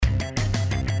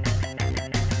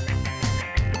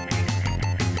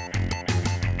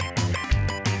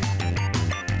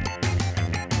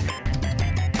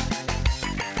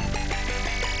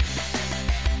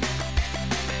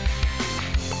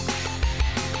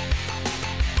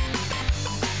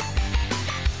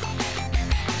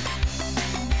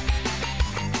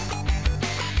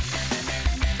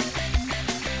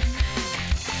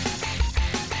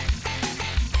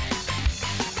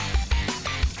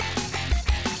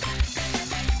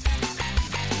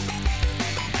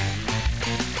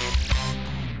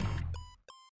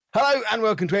Hello and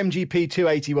welcome to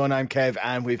MGP281. I'm Kev,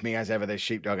 and with me as ever, there's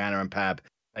Sheepdog, Anna and Pab.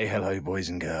 Say hello, boys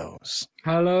and girls.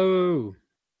 Hello.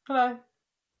 Hello.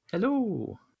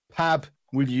 Hello. Pab,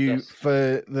 will you,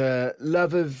 for the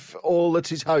love of all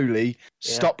that is holy,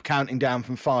 stop counting down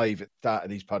from 5 at the start of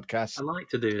these podcasts? I like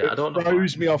to do that. I don't know. It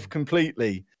throws me off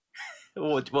completely.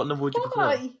 What number would you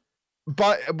prefer?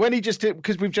 But when he just did,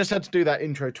 because we've just had to do that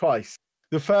intro twice.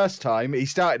 The first time he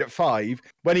started at 5.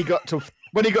 When he got to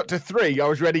 3, I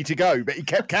was ready to go, but he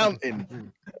kept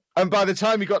counting. And by the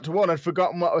time he got to 1, I'd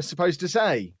forgotten what I was supposed to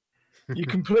say. You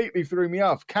completely threw me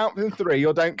off. Count from 3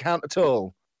 or don't count at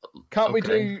all. Can't we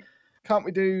do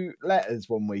letters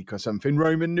one week or something?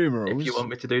 Roman numerals. If you want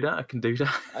me to do that, I can do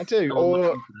that. I do.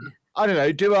 Or I don't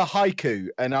know, do a haiku,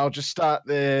 and I'll just start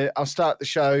the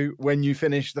show when you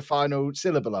finish the final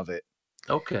syllable of it.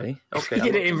 Okay. If you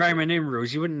did it in Roman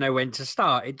numerals, you wouldn't know when to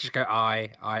start. It'd just go I.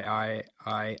 I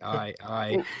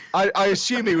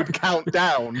assume he would count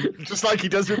down, just like he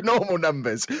does with normal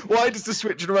numbers. Why does the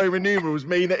switch to Roman numerals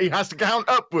mean that he has to count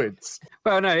upwards?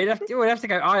 Well, no, we'd have to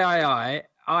go I,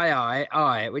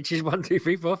 which is 1, 2,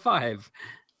 3, 4, 5.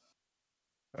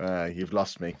 You've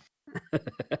lost me.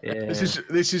 Yeah.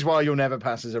 This is why you'll never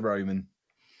pass as a Roman.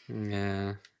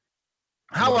 Yeah.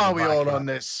 How are we all on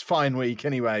this fine week,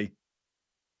 anyway?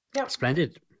 Yep.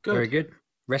 Splendid. Good. Very good.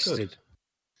 Rested.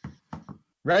 Good.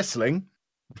 Wrestling?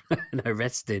 No,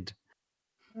 rested.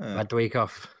 Had the week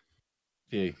off.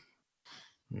 Phew.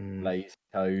 Lazy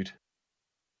toad.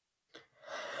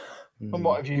 And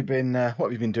what have you been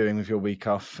doing with your week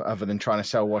off, other than trying to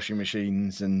sell washing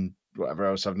machines and whatever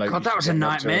else I've noticed? God, that was a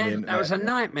nightmare. That was a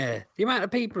nightmare. The amount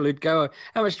of people who'd go,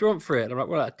 "How much do you want for it?" And I'm like,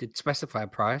 "Well, I did specify a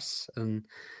price," and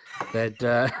they'd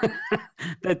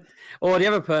or the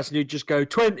other person who'd just go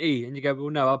 20, and you go, "Well,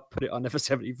 no, I'll put it on there for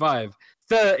 75,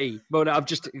 30." Well, no, I've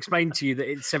just explained to you that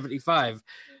it's 75,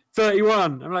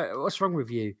 31. I'm like, "What's wrong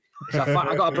with you?" So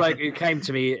I got a bloke who came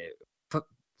to me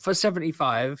for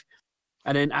 75.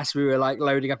 And then as we were like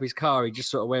loading up his car, he just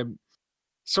sort of went,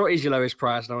 "So what is your lowest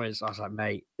price?" And I was like,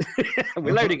 "Mate,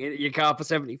 we're loading it in your car for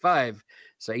 75.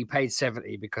 So he paid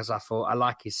 70 because I thought I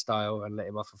like his style and let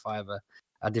him off a £5.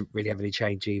 I didn't really have any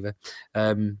change either.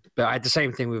 But I had the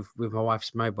same thing with my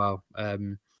wife's mobile. I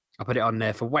put it on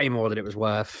there for way more than it was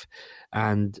worth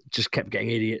and just kept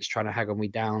getting idiots trying to haggle me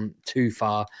down too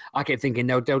far. I kept thinking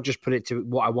they'll just put it to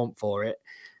what I want for it.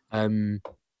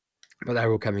 But they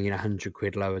were all coming in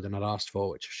 £100 lower than I'd asked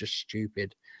for, which was just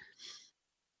stupid.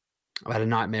 I had a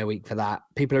nightmare week for that.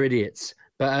 People are idiots.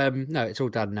 But no, it's all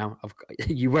done now.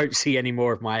 You won't see any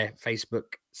more of my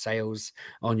Facebook sales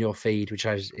on your feed, which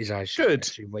is good.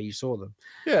 Where you saw them.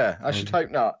 Yeah, I should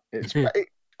hope not.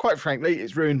 Quite frankly,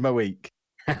 it's ruined my week.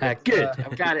 Good.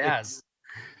 I'm glad it has.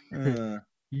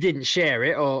 You didn't share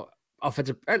it or offered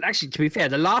to... Actually, to be fair,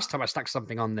 the last time I stuck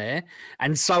something on there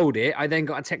and sold it, I then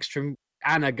got a text from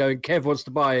Anna going, "Kev wants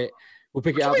to buy it. We'll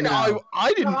pick it up now."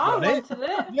 I didn't want it.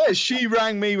 Yeah, she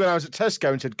rang me when I was at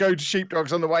Tesco and said, "Go to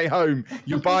Sheepdogs on the way home.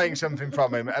 You're buying something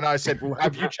from him." And I said, "Well,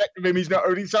 have you checked with him? He's not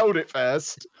already sold it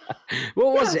first."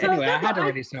 What was it anyway? I had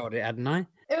already sold it, hadn't I?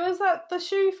 It was like the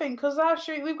shoe thing, because our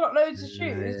shoe, we've got loads of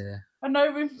shoes and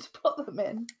no room to put them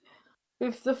in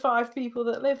with the 5 people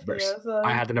that live here. So.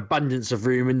 I had an abundance of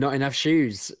room and not enough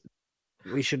shoes.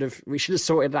 We should have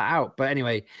sorted that out. But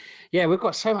anyway, yeah, we've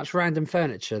got so much random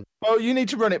furniture. Well, you need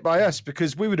to run it by us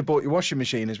because we would have bought your washing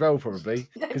machine as well, probably,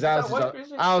 because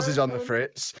ours is on the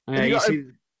fritz. Have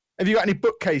you got any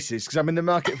bookcases? Because I'm in the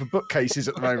market for bookcases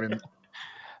at the moment.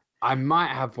 I might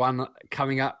have one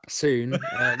coming up soon.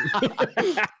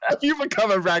 Have you become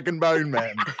a rag and bone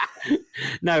man?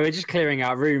 No, we're just clearing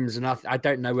out rooms, and I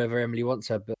don't know whether Emily wants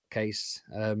her bookcase.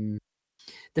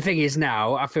 The thing is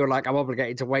now, I feel like I'm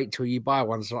obligated to wait till you buy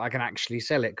one so I can actually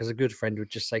sell it, because a good friend would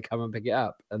just say, "Come and pick it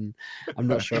up." And I'm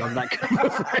not sure I'm that good of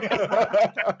a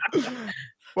friend.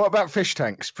 What about fish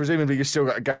tanks? Presumably you've still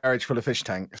got a garage full of fish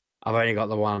tanks. I've only got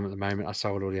the one at the moment. I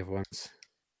sold all the other ones.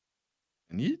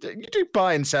 And you do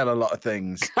buy and sell a lot of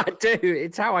things. I do.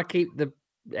 It's how I keep the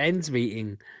ends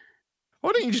meeting.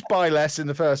 Why don't you just buy less in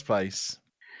the first place?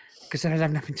 Because then I'd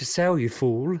have nothing to sell, you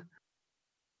fool.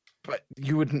 But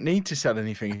you wouldn't need to sell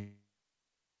anything.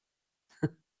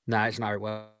 No, it's not it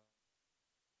well.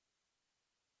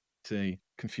 See,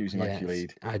 confusing like you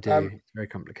lead. I do. It's very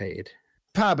complicated.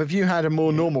 Pab, have you had a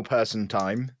more normal person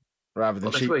time rather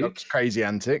than Sheepdog's crazy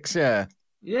antics? Yeah.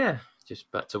 Yeah,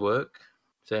 just back to work.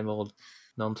 Same old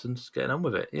nonsense. Getting on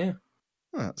with it. Yeah.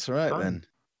 Oh, that's all right then.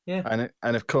 Yeah.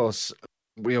 And of course,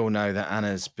 we all know that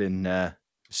Anna's been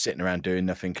sitting around doing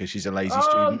nothing because she's a lazy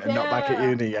student and not back at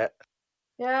uni yet.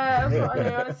 Yeah, that's what I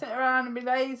do. I sit around and be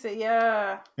lazy,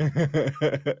 yeah.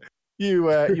 You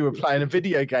were playing a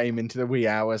video game into the wee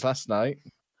hours last night.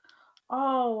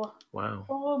 Oh, Wow.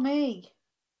 poor me.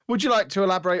 Would you like to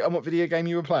elaborate on what video game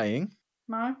you were playing?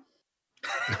 No.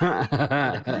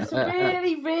 It's a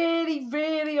really, really,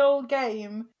 really old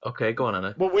game. Okay, go on,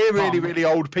 Anna. Well, we're really, really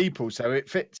old people, so it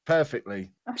fits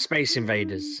perfectly. Space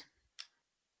Invaders.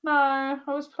 No, I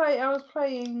was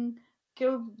playing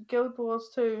Guild Wars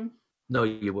 2. No,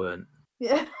 you weren't.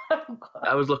 Yeah.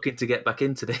 I was looking to get back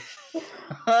into this.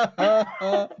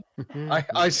 I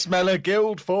smell a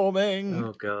guild forming.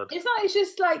 Oh God. It's not. It's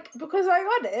just like because I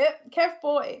got it. Kev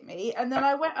bought it me, and then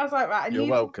I went. I was like, right, I You're need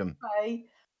welcome. to play.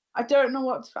 I don't know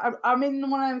what to. I'm in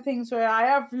one of them things where I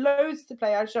have loads to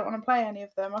play. I just don't want to play any of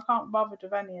them. I can't bother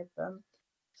with any of them.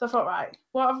 So I thought, right,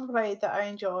 what have I played that I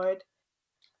enjoyed?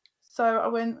 So I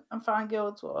went and found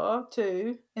Guild Wars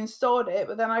 2, installed it,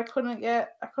 but then I couldn't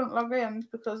log in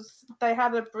because they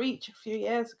had a breach a few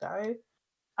years ago,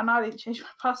 and I didn't change my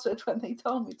password when they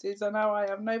told me to. So now I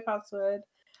have no password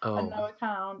and no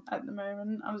account at the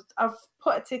moment. I've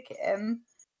put a ticket in.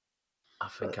 I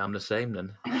think I'm the same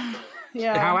then.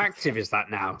 Yeah. How active is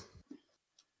that now?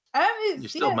 It's, You're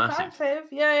still massive. It's active.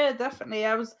 Yeah, definitely.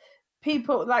 I was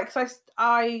people like so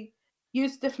I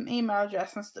use a different email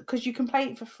address because you can play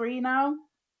it for free now.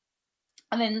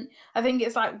 And then I think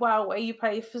it's like where you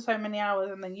pay for so many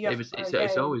hours and then you have to play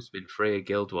it's always been free at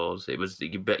Guild Wars. It was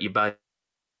you buy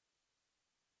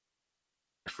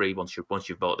free once you've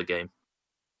bought the game.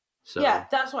 So yeah,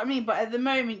 that's what I mean. But at the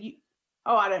moment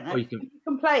I don't know. Or You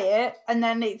can play it and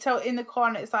then it's in the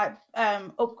corner it's like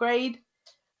upgrade.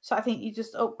 So I think you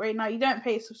just upgrade now. You don't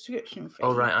pay a subscription fee.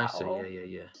 Oh right, I see.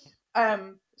 Yeah.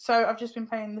 So I've just been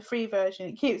playing the free version.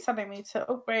 It keeps telling me to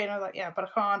upgrade, and I was like, yeah, but I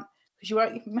can't because you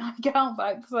won't give me my account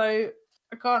back. So I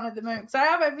can't at the moment because I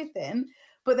have everything,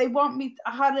 but they want me.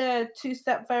 I had a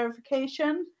 2-step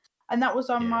verification, and that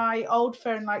was on my old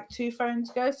phone like 2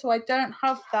 phones ago. So I don't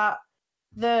have that.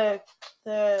 The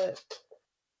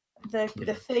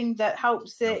thing that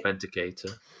helps it.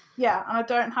 Authenticator. Yeah, and I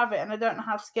don't have it, and I don't know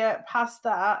how to get past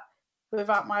that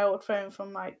without my old phone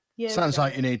from like years Sounds ago.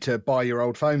 like you need to buy your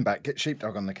old phone back. Get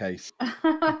Sheepdog on the case.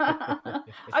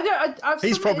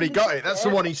 He's probably got it. That's the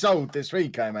one he sold this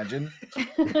week, I imagine.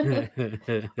 But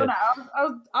no,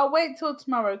 I'll wait till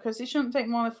tomorrow because it shouldn't take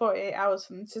more than 48 hours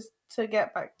for them to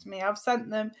get back to me. I've sent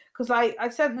them because I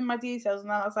sent them my details and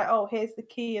then I was like, oh, here's the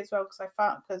key as well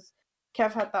because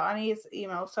Kev had that on his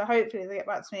email, so hopefully they get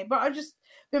back to me. But I've just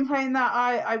been playing that.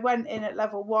 I went in at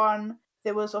level 1.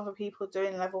 There was other people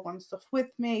doing level 1 stuff with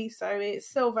me, so it's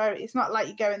still it's not like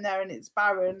you go in there and it's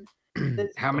barren.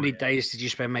 How many days did you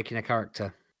spend making a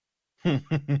character? Only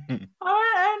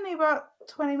about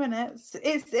 20 minutes.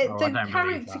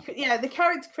 The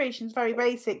character creation is very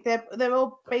basic. They're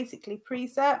all basically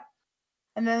preset,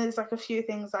 and then there's like a few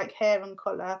things like hair and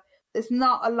color. There's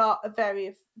not a lot of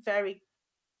varied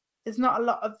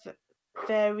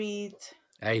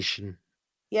Asian.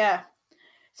 Yeah.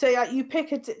 So like you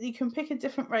can pick a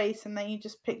different race and then you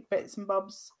just pick bits and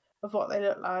bobs of what they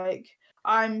look like.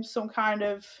 I'm some kind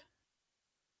of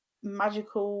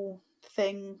magical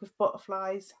thing with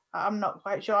butterflies. I'm not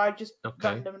quite sure. I just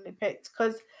randomly picked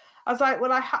because I was like,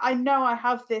 well, I know I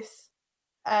have this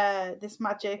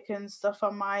magic and stuff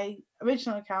on my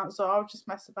original account, so I'll just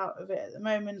mess about with it at the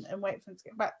moment and wait for them to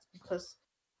get back to me because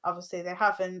obviously they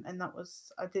haven't, and I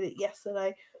did it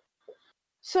yesterday.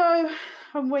 So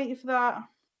I'm waiting for that.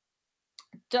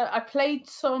 I played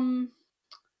a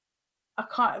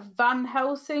kind of Van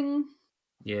Helsing.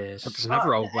 Yes. That's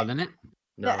another old one, isn't it?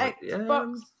 The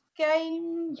Xbox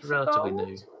game. It's relatively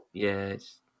new. Yeah.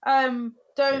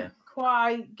 Don't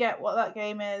quite get what that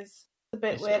game is. It's a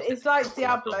bit weird. It's like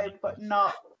Diablo, but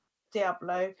not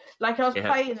Diablo. Like I was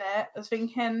playing it, I was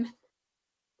thinking,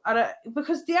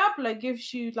 because Diablo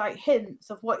gives you like hints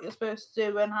of what you're supposed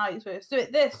to do and how you're supposed to do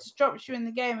it. This drops you in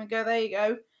the game and go, there you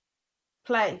go,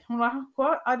 play. I'm like,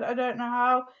 what? I don't know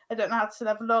how. I don't know how to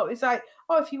level up. It's like,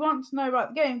 oh, if you want to know about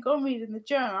the game, go and read in the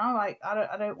journal. I'm like,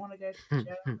 I don't want to go to the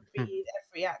journal and read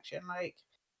every action. Like,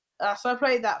 so I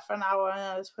played that for an hour and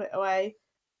I just put it away.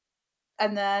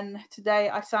 And then today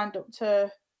I signed up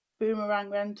to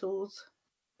Boomerang Rentals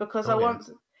because I want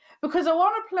to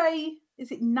play.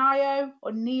 Is it Neo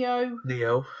or Neo?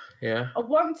 Neo, yeah. I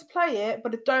want to play it,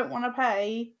 but I don't want to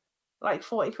pay like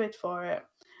 40 quid for it.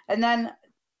 And then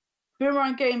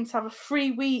Boomerang Games have a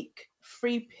 3-week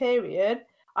free period.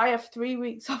 I have 3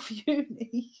 weeks off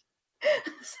uni.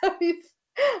 So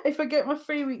if I get my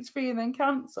 3 weeks free and then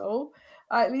cancel,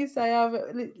 at least I have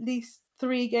at least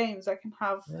 3 games I can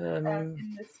have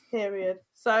in this period.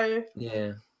 So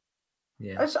yeah.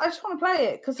 I just want to play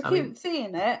it because I keep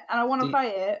seeing it and I want to play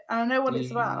it and I know what it's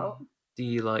about. Do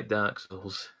you like Dark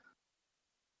Souls?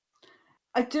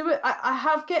 I do it. I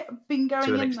have been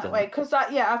going in that way because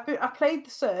I played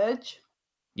the Surge.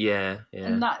 Yeah.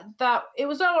 And that it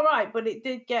was all right, but it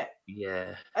did get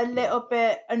a little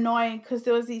bit annoying because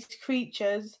there was these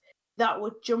creatures that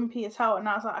were jumpy as hell, and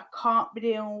I was like, I can't be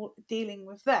dealing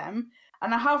with them.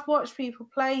 And I have watched people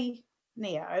play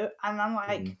Neo, and I'm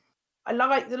like, I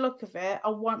like the look of it. I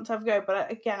want to have a go, but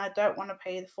again, I don't want to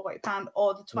pay the £40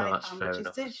 or the £20, which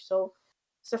is digital.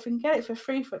 So if we can get it for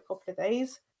free for a couple of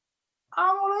days,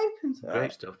 I'm all open to it.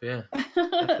 Great stuff, yeah.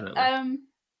 Definitely.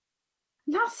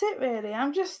 That's it, really.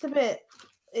 I'm just a bit.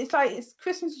 It's like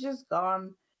Christmas is just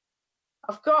gone.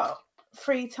 I've got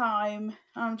free time.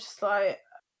 I'm just like,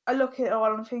 I look at it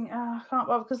all and think, I can't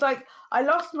bother because I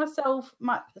lost I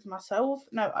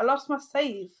lost my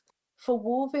save for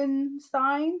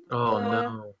Wolfenstein. Oh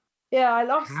no! Yeah, I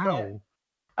lost it.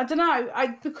 I don't know.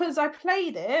 Because I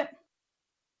played it.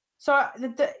 So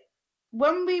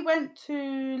when we went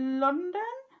to London,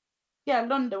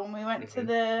 London when we went to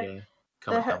the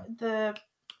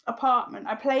apartment,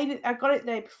 I played it. I got it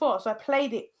the day before, so I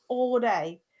played it all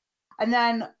day, and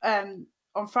then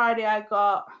on Friday I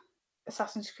got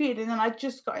Assassin's Creed, and then I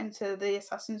just got into the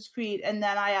Assassin's Creed, and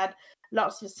then I had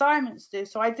lots of assignments to do,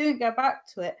 so I didn't go back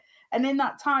to it. And in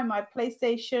that time, my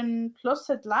PlayStation Plus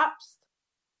had lapsed.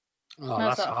 Oh,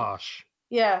 that's harsh.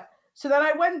 Yeah. So then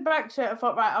I went back to it. I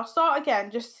thought, right, I'll start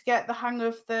again just to get the hang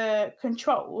of the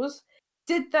controls.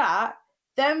 Did that.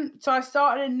 Then, so I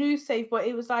started a new save, but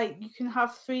it was like you can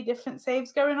have 3 different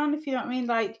saves going on, if you know what I mean.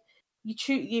 Like you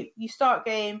choose, you start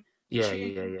game. Yeah.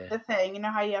 The thing, you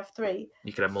know how you have 3.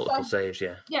 You can have multiple saves,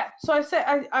 yeah. Yeah. So I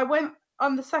said I went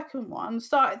on the second one,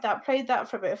 started that, played that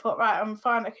for a bit. I thought, right, I'm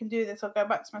fine, I can do this. I'll go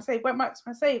back to my save. Went back to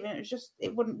my save, and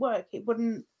it wouldn't work. It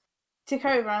wouldn't tick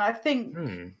over, and I think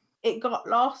it got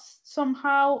lost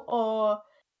somehow, or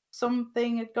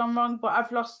something had gone wrong. But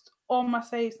I've lost all my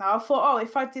saves now. I thought,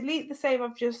 if I delete the save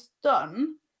I've just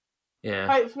done,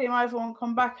 hopefully my other one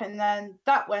come back, and then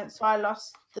that went. So I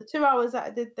lost the 2 hours that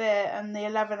I did there, and the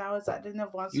 11 hours that I did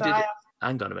another one.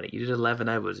 Hang on a minute. You did 11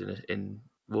 hours in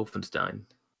Wolfenstein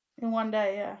in one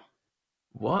day, yeah.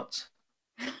 What?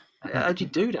 How'd you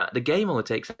do that? The game only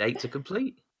takes 8 to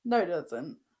complete. No, it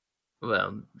doesn't.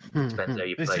 Well, it depends how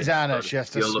you play. This is Anna. She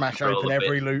has to smash open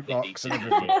every loot box and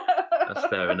everything. That's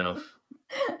fair enough.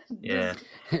 Yeah.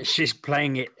 She's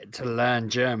playing it to learn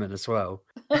German as well.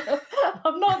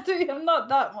 I'm not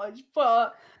that much,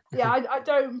 but yeah, I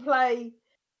don't play.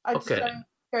 I just don't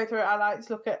go through it. I like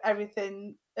to look at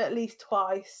everything at least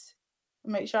twice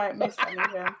and make sure I don't miss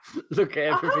anything. Look at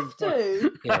everything. I have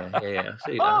to. Yeah.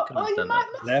 See, I can understand you might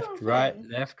miss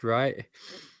left, right.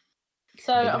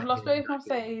 So I've lost both my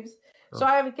saves. So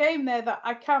I have a game there that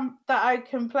I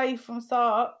can play from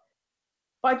start,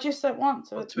 but I just don't want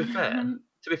to. Well, to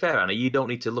be fair, Anna, you don't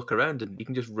need to look around, and you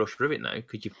can just rush through it now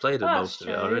because you've played most of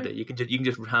it already. You can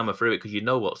just hammer through it because you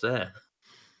know what's there.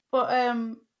 But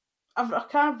I've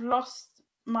kind of lost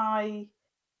my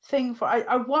thing for.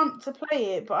 I want to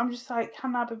play it, but I'm just like,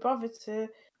 can I be bothered to?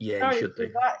 Yeah, you should do.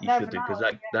 You should do because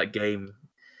that game,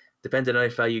 depending on how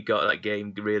far you got, that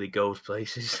game really goes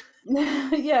places.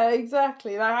 Yeah,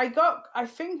 exactly. Like I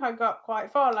think I got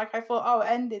quite far. Like I thought,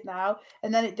 it ended now,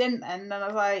 and then it didn't end, and I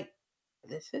was like,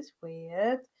 this is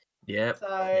weird. Yeah.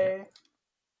 So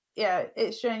yeah,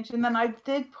 it's strange. And then I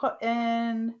did put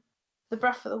in the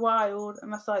Breath of the Wild,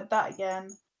 and I started that again.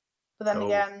 But then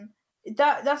again,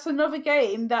 that's another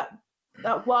game that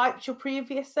wipes your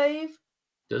previous save.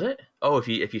 Does it? Oh, if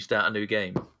you start a new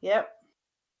game. Yep.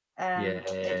 It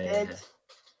did.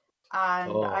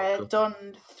 And I had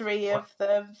done 3 of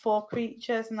the 4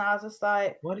 creatures, and I was just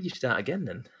like, why did you start again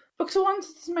then? Because I wanted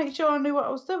to make sure I knew what I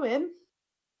was doing.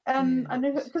 And I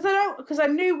knew because I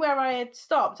knew where I had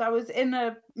stopped. I was in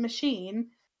a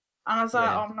machine, and I was like,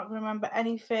 I'm not going to remember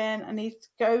anything. I need to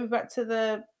go back to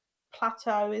the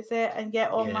plateau, and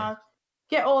get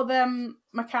all them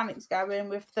mechanics going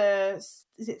with is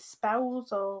it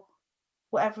spells or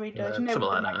whatever he does. Something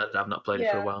like that. I've not played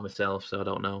it for a while myself, so I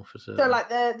don't know for certain. So like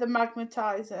the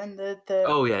magnetizer and the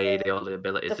all the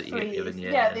abilities that you get given.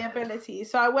 Yeah, the abilities.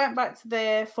 So I went back to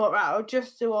there, thought, right, I'll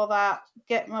just do all that,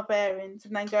 get my bearings,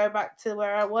 and then go back to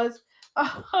where I was.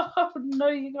 Oh no,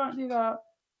 you can't do that.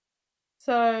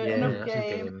 So another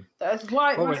game that has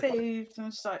wiped my saves, and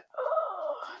I'm just like,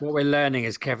 What we're learning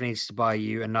is Kevin needs to buy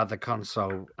you another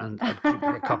console and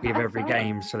a copy of every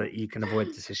game so that you can avoid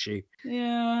this issue.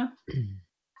 Yeah.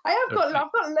 I've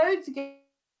got loads of games.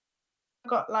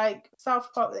 I've got like South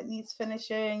Park that needs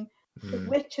finishing, The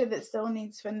Witcher that still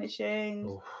needs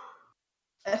finishing.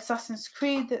 Assassin's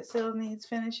Creed that still needs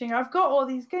finishing. I've got all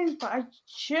these games, but I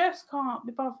just can't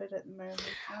be bothered at the moment.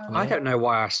 I don't know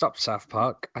why I stopped South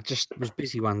Park. I just was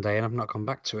busy one day and I've not gone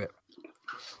back to it.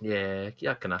 Yeah,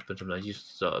 that can happen sometimes. You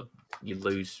sort of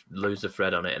lose the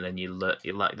thread on it, and then you lack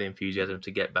the enthusiasm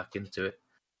to get back into it.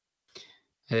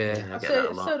 Yeah, I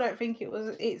still don't think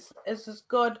it's as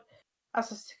good as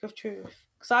The Stick of Truth,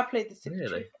 because I played The Stick of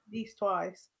Truth at least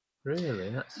twice. Really?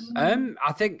 That's...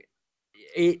 I think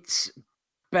it's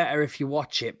better if you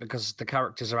watch it because the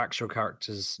characters are actual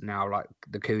characters now, like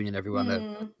the Coon and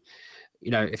everyone.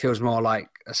 It feels more like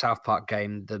a South Park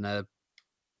game than a.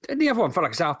 And the other one felt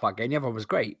like a South Park game. The other one was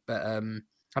great, but I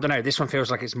don't know. This one feels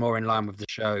like it's more in line with the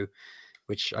show,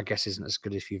 which I guess isn't as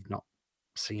good if you've not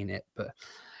seen it. But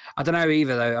I don't know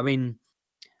either, though. I mean,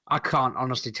 I can't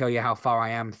honestly tell you how far I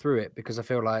am through it because I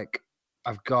feel like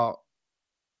I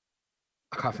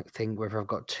can't think whether I've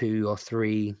got 2 or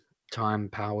 3 time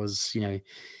powers.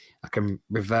 I can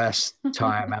reverse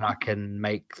time and I can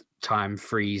make time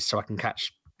freeze so I can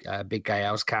catch Big Gay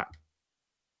Al's cat.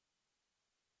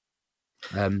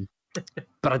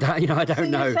 But I don't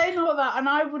know. You're saying all that, and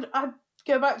I'd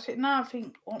go back to it now and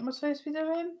think, what am I supposed to be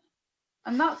doing?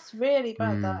 And that's really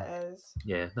bad. That is.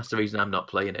 Yeah, that's the reason I'm not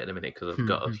playing it in a minute, because I've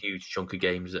got a huge chunk of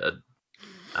games that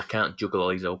I can't juggle all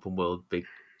these open world big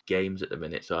games at the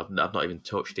minute, so I've not even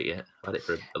touched it yet. I've had it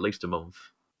for at least a month.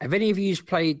 Have any of you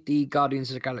played the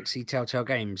Guardians of the Galaxy Telltale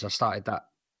games? I started that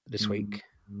this week.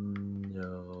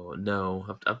 No,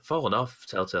 I've fallen off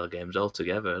Telltale games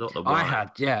altogether. I don't know why. I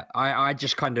had, yeah. I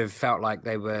just kind of felt like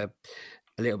they were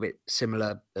a little bit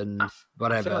similar and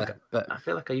whatever. I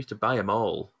feel like I used to buy them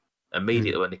all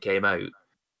immediately when they came out,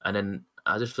 and then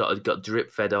I just thought I got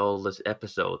drip fed all the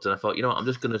episodes, and I thought, I'm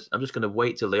just gonna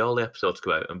wait till all the episodes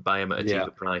come out and buy them at a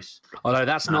cheaper price. Although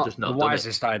that's not the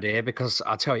wisest idea, because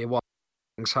I tell you what.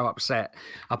 So upset,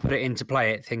 I put it in to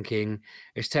play it thinking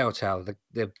it's Telltale,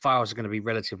 the files are going to be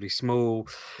relatively small,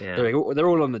 they're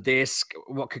all on the disc,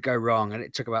 what could go wrong? And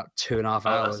it took about 2.5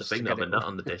 hours. That's the thing, they're not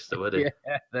on the disc though, are they?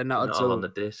 Yeah, they're not at all on the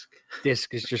disc.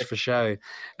 Disc is just for show.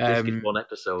 Disc is one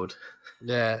episode.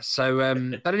 Yeah, so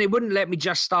but then it wouldn't let me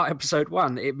just start episode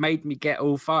 1. It made me get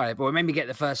all 5, or it made me get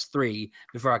the first 3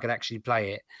 before I could actually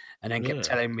play it, and then kept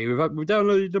telling me we've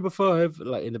downloaded number 5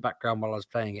 like in the background while I was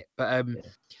playing it. But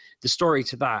the story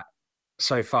to that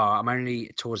so far, I'm only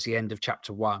towards the end of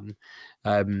chapter 1.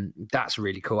 That's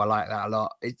really cool. I like that a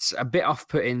lot. It's a bit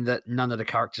off-putting that none of the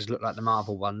characters look like the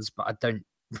Marvel ones, but I don't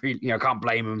really, I can't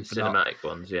blame them for cinematic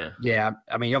ones. Yeah. Yeah.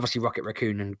 I mean, obviously Rocket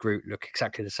Raccoon and Groot look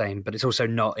exactly the same, but it's also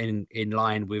not in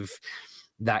line with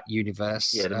that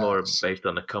universe. Yeah, they're more based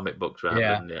on the comic books rather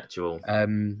than the actual.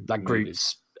 Like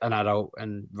Groot's an adult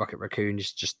and Rocket Raccoon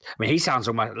is just, I mean, he sounds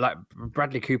almost like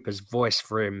Bradley Cooper's voice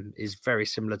for him is very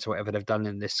similar to whatever they've done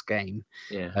in this game.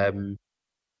 Yeah.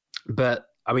 But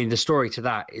I mean, the story to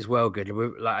that is well good.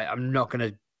 Like, I'm not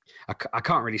going to, I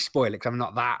can't really spoil it because I'm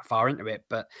not that far into it,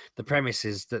 but the premise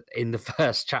is that in the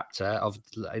first chapter of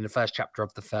the first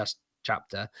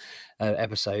chapter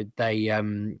episode, they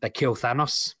kill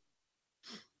Thanos.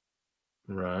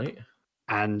 Right.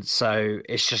 And so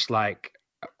it's just like,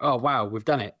 oh wow, we've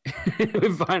done it.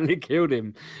 We've finally killed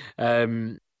him.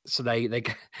 So they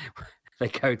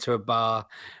go to a bar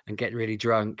and get really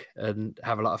drunk and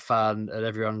have a lot of fun, and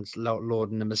everyone's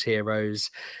lauding them as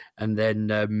heroes. And then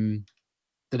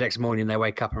the next morning they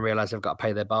wake up and realize they've got to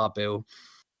pay their bar bill.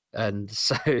 And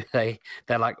so they're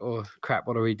like, oh crap,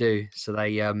 what do we do? So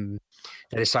they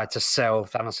decide to sell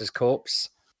Thanos' corpse.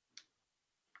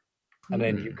 And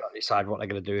then you've got to decide what they're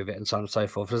going to do with it, and so on and so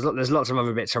forth. There's lots of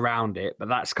other bits around it, but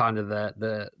that's kind of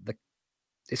the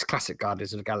it's classic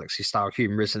Guardians of the Galaxy style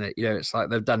humor, isn't it? It's like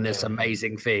they've done this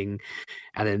amazing thing,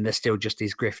 and then they're still just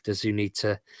these grifters who need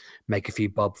to make a few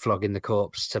bob flogging the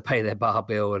corpse to pay their bar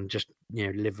bill and just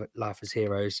live life as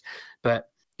heroes. But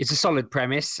it's a solid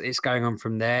premise. It's going on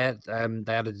from there.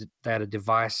 They had a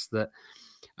device that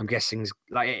I'm guessing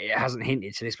like it hasn't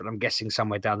hinted to this, but I'm guessing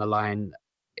somewhere down the line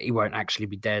he won't actually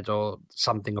be dead, or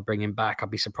something will bring him back.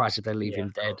 I'd be surprised if they leave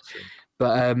him dead.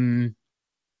 But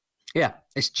yeah,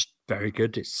 it's just very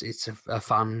good. It's a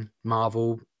fun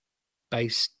Marvel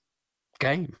based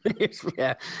game.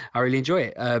 I really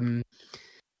enjoy it.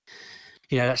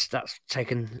 That's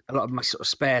taken a lot of my sort of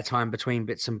spare time between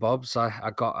bits and bobs.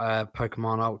 I got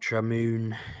Pokemon Ultra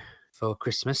Moon for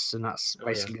Christmas, and that's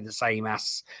basically the same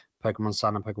as Pokemon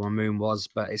Sun and Pokemon Moon was,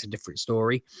 but it's a different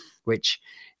story, which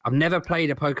I've never played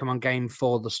a Pokemon game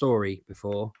for the story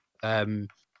before.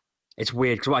 It's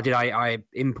weird because what I did, I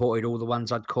imported all the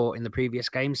ones I'd caught in the previous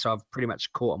game, so I've pretty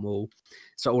much caught them all.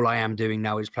 So all I am doing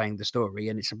now is playing the story,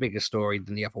 and it's a bigger story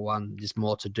than the other one. There's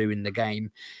more to do in the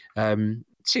game.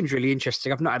 seems really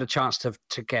interesting. I've not had a chance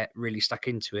to get really stuck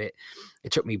into it.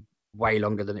 It took me way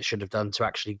longer than it should have done to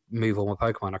actually move all my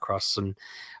Pokemon across, and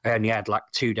I only had like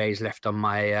 2 days left on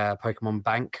my Pokemon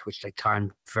bank, which they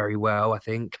timed very well, I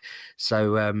think.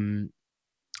 So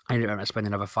I ended up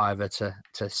spending another $5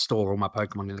 to store all my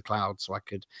Pokemon in the cloud so I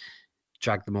could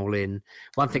drag them all in.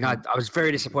 One thing I was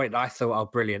very disappointed. I thought, oh,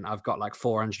 brilliant! I've got like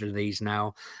 400 of these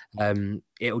now.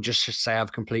 It'll just say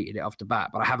I've completed it off the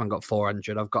bat, but I haven't got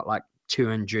 400. I've got like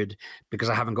 200 because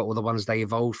I haven't got all the ones they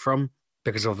evolved from.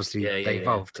 Because obviously they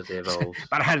evolved. They evolved.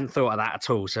 But I hadn't thought of that at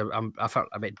all. So I felt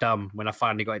a bit dumb when I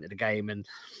finally got into the game and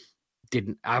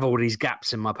didn't have all these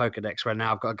gaps in my Pokedex where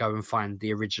now I've got to go and find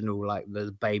the original, like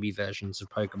the baby versions of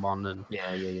Pokemon. And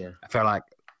I feel like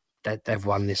they've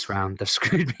won this round. They've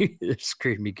screwed me. They've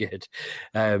screwed me good.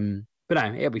 But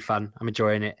no, it'll be fun. I'm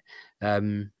enjoying it. I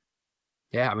mean,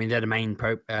 they're the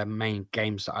main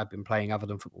games that I've been playing other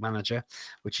than Football Manager,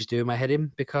 which is doing my head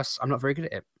in because I'm not very good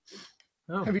at it.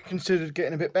 Oh. Have you considered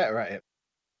getting a bit better at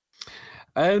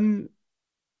it?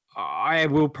 I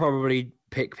will probably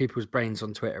pick people's brains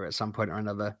on Twitter at some point or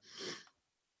another.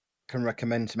 Can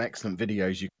recommend some excellent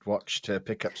videos you could watch to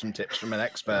pick up some tips from an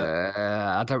expert.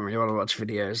 I don't really want to watch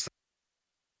videos.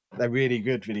 They're really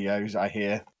good videos, I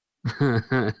hear.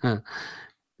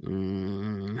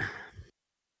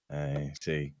 I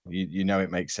see. You know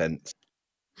it makes sense.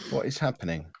 What is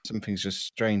happening? Something's just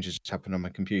strange has happened on my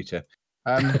computer.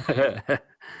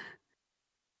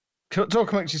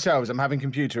 Talk amongst yourselves. I'm having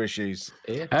computer issues.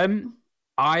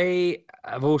 I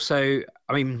have also,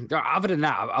 I mean, other than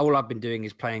that, all I've been doing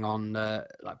is playing on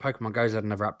like Pokemon Go's had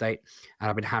another update,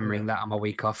 and I've been hammering that on my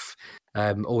week off.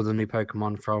 All the new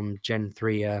Pokemon from Gen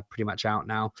 3 are pretty much out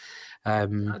now. I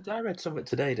read something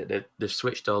today that they've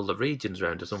switched all the regions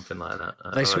around or something like that.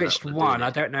 They switched one. I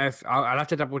don't know if I'll have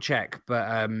to double check, but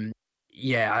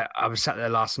I was sat there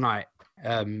last night.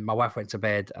 My wife went to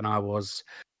bed, and I was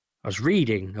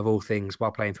reading, of all things, while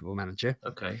playing Football Manager.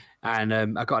 Okay. And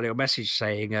I got a little message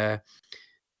saying,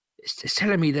 it's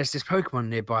telling me there's this Pokemon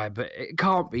nearby, but it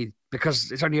can't be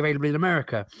because it's only available in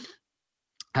America.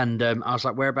 And I was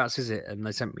like, whereabouts is it? And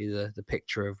they sent me the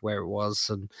picture of where it was.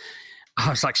 And I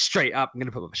was like, straight up, I'm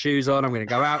going to put my shoes on. I'm going to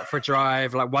go out for a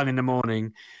drive, like 1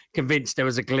 a.m, convinced there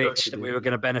was a glitch that we were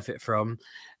going to benefit from.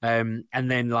 And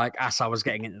then, like, as I was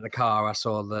getting into the car, I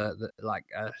saw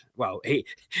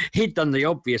he'd done the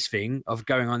obvious thing of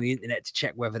going on the internet to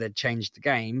check whether they'd changed the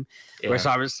game. Yeah. Whereas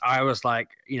I was like,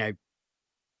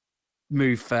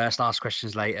 move first, ask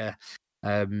questions later,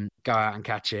 go out and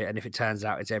catch it. And if it turns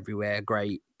out it's everywhere,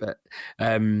 great. But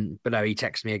no, he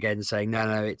texted me again saying,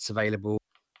 no, it's available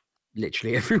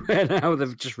literally everywhere now.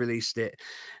 They've just released it.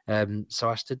 So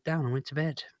I stood down and went to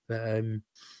bed. But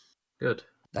good.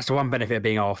 That's the one benefit of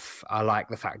being off. I like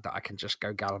the fact that I can just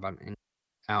go gallivanting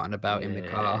out and about in the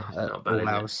car at all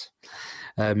hours.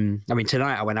 I mean,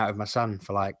 tonight I went out with my son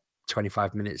for like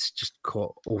 25 minutes, just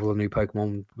caught all the new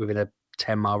Pokemon within a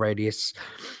 10-mile radius.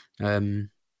 How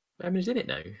many's in it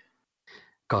now?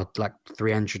 God, like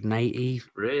 380.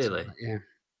 Really? Yeah.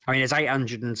 I mean, there's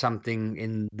 800 and something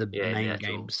in the main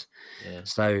games. Yeah.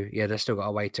 So, they've still got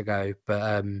a way to go.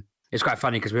 But it's quite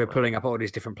funny because we were pulling up all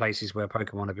these different places where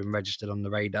Pokemon have been registered on the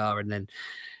radar. And then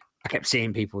I kept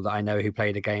seeing people that I know who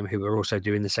played a game who were also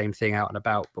doing the same thing out and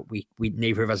about. But we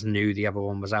neither of us knew the other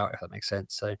one was out, if that makes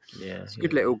sense. So it's a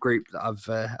good little group that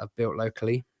I've built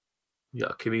locally. You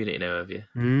got a community now, have you?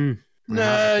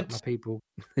 Nerds. My people.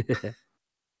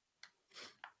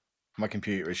 My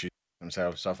computer issues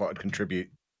themselves, so I thought I'd contribute.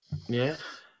 Yeah.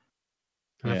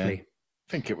 Lovely. I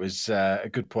think it was a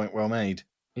good point, well made.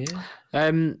 Yeah.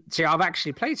 See, I've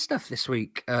actually played stuff this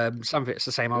week. Some of it's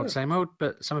the same old,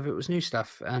 but some of it was new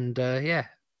stuff. And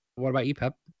what about you,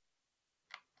 Pub?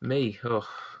 Me? Oh,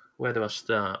 where do I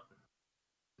start?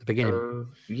 The beginning.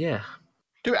 Yeah.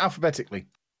 Do it alphabetically.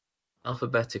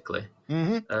 Alphabetically.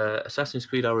 Mm-hmm. Assassin's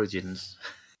Creed Origins.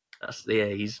 That's the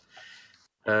A's.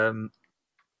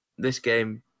 This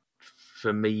game,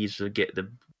 for me, is the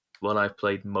one I've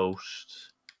played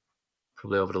most,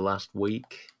 probably over the last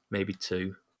week, maybe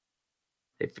 2.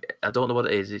 I don't know what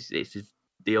it is. It's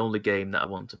the only game that I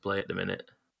want to play at the minute.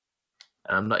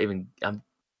 And I'm not even. I'm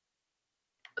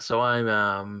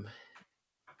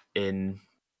in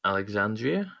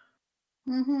Alexandria.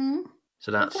 Mm-hmm.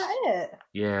 So that's. Is that it?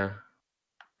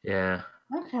 Yeah.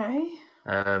 Okay.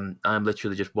 I'm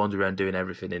literally just wandering around doing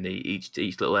everything in each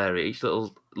little area, each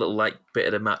little like bit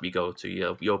of the map you go to.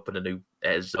 You open a new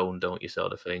zone, don't you,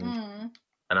 sort of thing.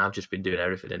 And I've just been doing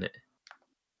everything in it.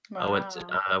 Wow.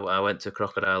 I went to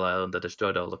Crocodile Island. I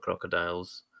destroyed all the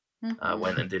crocodiles. Mm-hmm. I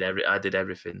went and did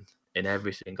everything in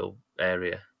every single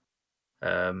area.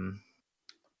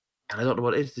 And I don't know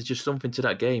what it is. There's just something to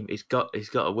that game. It's got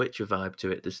a Witcher vibe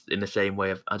to it. Just in the same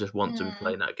way, I just want to be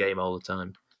playing that game all the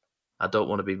time. I don't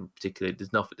want to be particularly.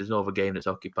 There's no other game that's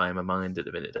occupying my mind at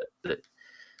the minute that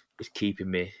is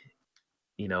keeping me,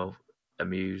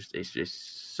 amused. It's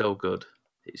so good.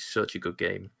 It's such a good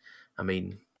game. I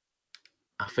mean,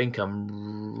 I think I'm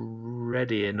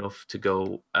ready enough to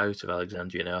go out of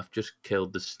Alexandria now. I've just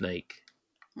killed the snake.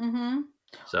 Mm-hmm.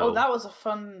 So, that was a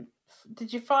fun.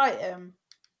 Did you fight him?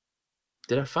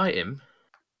 Did I fight him?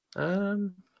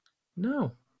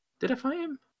 No. Did I fight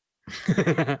him?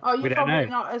 You're probably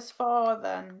not as far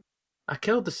then. I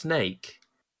killed the snake.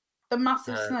 The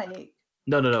massive snake?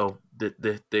 No.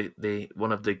 The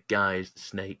one of the guys, the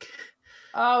snake.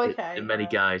 Oh, okay. The many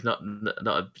guys, not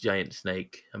a giant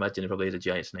snake. I imagine it probably is a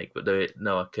giant snake, but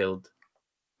I killed.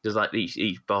 There's like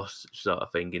each boss sort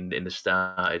of thing in the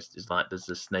start. It's like there's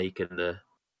a snake and the.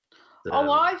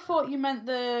 I thought you meant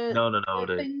the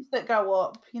things that go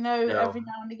up. Every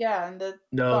now and again.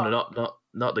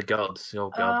 Not the gods. Oh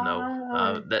God,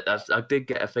 no. I did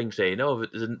get a thing saying,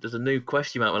 there's a new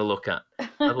quest you might want to look at.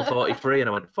 Level 43, and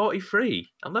I went 43.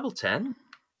 I'm level 10.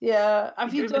 Yeah.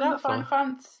 Have you done the Final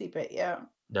Fantasy bit yet?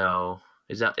 No.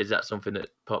 Is that something that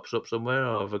pops up somewhere,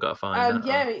 or have I got to find that?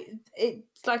 Yeah,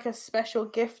 it's like a special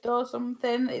gift or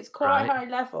something. It's quite high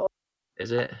level.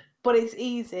 Is it? But it's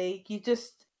easy.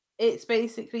 It's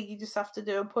basically you just have to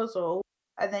do a puzzle,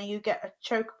 and then you get a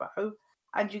chocobo,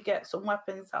 and you get some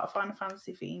weapons that are Final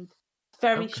Fantasy themed.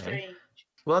 Very strange.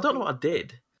 Well, I don't know what I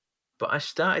did, but I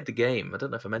started the game. I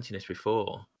don't know if I mentioned this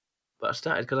before, but I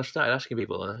started asking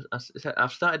people. And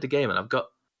I've started the game, and I've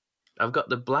got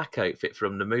the black outfit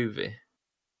from the movie,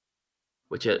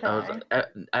 which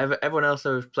everyone else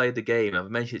who's played the game,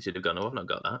 I've mentioned it to, they've gone, I've not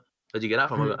got that. Where'd you get that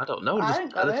from? I don't know.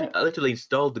 I literally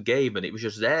installed the game and it was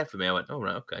just there for me. I went,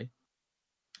 right, okay.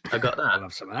 I got that. I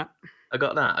love some of that. I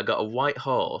got that. I got a white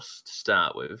horse to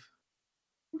start with.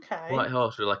 Okay. White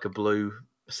horse with like a blue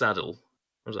saddle.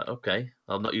 I was like, okay,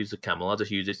 I'll not use the camel. I'll just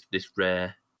use this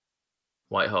rare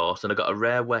white horse. And I got a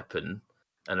rare weapon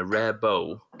and a rare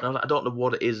bow. And I was like, I don't know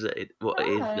what it is that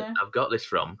I've got this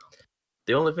from.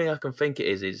 The only thing I can think it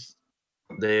is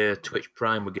the Twitch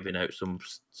Prime were giving out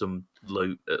some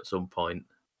loot at some point.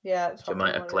 Yeah, which I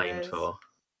might have claimed for.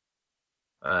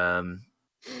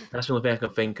 That's the only thing I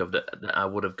can think of that I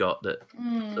would have got that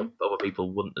some other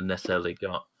people wouldn't have necessarily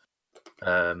got.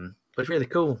 But it's really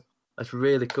cool. That's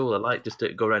really cool. I like just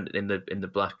to go around in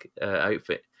the black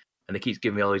outfit, and it keeps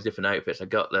giving me all these different outfits. I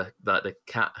got the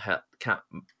cat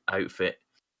outfit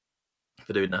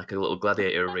for doing like a little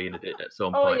gladiator arena at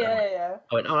some point. Yeah.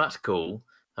 I went, that's cool.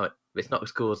 I went, it's not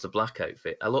as cool as the black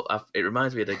outfit. It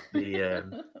reminds me of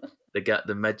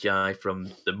the Magi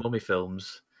from the Mummy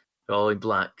films, all in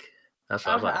black. That's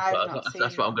what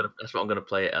that's what I'm gonna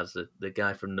play it as, the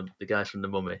guy from the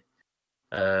Mummy.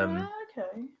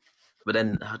 Okay. But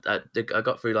then I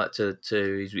got through like to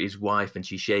his wife, and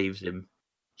she shaves him.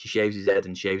 She shaves his head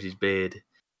and shaves his beard.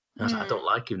 And I was like, I don't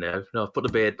like him now. No, put the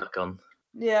beard back on.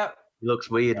 Yeah. He looks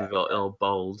weird with all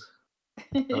bald.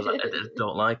 I was like, I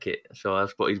don't like it. So I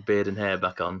just put his beard and hair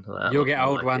back on. Like, you'll get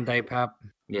old one day, Pab.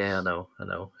 Yeah, I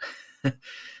know.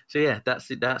 So yeah, that's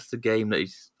the game that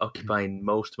is occupying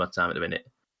most of my time at the minute.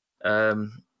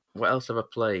 What else have I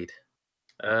played?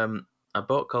 I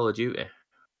bought Call of Duty.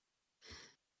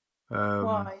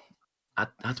 Why? I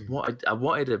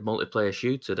wanted a multiplayer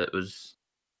shooter that was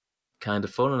kind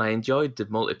of fun, and I enjoyed the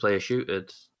multiplayer shooter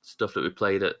stuff that we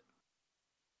played at.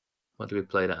 What did we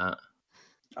play that at?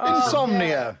 Insomnia.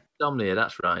 Yeah. Insomnia,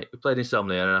 that's right. We played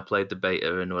Insomnia, and I played the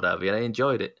beta and whatever, and I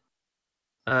enjoyed it.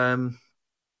 And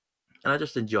I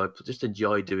just enjoy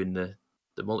doing the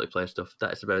multiplayer stuff.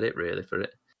 That's about it, really, for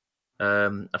it.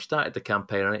 I've started the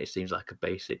campaign on it. It seems like a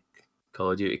basic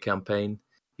Call of Duty campaign.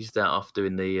 You start off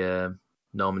doing the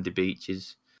Normandy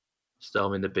beaches,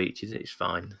 storming the beaches. It's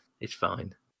fine.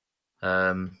 But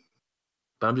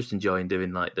I'm just enjoying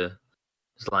doing like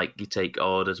it's like you take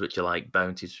orders, which are like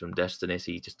bounties from Destiny.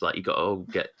 So you just like, you got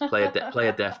to play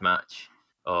a death match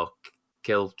or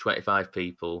kill 25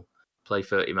 people, play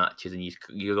 30 matches, and you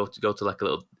go to like a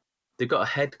little. They've got a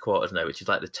headquarters now, which is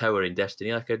like the tower in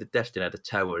Destiny. Like the Destiny had a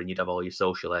tower, and you'd have all your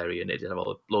social area, and it'd have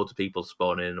loads of people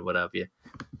spawning in or whatever.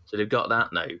 So they've got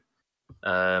that now,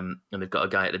 and they've got a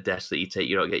guy at the desk that you get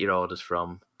your orders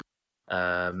from,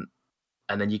 and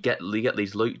then you get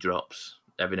these loot drops.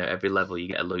 Every level you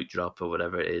get a loot drop or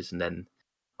whatever it is, and then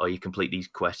or you complete these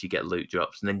quests, you get loot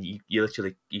drops, and then you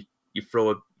literally you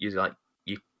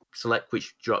select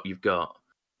which drop you've got,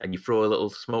 and you throw a little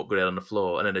smoke grenade on the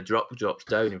floor, and then a drop drops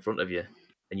down in front of you,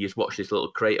 and you just watch this little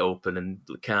crate open and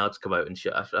the cards come out and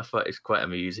shit. I thought it's quite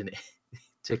amusing. It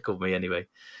tickled me anyway.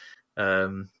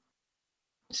 So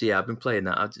yeah, I've been playing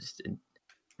that. I just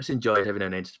enjoy it every now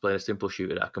and then, just playing a simple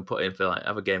shooter that I can put in for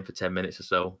have a game for 10 minutes or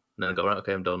so, and then I go, right,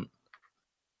 okay, I'm done.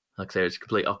 Like I say, it's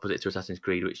complete opposite to Assassin's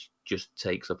Creed, which just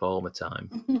takes up all my time.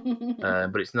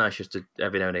 But it's nice just to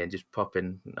every now and then just pop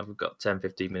in. I've got 10,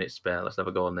 15 minutes spare. Let's have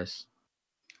a go on this.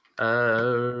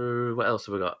 What else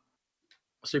have we got?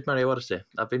 Super Mario Odyssey.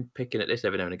 I've been picking at this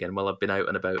every now and again while I've been out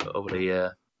and about over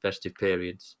the festive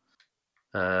periods.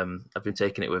 I've been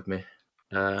taking it with me,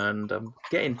 and I'm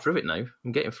getting through it now.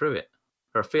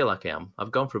 Or I feel like I am.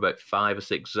 I've gone through about 5 or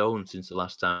 6 zones since the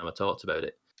last time I talked about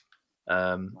it.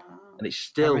 And it's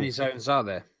still... How many zones are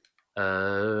there?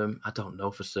 I don't know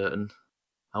for certain.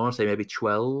 I want to say maybe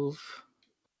 12,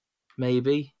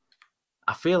 maybe.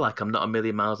 I feel like I'm not a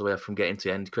million miles away from getting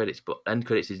to end credits, but end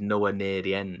credits is nowhere near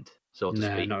the end, so to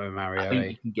speak. No, not with Mario. I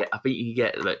think you can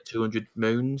get about 200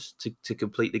 moons to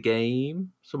complete the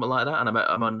game, something like that. And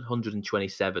I'm on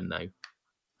 127 now,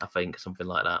 I think, something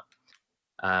like that.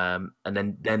 And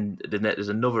then there's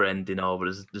another ending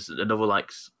over. There's another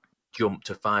jump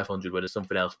to 500 where there's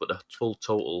something else, but the full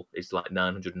total is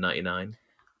 999.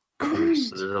 So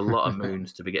there's a lot of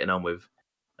moons to be getting on with.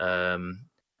 And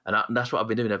that's what I've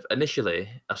been doing. Initially,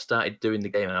 I started doing the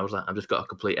game, and I was like, I've just got to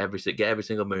complete get every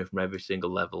single moon from every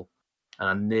single level.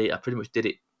 And I pretty much did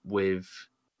it with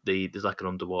there's an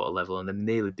underwater level, and then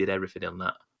nearly did everything on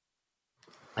that.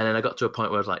 And then I got to a point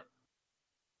where I was like,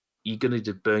 you're going to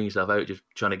just burn yourself out just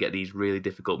trying to get these really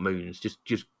difficult moons.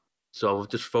 So I was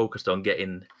just focused on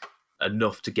getting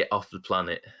enough to get off the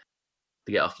planet,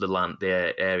 to get off the land,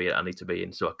 the area I need to be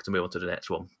in, so I can move on to the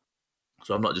next one.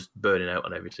 So I'm not just burning out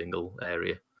on every single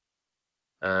area.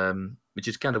 Which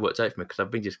has kind of worked out for me because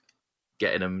I've been just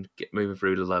moving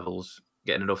through the levels,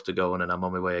 getting enough to go on, and I'm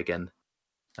on my way again.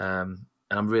 And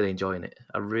I'm really enjoying it.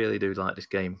 I really do like this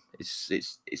game. It's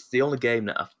the only game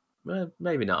that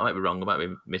maybe not. I might be wrong. I might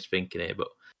be misthinking here, but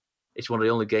it's one of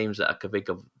the only games that I can think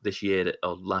of this year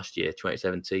or last year,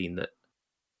 2017, that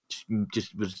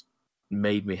just was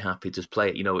made me happy to play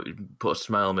it. It put a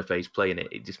smile on my face playing it.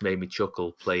 It just made me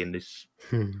chuckle playing this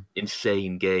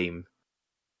insane game.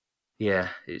 Yeah,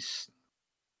 it's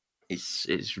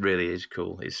really is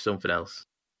cool. It's something else.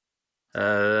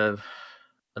 And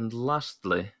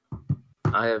lastly,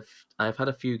 I've had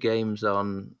a few games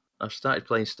on. I've started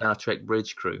playing Star Trek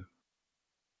Bridge Crew.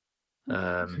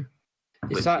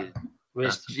 It's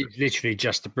literally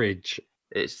just a bridge.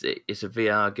 It's a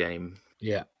VR game.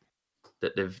 Yeah.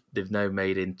 That they've now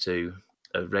made into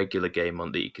a regular game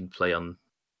that you can play on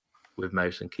with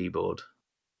mouse and keyboard.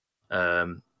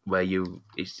 Where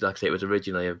it's like I say, it was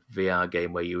originally a VR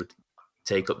game where you would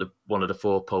take up one of the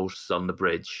 4 posts on the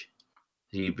bridge.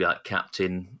 You'd be like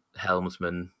captain,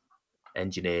 helmsman,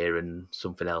 engineer, and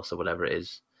something else or whatever it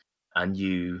is. And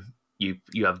you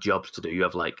have jobs to do. You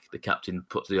have the captain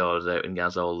puts the orders out and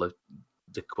has all the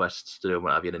quests to do and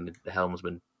what have you, and the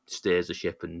helmsman steers the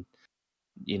ship and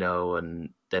and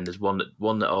then there's one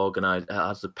that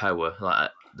has the power,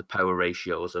 the power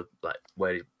ratios of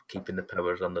where keeping the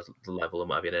powers on the level and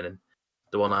what have you. And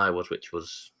the one I was, which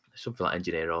was something like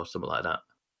engineer or something like that,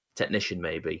 technician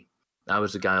maybe. I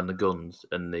was the guy on the guns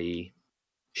and the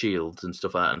shields and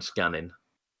stuff like that and scanning.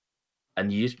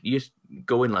 And you just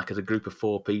go in as a group of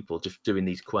 4 people just doing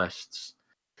these quests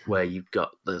where you've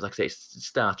got, like I say, it's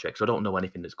Star Trek, so I don't know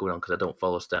anything that's going on because I don't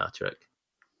follow Star Trek.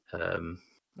 I'm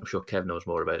sure Kev knows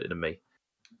more about it than me.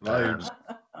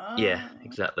 Yeah,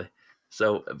 exactly.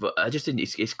 So, but I just think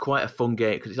it's quite a fun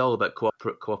game because it's all about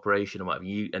cooperation and whatever.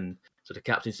 And so the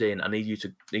captain's saying, "I need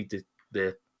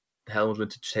the helmsman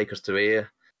to take us to here,"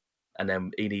 and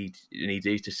then he needs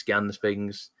you to scan the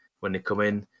things when they come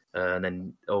in, and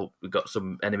then we've got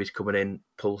some enemies coming in,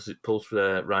 pulse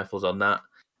rifles on that,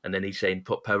 and then he's saying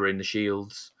put power in the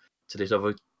shields to this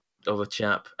other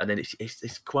chap, and then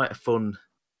it's quite a fun.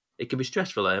 It can be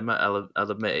stressful. I'll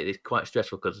admit it. It's quite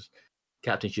stressful because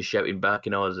captain's just shouting back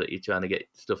in orders that you're trying to get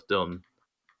stuff done,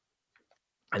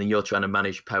 and then you're trying to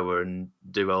manage power and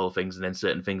do all things, and then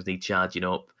certain things need charging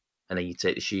up, and then you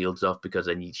take the shields off because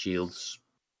then if you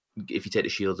take the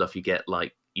shields off, you get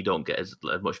you don't get as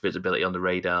much visibility on the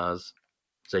radars.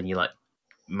 So then you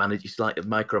manage. It's like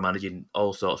micromanaging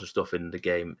all sorts of stuff in the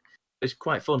game. It's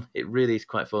quite fun. It really is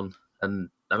quite fun, and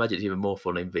I imagine it's even more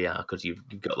fun in VR because you've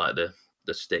got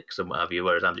the sticks and what have you,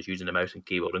 whereas I'm just using the mouse and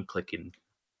keyboard and clicking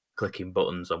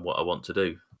buttons on what I want to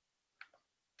do.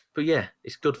 But yeah,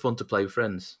 it's good fun to play with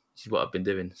friends. This is what I've been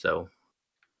doing. So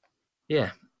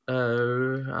yeah,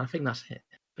 I think that's it.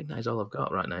 I think that is all I've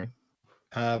got right now.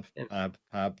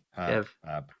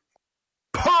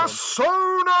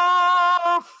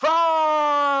 Persona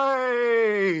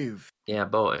 5! Yeah, I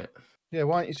bought it. Yeah,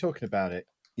 why aren't you talking about it?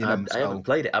 I haven't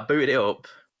played it. I booted it up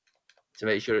to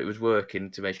make sure it was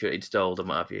working, to make sure it installed and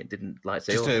what have you. It didn't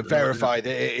say just to verify that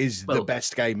it is the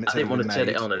best game that's I didn't want to made. turn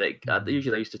it on, and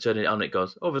usually I used to turn it on. And it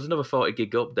goes, "Oh, there's another 40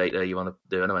 gig update there you want to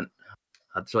do," and I went,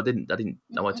 so I didn't.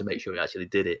 I wanted to make sure it actually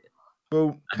did it.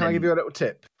 Well, can I give you a little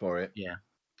tip for it? Yeah.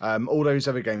 All those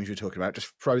other games you're talking about,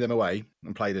 just throw them away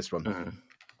and play this one.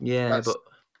 Yeah, but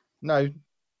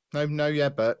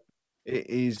but it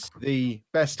is the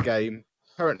best game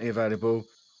currently available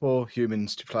for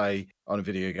humans to play on a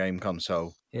video game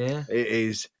console. Yeah. It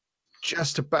is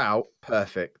just about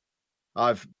perfect.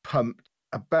 I've pumped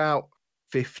about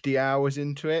 50 hours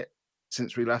into it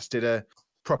since we last did a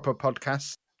proper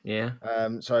podcast. Yeah.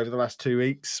 So over the last 2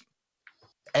 weeks,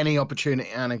 any opportunity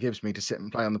Anna gives me to sit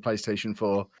and play on the PlayStation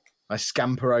 4, I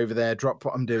scamper over there, drop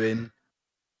what I'm doing,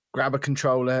 grab a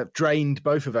controller, drained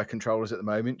both of her controllers at the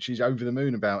moment. She's over the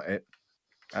moon about it.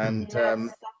 And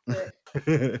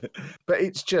but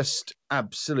it's just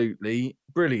absolutely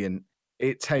brilliant.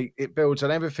 It builds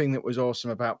on everything that was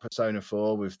awesome about Persona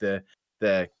 4 with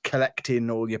the collecting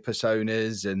all your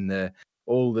personas and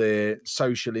all the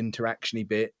social interactiony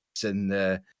bits and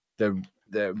the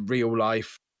real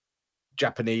life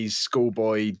Japanese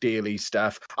schoolboy dealy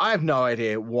stuff. I have no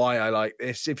idea why I like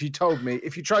this. If you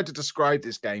tried to describe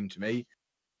this game to me,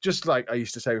 just like I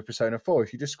used to say with Persona 4,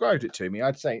 if you described it to me,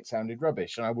 I'd say it sounded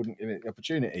rubbish and I wouldn't give it the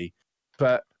opportunity.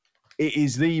 But it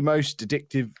is the most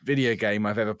addictive video game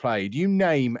I've ever played. You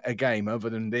name a game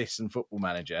other than this and Football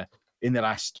Manager in the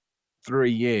last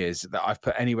 3 years that I've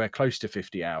put anywhere close to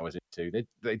 50 hours into.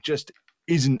 There just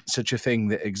isn't such a thing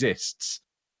that exists.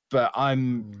 But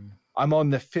I'm on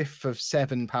the 5th of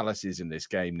 7 palaces in this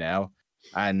game now,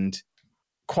 and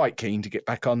quite keen to get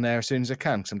back on there as soon as I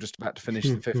can, because I'm just about to finish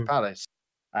the 5th palace.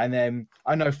 And then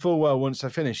I know full well once I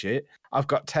finish it, I've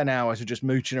got 10 hours of just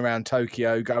mooching around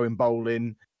Tokyo, going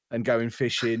bowling and going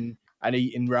fishing and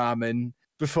eating ramen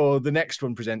before the next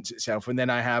one presents itself. And then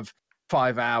I have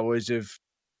 5 hours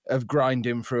of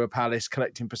grinding through a palace,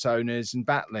 collecting personas and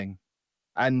battling.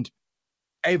 And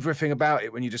everything about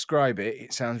it, when you describe it,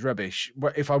 it sounds rubbish.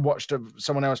 If I watched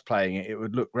someone else playing it, it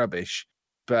would look rubbish.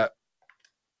 But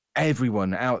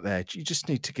everyone out there, you just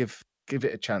need to give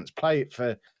it a chance. Play it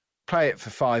for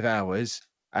 5 hours,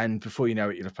 and before you know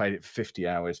it, you'll have played it for 50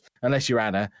 hours. Unless you're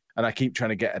Anna, and I keep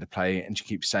trying to get her to play it, and she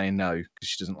keeps saying no because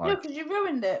she doesn't like it. No, because you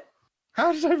ruined it.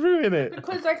 How did I ruin it?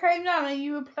 Because I came down and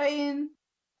you were playing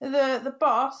the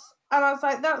boss, and I was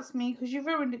like, that's me, because you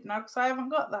ruined it now, because I haven't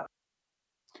got that.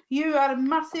 You had a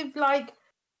massive,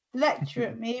 lecture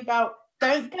at me about,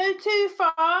 don't go too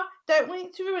far, don't want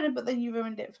it to ruin it, but then you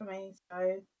ruined it for me,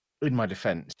 so... In my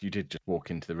defence, you did just walk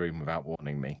into the room without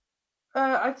warning me.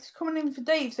 I was coming in for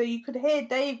Dave, so you could hear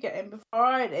Dave get in before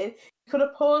I did. You could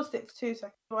have paused it for 2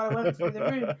 seconds while I went through the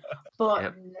room,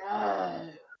 but no.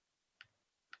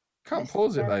 Can't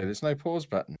pause it, though. There's no pause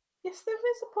button. Yes, there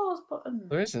is a pause button.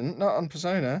 There isn't. Not on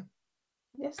Persona.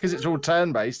 Yes, because it's all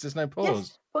turn-based. There's no pause.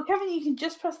 Yes. Well, Kevin, you can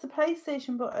just press the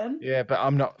PlayStation button. Yeah, but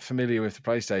I'm not familiar with the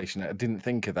PlayStation. I didn't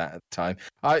think of that at the time.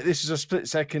 This is a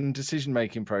split-second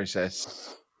decision-making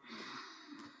process.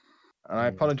 And I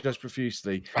apologise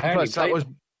profusely. Plus,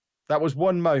 that was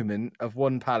one moment of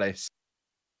one palace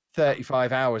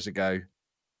 35 hours ago.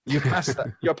 You're past that.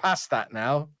 You're past that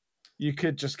now. You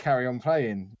could just carry on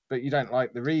playing, but you don't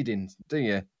like the reading, do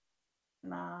you?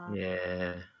 Nah.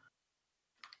 Yeah.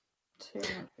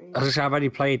 I've only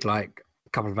played a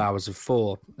couple of hours of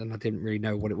 4, and I didn't really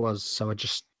know what it was, so I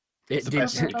just... You've got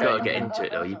to get into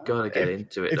it, though. You've got to get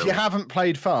into it, If you haven't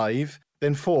played 5,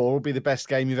 then 4 will be the best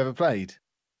game you've ever played.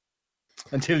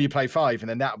 Until you play 5, and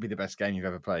then that'll be the best game you've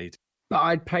ever played. But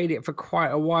I'd played it for quite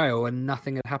a while, and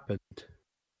nothing had happened.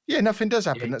 Yeah, nothing does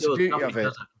happen. That's the beauty of it.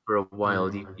 Does happen for a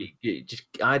while. You just,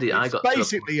 I got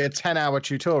basically a 10-hour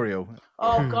tutorial.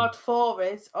 Oh God, 4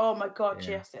 is. Oh my God,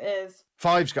 yes, it is.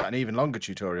 5's got an even longer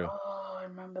tutorial. Oh, I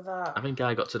remember that. I think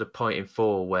I got to the point in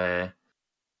 4 where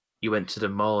you went to the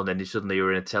mall and then you suddenly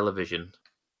were in a television.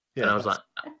 Yeah, and I was like,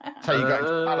 that's how you got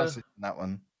into Palace in that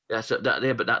one.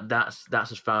 Yeah, but that's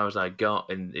as far as I got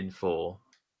in 4.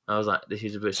 I was like, this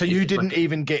is a bit. So you didn't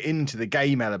even get into the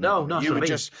game element. No,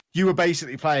 you were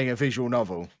basically playing a visual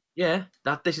novel. Yeah,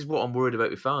 this is what I'm worried about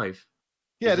with 5.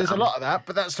 Yeah, there's a lot of that,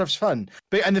 but that stuff's fun.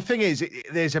 And the thing is,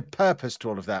 there's a purpose to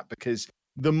all of that, because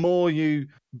the more you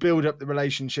build up the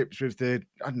relationships with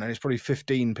there's probably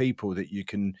 15 people that you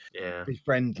can be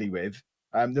friendly with.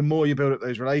 The more you build up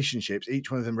those relationships,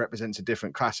 each one of them represents a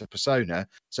different class of persona.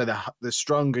 So the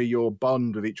stronger your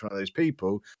bond with each one of those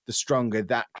people, the stronger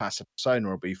that class of persona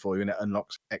will be for you, and it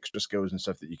unlocks extra skills and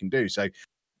stuff that you can do. So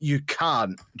you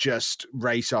can't just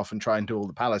race off and try and do all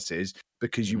the palaces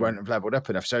because you won't have leveled up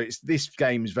enough. So it's this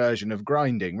game's version of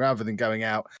grinding rather than going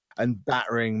out and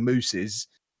battering mooses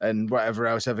and whatever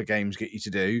else other games get you to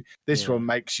do. This one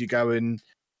makes you go and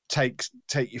take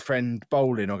your friend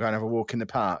bowling or go and have a walk in the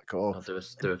park or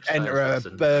enter a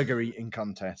burger eating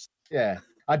contest. Yeah.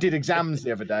 I did exams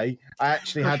the other day. I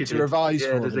actually had to revise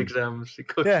for them. Exams.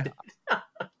 Yeah.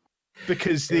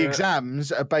 Because the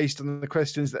exams are based on the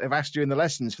questions that they've asked you in the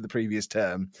lessons for the previous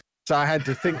term. So I had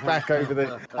to think back over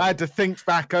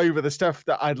the stuff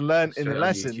that I'd learnt in the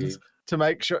lessons to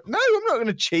make sure. No, I'm not going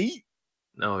to cheat.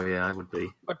 Oh yeah, I would be.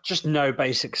 But just no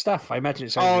basic stuff. I imagine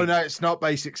it's. Oh no, it's not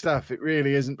basic stuff. It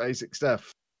really isn't basic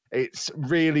stuff. It's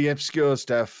really obscure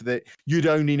stuff that you'd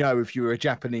only know if you were a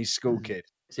Japanese school kid.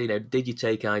 So did you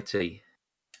take IT?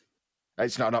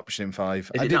 It's not an option in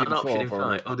 5. Is it not an option in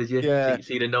 5? Oh, did you? Yeah.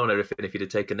 So you'd have known everything if you'd have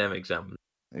taken them exams.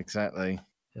 Exactly.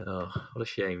 Oh, what a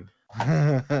shame.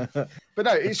 But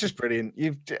no, it's just brilliant.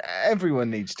 Everyone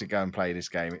needs to go and play this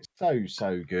game. It's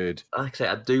so good. Like I say,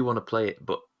 I do want to play it,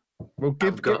 but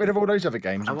get rid of all those other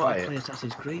games. I and want play to play it.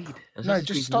 Assassin's Creed.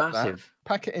 Just stop massive. That.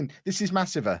 Pack it in. This is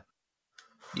massiver.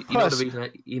 You know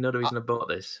the reason I bought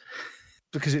this?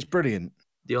 Because it's brilliant.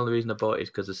 The only reason I bought it is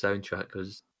because the soundtrack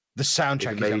was. The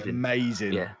soundtrack is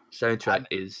amazing. Yeah, soundtrack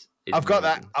is I've got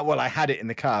that. Well, I had it in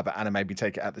the car, but Anna made me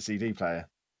take it out the CD player.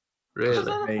 Really? Because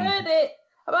I've heard it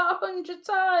about 100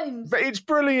 times. But it's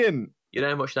brilliant. You know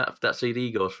how much that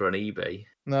CD goes for on eBay?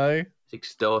 No. It's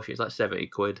extortion. It's like 70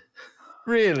 quid.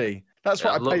 Really? That's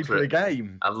what I paid for the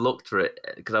game. I've looked for it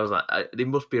because I was like, it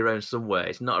must be around somewhere.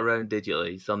 It's not around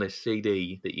digitally. It's on this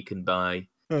CD that you can buy.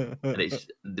 And it's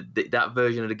that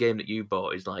version of the game that you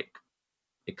bought is like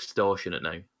extortionate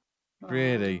now.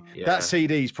 Really? Yeah. That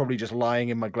CD is probably just lying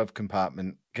in my glove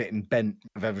compartment, getting bent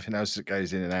with everything else that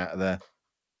goes in and out of there.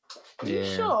 Are you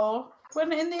sure?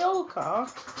 Wasn't it in the old car?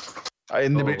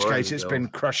 In which case, it's been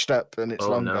crushed up and it's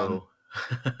long gone.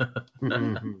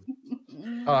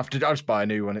 I'll just buy a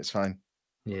new one. It's fine.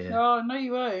 Yeah. Oh, no,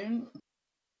 you won't.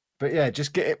 But yeah,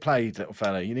 just get it played, little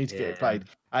fella. You need to get it played.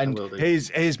 And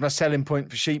here's my selling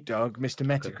point for Sheepdog, Mr.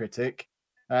 Metacritic.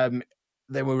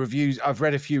 There were reviews. I've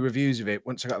read a few reviews of it.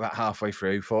 Once I got about halfway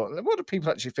through, thought, what do people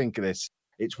actually think of this?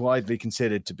 It's widely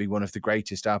considered to be one of the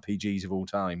greatest RPGs of all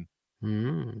time.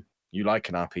 Mm. You like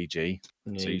an RPG,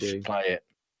 so you should play it.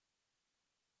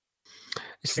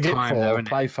 It's time, though,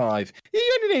 play 5.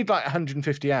 You only need like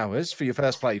 150 hours for your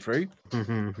first playthrough.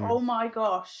 Oh my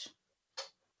gosh.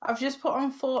 I've just put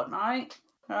on Fortnite,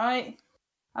 right?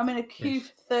 I'm in a queue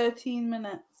for 13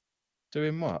 minutes.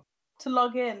 Doing what? To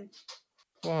log in.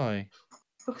 Why?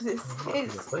 Because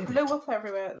it's blew up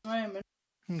everywhere at the moment.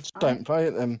 Just don't play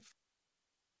it then.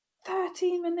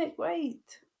 13-minute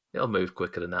wait. It'll move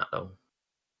quicker than that, though.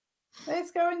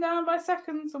 It's going down by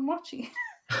seconds. I'm watching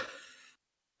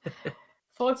it.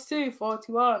 42,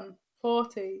 41,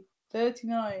 40,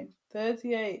 39,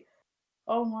 38.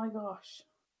 Oh my gosh.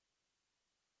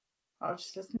 I'll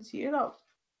just listen to you lot.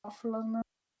 Awful on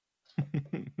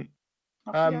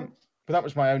But that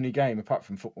was my only game apart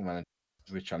from Football Manager,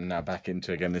 which I'm now back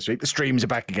into again this week. The streams are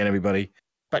back again, everybody.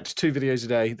 Back to 2 videos a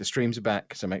day. The streams are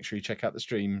back, so make sure you check out the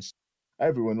streams.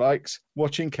 Everyone likes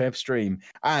watching Kev stream.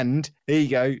 And here you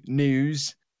go,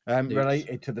 news.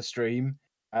 Related to the stream.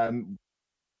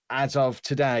 As of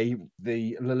today,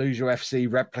 the Leluja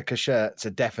FC replica shirts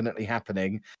are definitely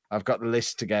happening. I've got the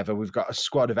list together. We've got a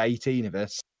squad of 18 of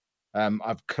us.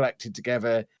 I've collected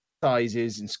together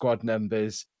sizes and squad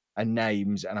numbers and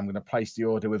names, and I'm going to place the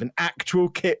order with an actual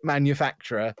kit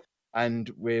manufacturer. And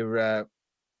we're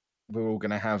all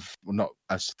going to have, well, not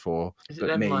us four,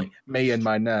 but me and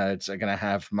my nerds are going to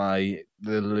have the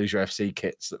Leluja FC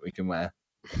kits that we can wear.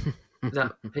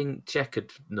 That pink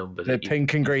checkered number. The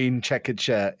pink and green checkered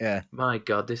shirt, yeah. My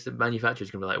God, the manufacturer's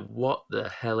going to be like, what the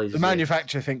hell is this? The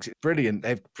manufacturer thinks it's brilliant.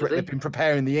 They've been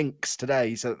preparing the inks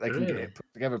today so that they can get it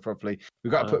put together properly.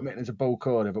 We've got to put them in as a bulk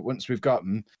order, but once we've got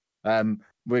them,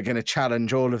 we're going to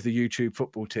challenge all of the YouTube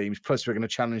football teams. Plus, we're going to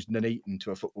challenge Nuneaton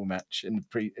to a football match in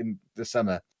the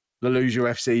summer. Leluja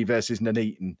FC versus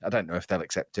Nuneaton. I don't know if they'll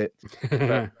accept it.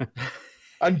 But...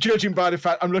 And judging by the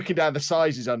fact, I'm looking down the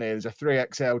sizes on here. There's a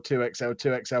 3XL, 2XL,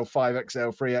 2XL,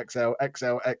 5XL, 3XL,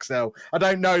 XL, XL. I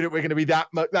don't know that we're going to be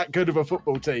that good of a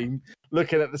football team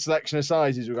looking at the selection of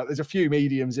sizes we've got. There's a few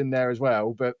mediums in there as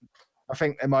well, but I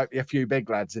think there might be a few big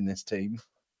lads in this team.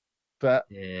 But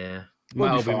yeah,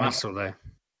 might be muscle there.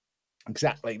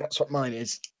 Exactly. That's what mine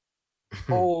is.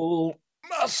 All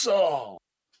muscle.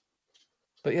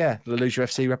 But yeah, the Leluja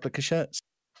FC replica shirts.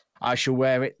 I shall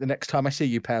wear it the next time I see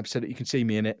you, Pab, so that you can see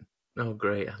me in it. Oh,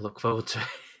 great. I look forward to it.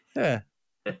 Yeah.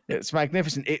 It's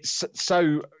magnificent. It's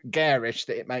so garish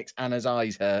that it makes Anna's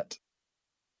eyes hurt.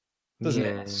 Doesn't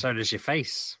it? So does your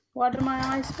face. Why do my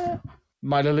eyes hurt?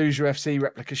 My Lelusia FC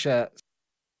replica shirt.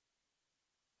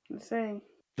 Let's see.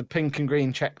 The pink and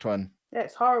green checked one. Yeah,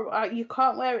 it's horrible. You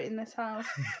can't wear it in this house.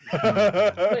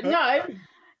 But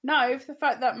no, for the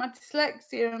fact that my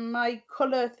dyslexia and my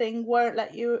colour thing won't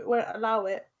allow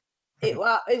it. It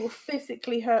will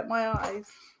physically hurt my eyes.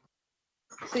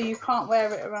 So you can't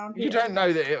wear it around here. You don't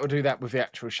know that it will do that with the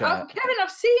actual shirt. Oh, Kevin,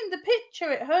 I've seen the picture.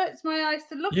 It hurts my eyes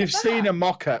to look at that. You've seen a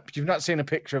mock-up. You've not seen a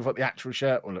picture of what the actual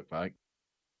shirt will look like.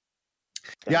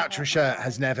 The actual shirt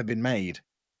has never been made.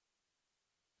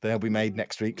 They'll be made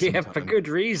next week sometime. Yeah, for good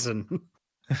reason.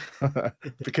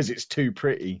 Because it's too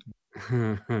pretty.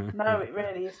 No, it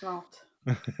really is not.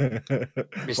 Mr.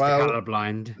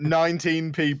 Colorblind.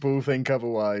 19 people think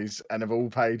otherwise and have all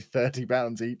paid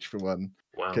 £30 each for one.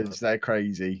 Wow. Because they're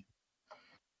crazy.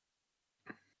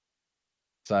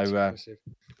 So,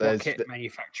 what kit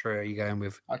manufacturer are you going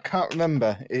with? I can't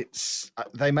remember.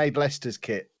 They made Leicester's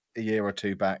kit a year or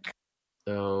two back.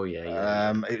 Oh,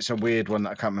 yeah. It's a weird one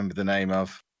that I can't remember the name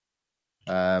of.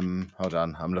 Hold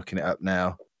on, I'm looking it up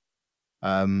now.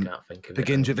 Can't think of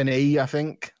begins with an E, I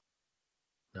think.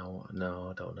 No,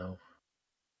 I don't know.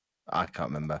 I can't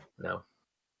remember. No.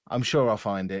 I'm sure I'll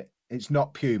find it. It's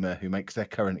not Puma who makes their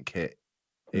current kit.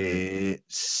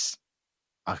 It's...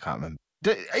 I can't remember.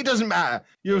 It doesn't matter.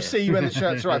 You'll see when the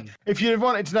shirts arrive. If you'd have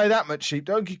wanted to know that much,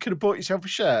 Sheepdog, you could have bought yourself a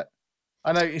shirt.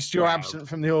 I noticed you're absent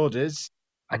from the orders.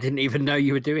 I didn't even know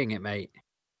you were doing it, mate.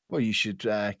 Well, you should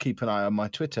keep an eye on my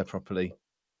Twitter properly.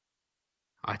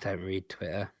 I don't read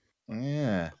Twitter.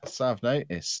 Yeah, so I've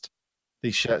noticed.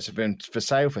 These shirts have been for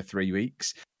sale for 3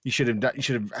 weeks. You should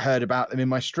have heard about them in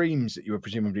my streams that you were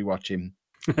presumably watching.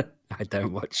 I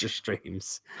don't watch your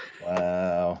streams.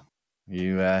 Wow.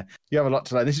 You have a lot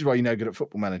to learn. This is why you're no good at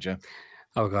Football Manager.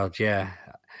 Oh, God, yeah.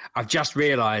 I've just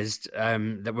realised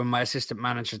that when my assistant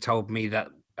manager told me that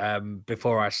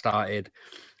before I started,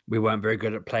 we weren't very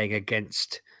good at playing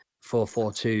against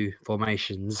 4-4-2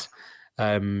 formations.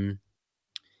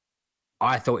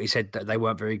 I thought he said that they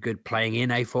weren't very good playing in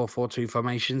a 4-4-2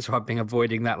 formation, so I've been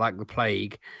avoiding that like the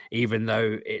plague, even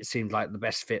though it seemed like the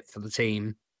best fit for the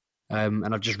team. And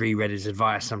I've just reread his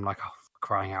advice. I'm like, oh,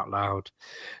 crying out loud.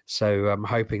 So I'm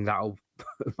hoping that'll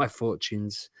put my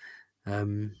fortunes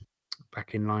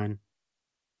back in line.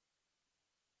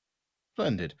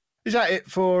 Splendid. Is that it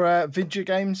for video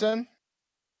games then?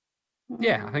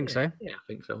 Yeah, I think so. Yeah, I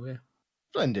think so, yeah.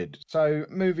 Splendid. So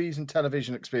movies and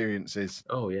television experiences.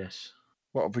 Oh, yes.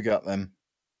 What have we got then?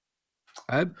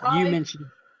 You mentioned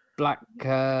Black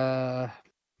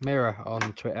Mirror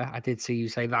on Twitter. I did see you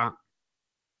say that.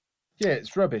 Yeah,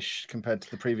 it's rubbish compared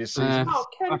to the previous season. Oh,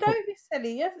 Ken, don't be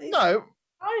silly. Yes, No.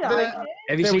 I like it.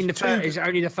 Have you seen the first? Is it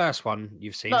only the first one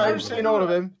you've seen? No, I've seen all of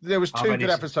them. There was I've 2 only good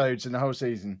seen- episodes in the whole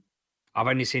season. I've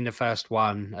only seen the first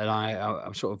one, and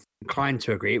I'm sort of inclined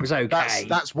to agree. It was okay.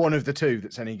 That's one of the 2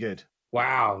 that's any good.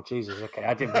 Wow, Jesus. Okay,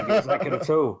 I didn't think it was that good at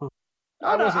all.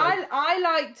 I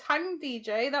liked Hang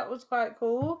DJ. That was quite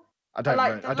cool. I don't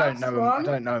liked know. the I don't know last them. I one.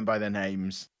 don't know them by their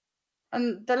names.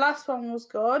 And the last one was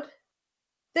good.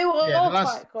 They were Yeah, all the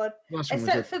last- quite good. Last one was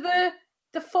Except for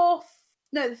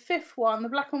the fifth one, the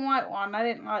black and white one. I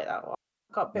didn't like that one.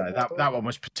 Got a bit no, that one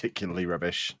was particularly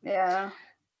rubbish. Yeah.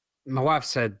 My wife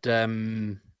said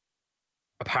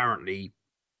apparently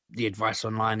the advice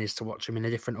online is to watch them in a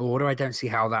different order. I don't see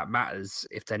how that matters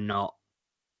if they're not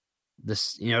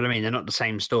this. You know what I mean? They're not the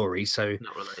same story, so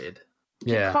Not related.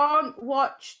 yeah. You can't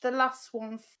watch the last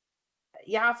one.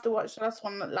 You have to watch the last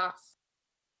one that lasts.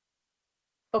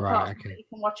 But Right, apart from okay. that, you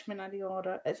can watch them in any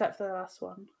order, except for the last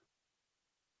one.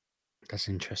 That's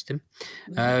interesting.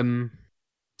 Mm-hmm.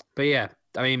 But yeah,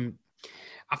 I mean,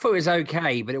 I thought it was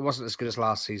okay, but it wasn't as good as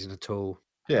last season at all.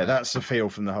 Yeah, that's the feel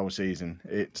from the whole season.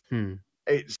 It's. I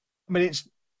mean, it's.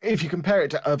 If you compare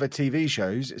it to other TV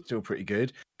shows, it's still pretty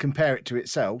good. Compare it to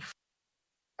itself,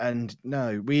 and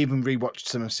no, we even rewatched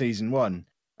some of season 1,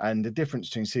 and the difference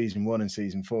between season 1 and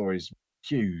season 4 is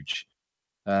huge.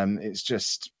 It's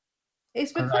just.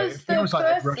 It's I don't know, because it feels the like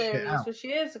they've first rushed it series out. was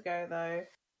years ago, though.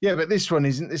 Yeah, but this one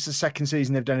isn't. This is the second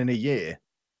season they've done in a year,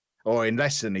 or in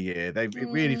less than a year. It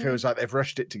really feels like they've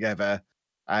rushed it together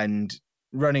and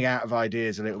running out of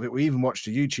ideas a little bit. We even watched a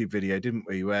YouTube video, didn't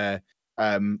we, where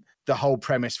the whole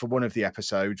premise for one of the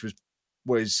episodes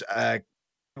was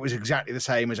exactly the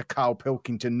same as a Carl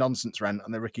Pilkington nonsense rant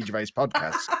on the Ricky Gervais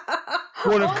podcast.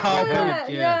 One of Carl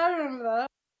Yeah, I remember that.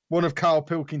 One of Carl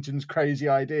Pilkington's crazy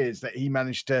ideas that he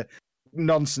managed to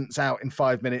nonsense out in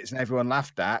 5 minutes and everyone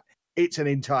laughed at. It's an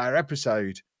entire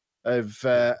episode.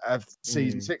 of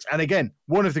season 6, and again,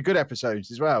 one of the good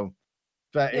episodes as well.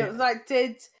 But it was like,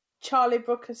 did Charlie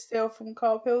Brooker steal from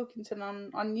Carl Pilkington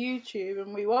on YouTube,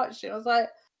 and we watched it. I was like,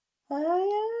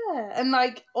 oh yeah, and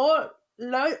like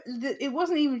it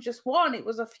wasn't even just one; it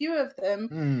was a few of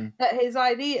them that his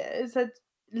ideas had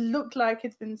looked like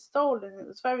had been stolen. It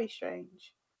was very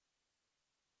strange.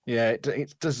 Yeah,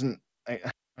 it doesn't. I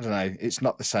don't know. It's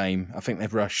not the same. I think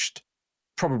they've rushed,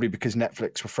 probably because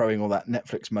Netflix were throwing all that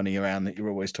Netflix money around that you're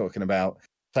always talking about,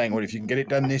 saying, "Well, if you can get it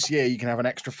done this year, you can have an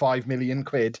extra £5 million."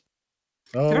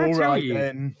 Oh, all right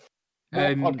then.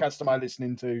 What podcast am I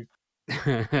listening to?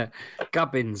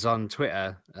 Gubbins on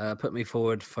Twitter put me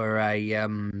forward for a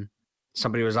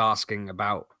somebody was asking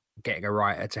about getting a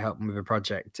writer to help him with a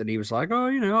project, and he was like, "Oh,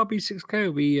 RB6K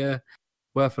will be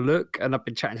worth a look." And I've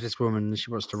been chatting to this woman, and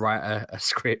she wants to write a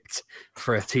script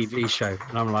for a TV show,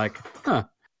 and I'm like, "Huh,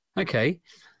 okay."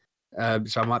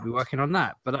 So I might be working on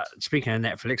that. But speaking of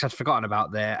Netflix, I'd forgotten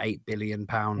about their £8 billion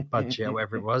budget or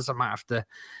whatever it was. I might have to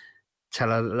tell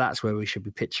her that's where we should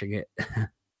be pitching it.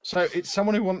 So it's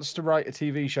someone who wants to write a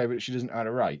TV show, but she doesn't know how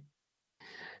to write.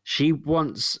 She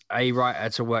wants a writer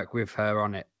to work with her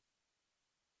on it.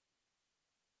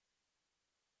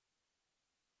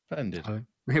 Splendid.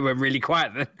 It went really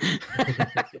quiet then.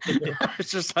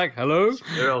 It's just like, hello?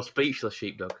 You're all speechless,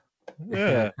 sheepdog.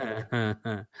 Yeah.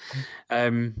 But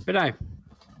no,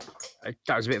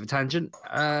 that was a bit of a tangent.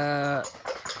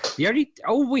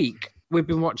 All week we've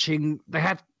been watching, they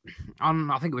had,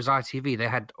 on I think it was ITV, they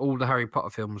had all the Harry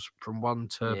Potter films from 1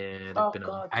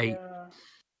 to 8.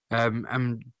 Yeah.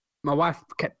 And my wife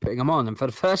kept putting them on, and for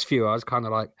the first few I was kind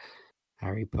of like,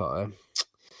 Harry Potter.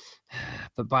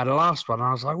 But by the last one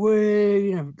I was like,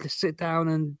 whoa, let's sit down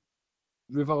and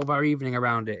revolve our evening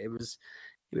around it. It was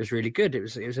really good. It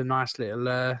was a nice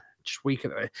little just week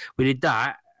of it. We did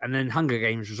that, and then Hunger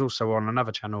Games was also on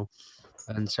another channel,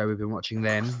 and so we've been watching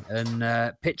them.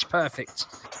 And Pitch Perfect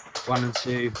 1 and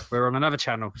 2 were on another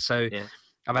channel. So yeah.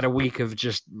 I've had a week of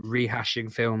just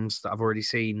rehashing films that I've already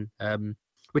seen,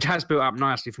 which has built up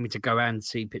nicely for me to go and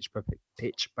see Pitch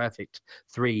Perfect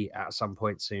 3 at some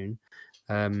point soon.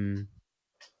 I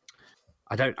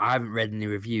haven't read any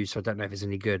reviews, so I don't know if it's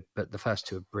any good, but the first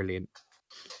 2 are brilliant.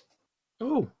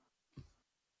 Oh,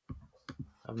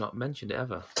 I've not mentioned it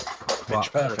ever.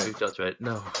 Pitch Perfect.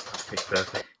 No, Pitch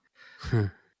Perfect.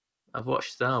 I've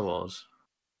watched Star Wars.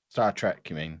 Star Trek,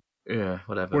 you mean? Yeah,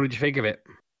 whatever. What did you think of it?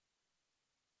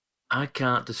 I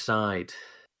can't decide.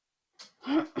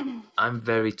 I'm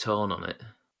very torn on it.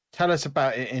 Tell us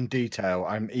about it in detail.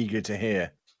 I'm eager to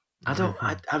hear.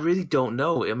 I really don't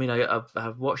know. I mean,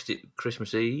 I've watched it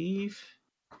Christmas Eve,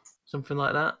 something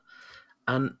like that,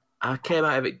 and I came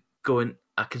out of it going,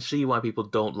 I can see why people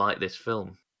don't like this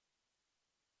film.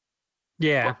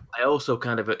 Yeah. But I also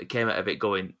kind of came out of it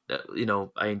going,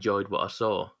 I enjoyed what I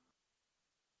saw,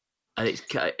 and it's.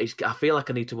 I feel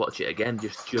like I need to watch it again,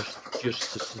 just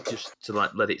to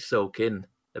like let it soak in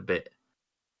a bit.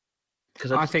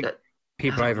 Because I think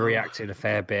people overreacted a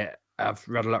fair bit. I've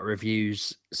read a lot of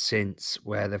reviews since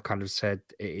where they've kind of said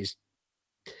it is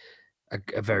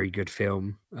a very good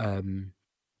film. I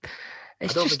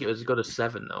don't think it was as good as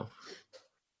 7 though.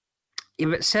 Yeah,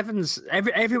 but 7's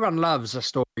everyone loves a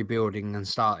story building and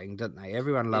starting, don't they?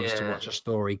 Everyone loves to watch a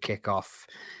story kick off,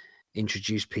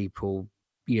 introduce people,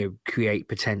 create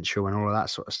potential and all of that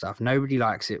sort of stuff. Nobody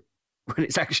likes it when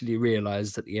it's actually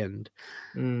realized at the end.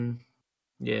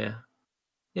 Yeah,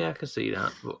 I can see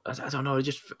that. But I don't know.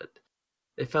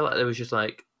 It felt like there was just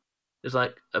like there's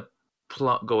like a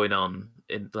plot going on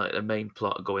in like a main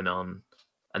plot going on,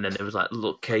 and then there was like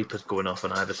little capers going off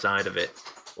on either side of it,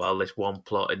 while this one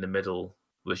plot in the middle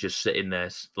was just sitting there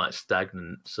like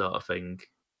stagnant sort of thing.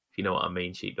 If you know what I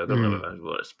mean, Sheepdog. I don't know if I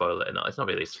want to spoil it or not. It's not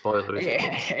really a spoiler, is it?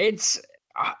 It's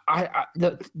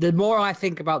the more I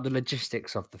think about the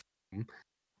logistics of the film,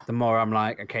 the more I'm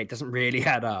like, okay, it doesn't really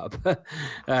add up.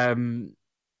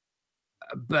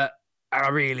 But I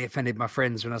really offended my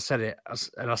friends when I said it,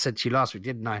 and I said to you last week,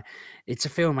 didn't I? It's a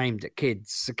film aimed at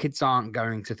kids. The kids aren't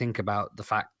going to think about the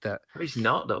fact that... It's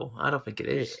not, though. I don't think it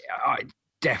is.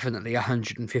 Definitely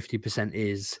 150%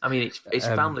 is. I mean, it's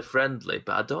family friendly,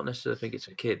 but I don't necessarily think it's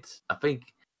for kids. I think,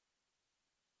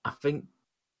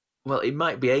 well, it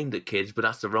might be aimed at kids, but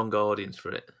that's the wrong audience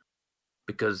for it.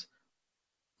 Because,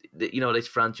 this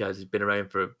franchise has been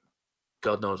around for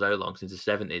God knows how long, since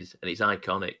the 70s, and it's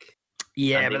iconic.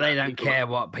 Yeah, but they don't care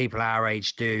what people our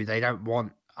age do. They don't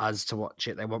want us to watch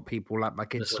it. They want people like my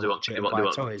kids to watch it and buy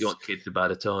toys. You want kids to buy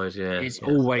the toys, yeah. It's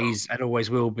always and always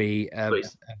will be a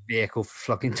vehicle for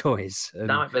flogging toys. That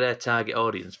might be their target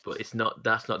audience, but it's not.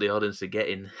 That's not the audience they're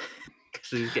getting.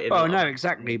 Oh no,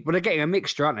 exactly. But they're getting a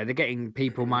mixture, aren't they? They're getting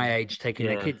people my age taking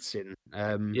their kids in.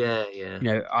 Yeah. You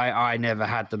know, I never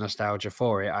had the nostalgia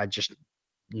for it. I just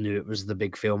knew it was the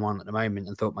big film on at the moment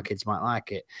and thought my kids might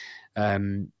like it.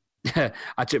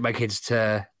 I took my kids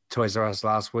to Toys R Us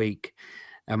last week,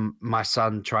 and my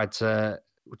son tried to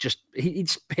he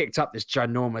just picked up this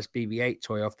ginormous BB-8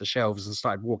 toy off the shelves and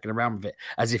started walking around with it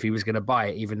as if he was going to buy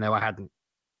it, even though I hadn't.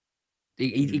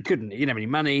 He couldn't. He didn't have any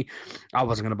money. I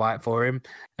wasn't going to buy it for him.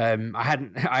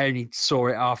 I only saw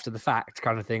it after the fact,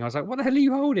 kind of thing. I was like, "What the hell are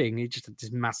you holding?" He just had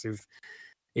this massive,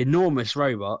 enormous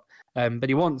robot. But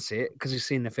he wants it because he's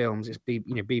seen the films. It's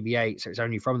BB-8, so it's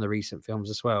only from the recent films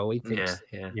as well. He thinks,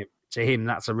 to him,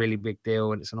 that's a really big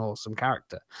deal, and it's an awesome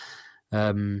character.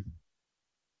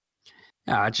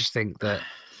 I just think that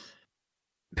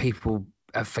people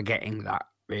are forgetting that.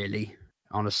 Really,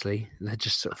 honestly, they're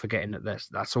just sort of forgetting that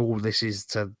that's all this is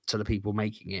to the people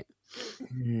making it.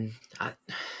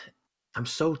 I'm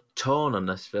so torn on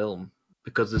this film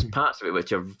because there's parts of it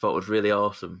which I thought was really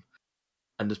awesome,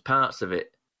 and there's parts of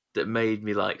it that made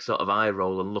me like sort of eye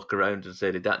roll and look around and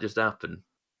say, "Did that just happen?"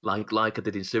 Like I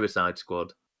did in Suicide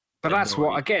Squad. But that's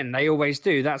what again they always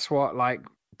do. That's what like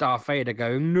Darth Vader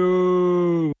going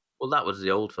no. Well, that was the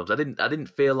old films. I didn't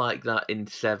feel like that in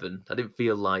 7. I didn't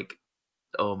feel like,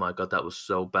 oh my god, that was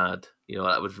so bad. You know,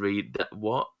 that was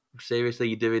what? Seriously,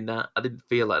 you doing that? I didn't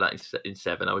feel like that in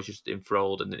 7. I was just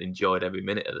enthralled and enjoyed every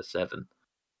minute of the 7.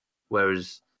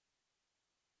 Whereas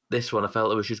this one, I felt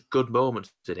there was just good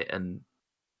moments in it, and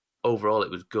overall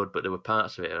it was good, but there were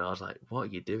parts of it, and I was like, what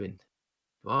are you doing?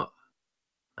 What?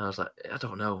 And I was like, I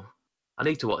don't know. I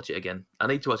need to watch it again. I'll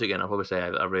probably say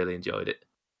I really enjoyed it.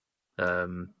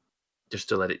 Just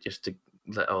to let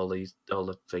all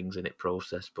the things in it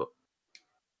process, but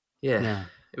yeah.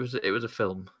 It was a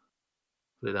film.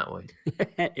 Put it that way.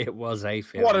 It was a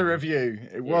film. What a review!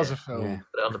 It was a film.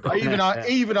 Yeah.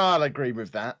 Even I'll agree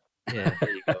with that. Yeah,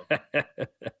 there you go.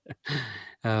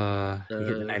 You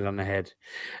hit the nail on the head.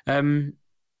 I'm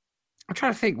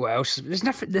trying to think what else.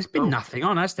 There's been nothing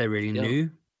on, has there? Really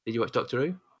new. Did you watch Doctor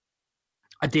Who?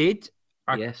 I did.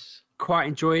 Yes. Quite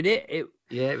enjoyed it.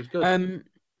 It was good.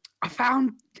 I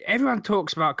found everyone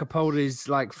talks about Capaldi's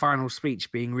like final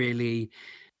speech being really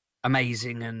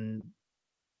amazing and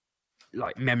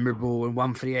like memorable and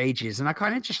one for the ages, and I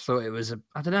kind of just thought it was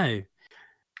I don't know,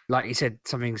 like he said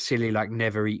something silly like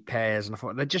never eat pears, and I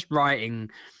thought they're just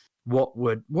writing what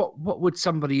would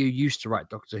somebody who used to write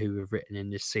Doctor Who have written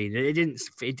in this scene.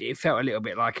 It felt a little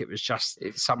bit like it was just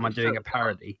someone doing a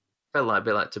parody. Felt like a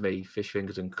bit like to me fish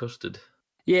fingers and custard.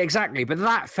 Yeah, exactly. But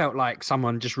that felt like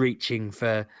someone just reaching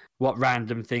for what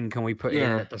random thing can we put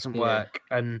in that doesn't work.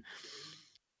 And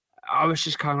I was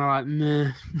just kind of like,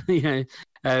 meh, you know.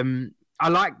 I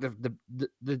like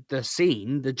the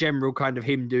scene, the general kind of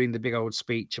him doing the big old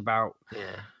speech about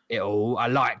it all. I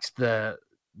liked the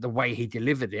way he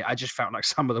delivered it. I just felt like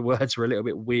some of the words were a little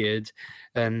bit weird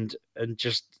and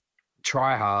just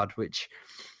try hard, which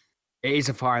it is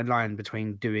a fine line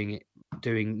between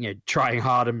trying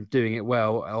hard and doing it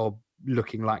well, or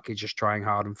looking like you're just trying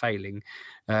hard and failing.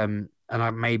 And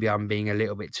maybe I'm being a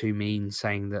little bit too mean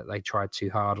saying that they tried too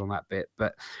hard on that bit,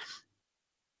 but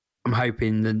I'm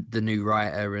hoping the new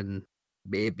writer, and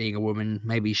it being a woman,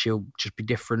 maybe she'll just be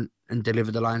different and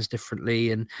deliver the lines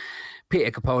differently. And Peter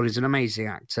Capaldi's an amazing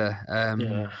actor,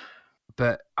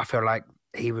 but I feel like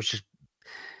he was just,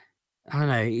 I don't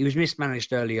know, he was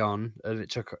mismanaged early on, and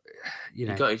it took, he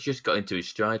just got into his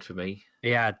stride for me.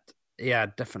 Yeah,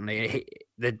 definitely.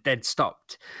 They'd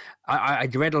stopped. I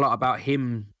read a lot about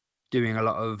him doing a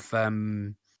lot of.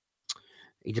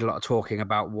 He did a lot of talking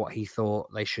about what he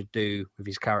thought they should do with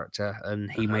his character,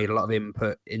 and he made a lot of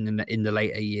input in the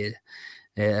later year,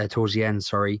 towards the end.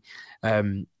 Sorry,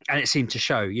 and it seemed to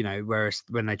show. You know, whereas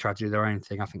when they tried to do their own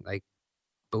thing, I think they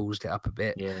ballsed it up a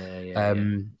bit. Yeah.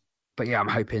 But yeah, I'm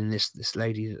hoping this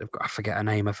lady, I forget her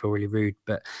name, I feel really rude,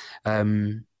 but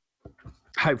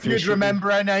hopefully you'd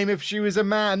remember her name if she was a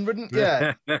man, wouldn't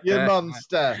you? You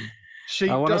monster.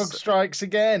 Sheepdog strikes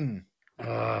again.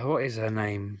 What is her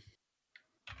name?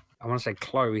 I want to say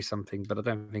Chloe something, but I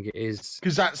don't think it is.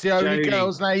 Because that's the only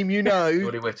girl's name you know.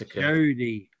 Jodie Whittaker.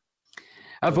 Jodie.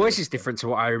 Her voice is different to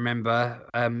what I remember,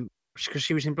 because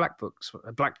she was in Black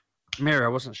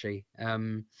Mirror, wasn't she?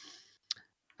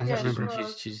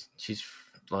 She's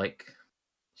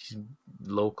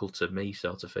local to me,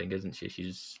 sort of thing, isn't she?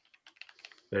 She's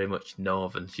very much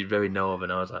northern. She's very northern.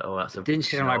 I was like, oh, that's a. Didn't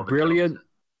she sound like brilliant? Doctor.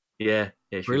 Yeah,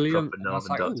 she's brilliant. A proper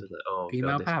northern doctor.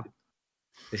 Female Pab.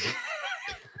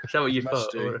 Is that what you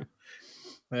thought?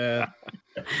 Yeah.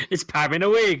 It's Pab in a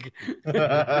wig.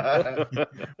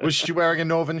 Was she wearing a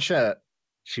northern shirt?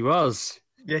 She was.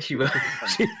 Yeah, she was.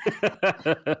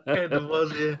 There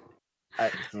was, yeah.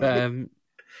 Excellent.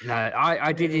 No,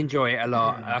 I did enjoy it a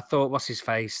lot. I thought, what's his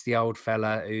face, the old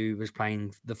fella who was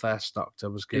playing the first Doctor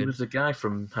was good. He was the guy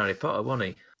from Harry Potter,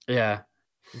 wasn't he? Yeah.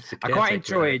 I quite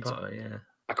enjoyed.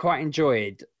 I quite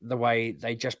enjoyed the way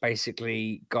they just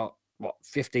basically got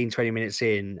 15, 20 minutes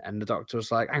in, and the Doctor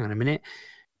was like, "Hang on a minute,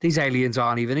 these aliens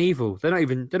aren't even evil. They're not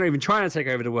even trying to take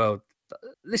over the world.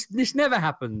 This never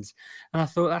happens." And I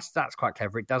thought that's quite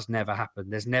clever. It does never happen.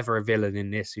 There's never a villain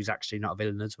in this who's actually not a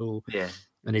villain at all. Yeah.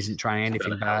 And isn't trying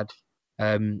anything bad.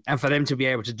 And for them to be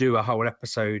able to do a whole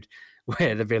episode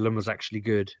where the villain was actually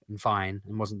good and fine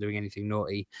and wasn't doing anything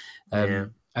naughty,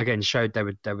 again showed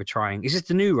they were trying. Is this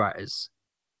the new writers?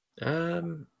 I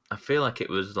feel like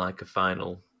it was like a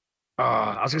final. Oh,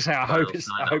 I was gonna say I hope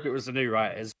it was the new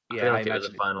writers. I feel like it was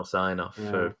a final sign off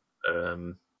for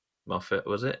Moffat.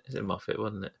 Was it? Is it Moffat?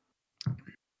 Wasn't it?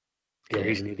 Yeah,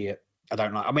 he's an idiot. I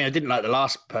didn't like the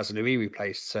last person who he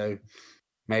replaced, so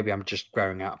maybe I'm just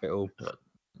growing out of it all.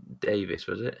 Davis,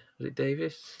 was it? Was it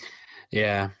Davis?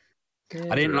 Yeah.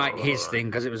 I didn't like his thing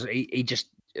because it was he just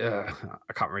I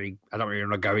don't really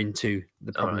want to go into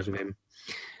the problems with him.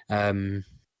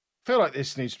 I feel like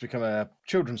this needs to become a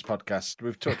children's podcast.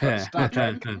 We've talked about Star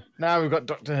Trek. Now we've got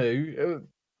Doctor Who.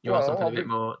 You want something a bit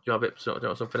more? Do you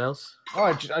want something else?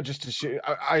 Oh,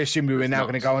 I assume we were now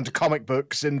going to go on to comic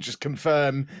books and just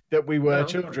confirm that we were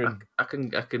children. I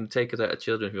can take us out of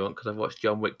children if you want, because I've watched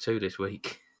John Wick 2 this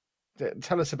week.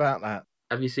 Tell us about that.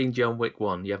 Have you seen John Wick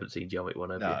 1? You haven't seen John Wick 1,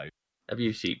 have No. you? Have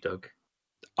you, Sheepdog?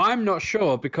 I'm not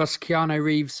sure because Keanu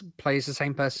Reeves plays the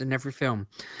same person in every film.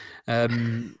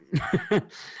 My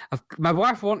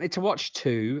wife wanted to watch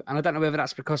 2, and I don't know whether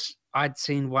that's because I'd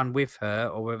seen 1 with her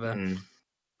or whether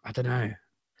I don't know.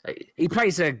 He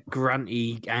plays a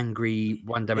grunty, angry,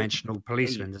 one-dimensional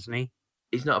policeman, doesn't he?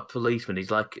 He's not a policeman.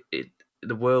 He's like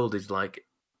the world is like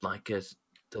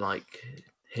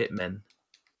hitmen,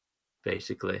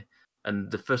 basically. And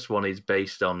the first one is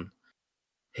based on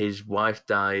his wife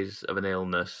dies of an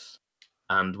illness,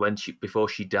 and before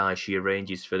she dies, she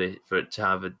arranges for it to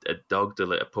have a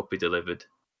puppy delivered.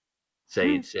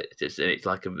 Saying it's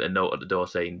like a note at the door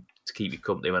saying to keep you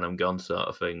company when I'm gone, sort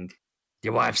of thing.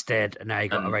 Your wife's dead, and now you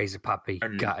got to raise a puppy.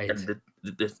 Got it. And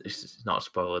this is not a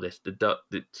spoiler.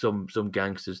 Some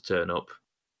gangsters turn up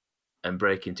and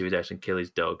break into his house and kill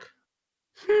his dog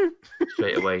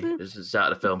straight away. This is the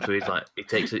start of the film. So he's like, he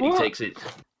takes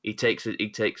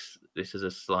this as a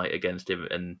slight against him,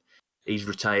 and he's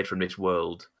retired from this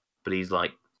world. But he's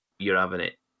like, "You're having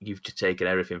it. You've just taken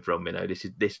everything from me now. This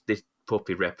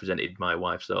puppy represented my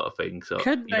wife, sort of thing." So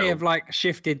could they have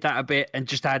shifted that a bit and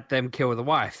just had them kill the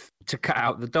wife to cut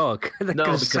out the dog? They could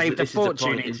have saved a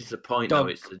fortune. This is the point. Dog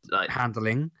It's like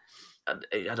handling.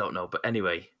 I don't know, but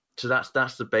anyway, so that's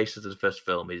the basis of the first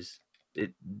film. Is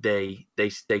they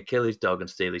kill his dog and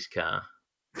steal his car.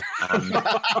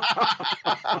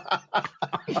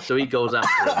 So he goes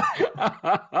after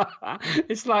him.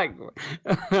 It's like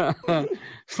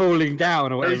falling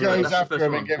down or whatever. He goes after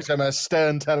him and gives him a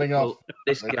stern telling off.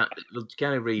 This guy,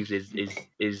 Keanu Reeves,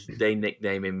 is they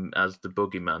nickname him as the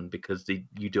boogeyman because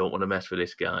you don't want to mess with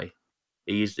this guy.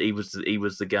 He was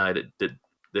the guy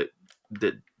that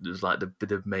was like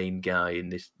the main guy in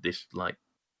this like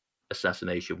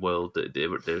assassination world that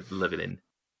they're living in,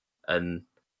 and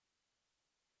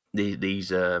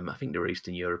these I think they were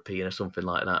Eastern European or something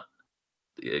like that.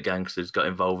 The gangsters got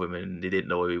involved with him and they didn't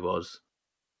know who he was.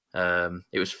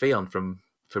 It was Theon from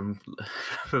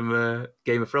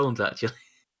Game of Thrones, actually.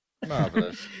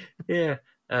 Marvelous. Yeah.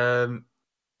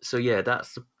 So yeah,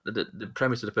 that's the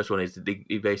premise of the first one is that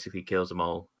he basically kills them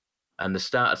all, and the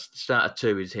start of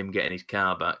 2 is him getting his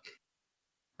car back.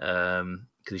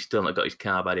 Because he's still not got his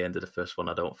car by the end of the first one,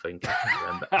 I don't think.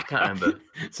 I can't remember.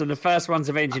 So the first one's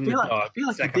avenging the dog. I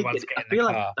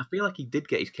feel like he did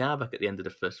get his car back at the end of the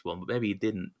first one, but maybe he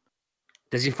didn't.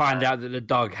 Does he find out that the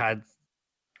dog had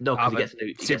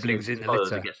siblings in the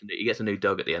litter? He gets a new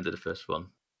dog at the end of the first one.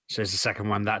 So it's the second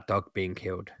one, that dog being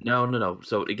killed. No.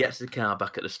 So he gets the car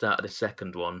back at the start of the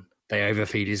second one. They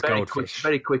overfeed his goldfish.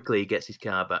 Very quickly, he gets his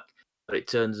car back. But it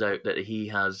turns out that he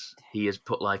has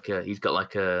put he's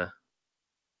got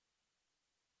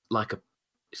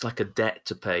it's like a debt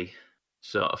to pay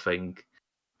sort of thing,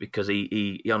 because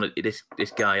he honored this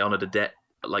guy honored a debt,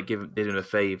 like did him a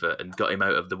favor and got him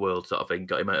out of the world sort of thing,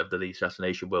 got him out of the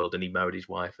assassination world, and he married his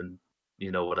wife and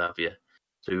what have you.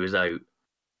 So he was out,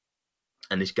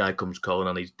 and this guy comes calling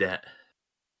on his debt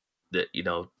that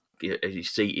he's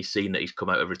seen that he's come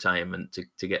out of retirement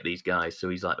to get these guys. So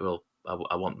he's like, well,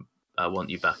 I want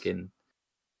you back in,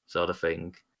 sort of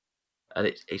thing. And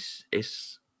it's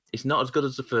it's not as good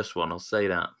as the first one. I'll say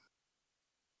that.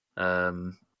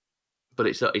 But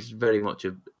it's very much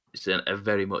a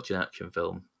very much an action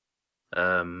film.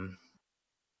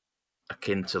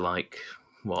 Akin to like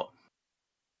what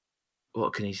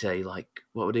can you say? Like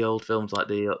what were the old films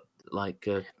like?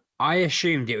 I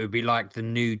assumed it would be like the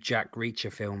new Jack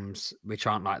Reacher films, which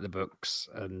aren't like the books,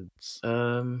 and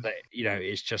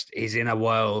it's just he's in a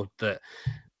world that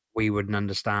we wouldn't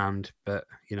understand, but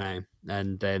and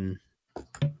then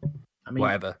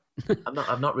whatever.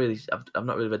 I've not really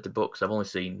read the books. I've not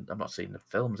seen the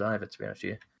films either, to be honest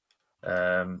with you.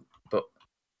 But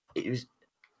it was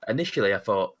initially I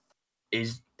thought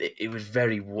it was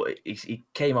very. He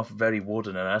came off very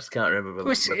wooden, and I just can't remember.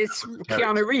 It's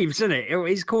Keanu Reeves, isn't it?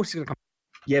 Of course he's gonna come.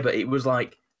 Yeah, but it was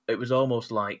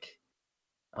almost like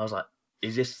I was like,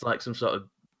 is this like some sort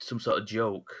of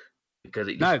joke? Because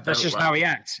that's just how he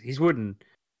acts. He's wooden.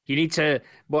 You need to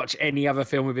watch any other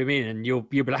film with him in, and you'll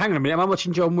be like, hang on a minute, am I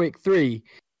watching John Wick 3?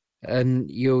 And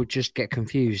you'll just get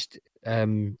confused. I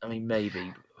mean,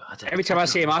 maybe. Every time I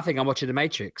see him, I think I'm watching The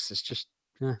Matrix. It's just.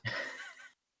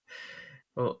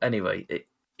 Well, anyway,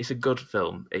 it's a good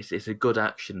film. It's a good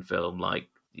action film. Like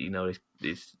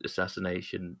this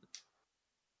assassination.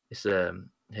 It's a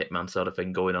hitman sort of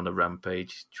thing going on a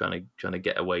rampage, trying to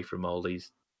get away from all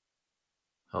these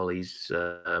other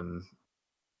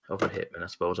hitmen, I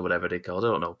suppose, or whatever they called. I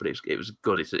don't know, but it was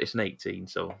good. It's an 18,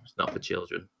 so it's not for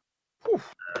children.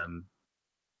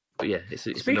 But yeah,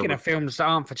 speaking of films that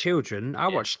aren't for children, I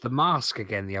watched The Mask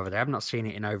again the other day. I've not seen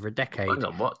it in over a decade. Hang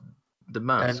on, what? The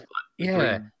Mask?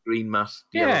 Green mask.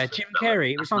 Yeah, Jim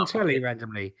Carrey. It was on telly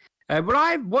randomly. Well,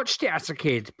 I watched it as a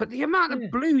kid, but the amount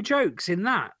of blue jokes in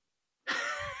that,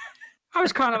 I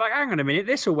was kind of like, hang on a minute,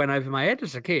 this all went over my head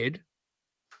as a kid.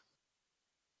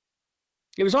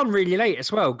 It was on really late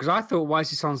as well, because I thought, why is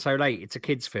this on so late? It's a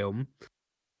kid's film.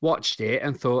 Watched it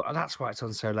and thought, oh, that's why it's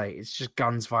on so late. It's just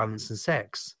guns, violence, and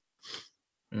sex.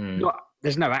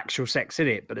 There's no actual sex in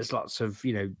it, but there's lots of,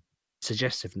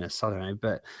 suggestiveness. I don't know.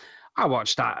 But I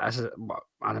watched that I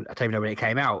don't even know when it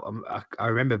came out. I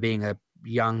remember being a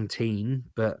young teen,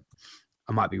 but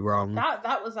I might be wrong.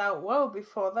 That was out well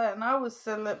before then. I was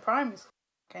still at primary school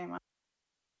when it came out.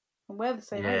 And we're the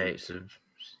same age.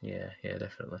 Yeah,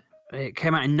 definitely. It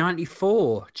came out in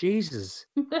 94. Jesus.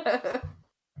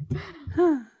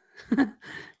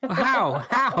 How?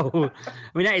 I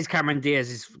mean, that is Cameron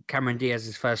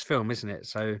Diaz's first film, isn't it?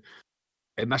 So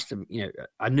it must have,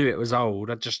 I knew it was old.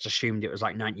 I just assumed it was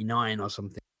like 99 or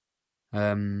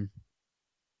something.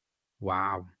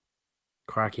 Wow.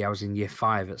 Crikey, I was in year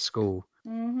 5 at school.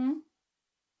 Mm-hmm.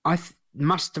 I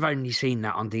must have only seen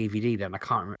that on DVD then. I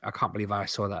can't believe I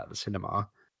saw that at the cinema.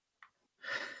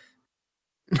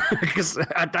 Because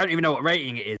I don't even know what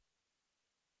rating it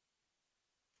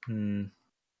is.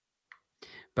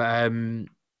 But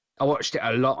I watched it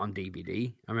a lot on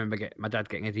DVD. I remember my dad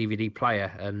getting a DVD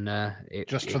player, and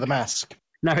for The Mask.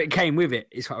 No, it came with it.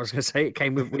 Is what I was going to say. It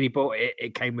came with when he bought it.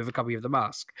 It came with a copy of The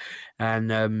Mask, and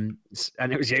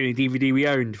it was the only DVD we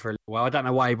owned for a little while. I don't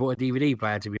know why he bought a DVD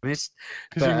player, to be honest.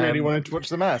 Because he really wanted to watch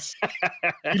The Mask.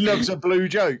 He loves a blue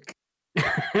joke.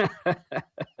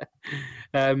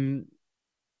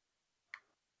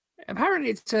 Apparently,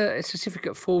 it's a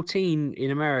certificate 14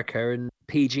 in America and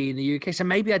PG in the UK. So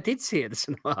maybe I did see it at the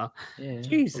cinema. Yeah,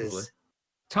 Jesus, probably.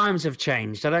 Times have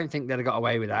changed. I don't think they'd have got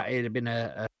away with that. It'd have been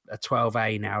a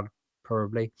 12A now,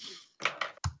 probably.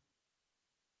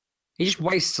 He just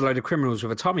wastes a load of criminals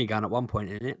with a Tommy gun at one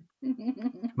point in it.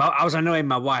 But I was annoying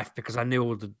my wife because I knew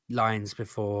all the lines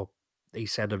before he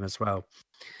said them as well.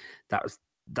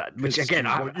 Which again,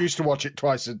 I used to watch it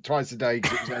twice a day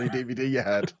because it was the only DVD you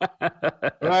had.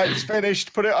 Right, it's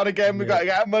finished. Put it on again. We've got to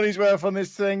get our money's worth on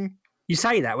this thing. You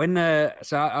say that when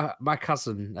my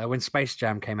cousin, when Space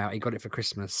Jam came out, he got it for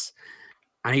Christmas,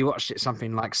 and he watched it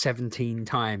something like 17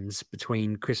 times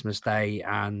between Christmas Day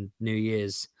and New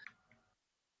Year's.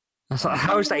 I was like,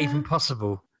 how is that even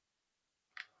possible?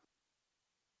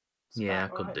 Yeah, I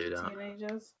couldn't do that.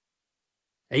 Teenagers.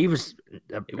 He was.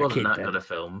 It wasn't that good a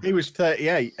film. He was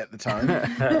 38 at the time.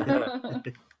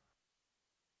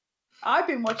 I've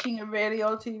been watching a really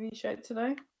old TV show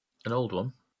today. An old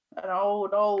one? An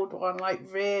old one, like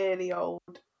really old.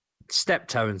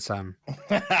 Steptoe and Son.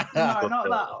 No, not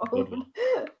that old.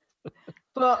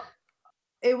 But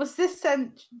it was it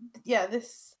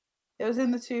was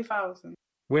in the 2000s.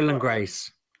 Will and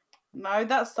Grace. No,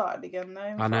 that started again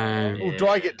though. I know. Oh, do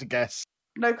I get to guess?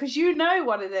 No, because you know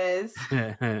what it is.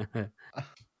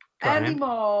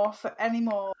 Anymore.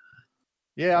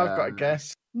 Yeah, I've got a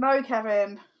guess. No,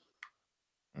 Kevin.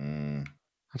 I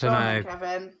don't know.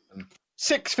 Kevin.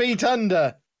 6 Feet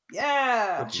Under.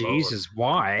 Yeah. Jesus,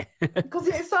 why? Because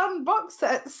it's on box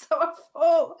set, so I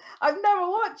thought I've never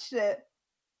watched it.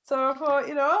 So I thought,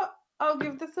 you know what? I'll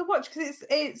give this a watch because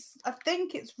it's I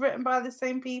think it's written by the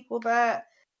same people that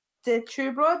did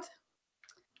True Blood.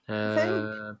 I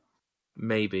think.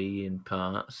 Maybe in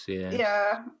parts, yeah.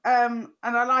 Yeah. And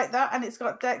I like that, and it's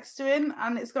got Dexter in,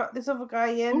 and it's got this other guy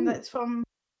in that's from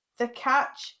The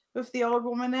Catch with the old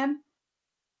woman in,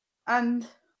 and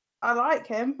I like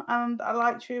him, and I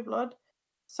like True Blood,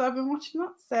 so I've been watching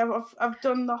that. So I've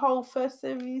done the whole first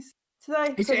series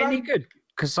today. Is it any good?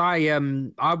 Because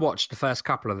I watched the first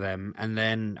couple of them, and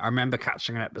then I remember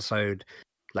catching an episode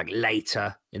like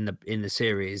later in the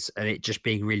series, and it just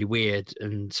being really weird,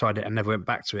 and so I never went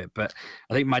back to it. But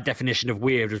I think my definition of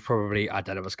weird was probably I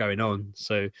don't know what's going on,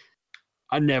 so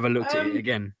I never looked at it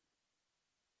again.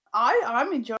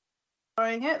 I'm enjoying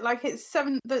it. Like it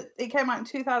came out in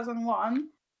 2001, and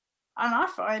I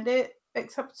find it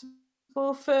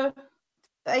acceptable for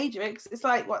the age of it. It's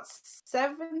like what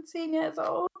 17 years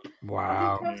old.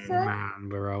 Wow, man,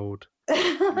 we're old.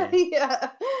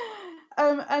 Yeah.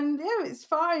 And yeah, it's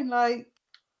fine. Like,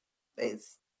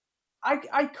 it's I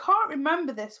can't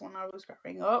remember this when I was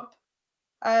growing up.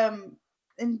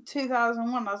 In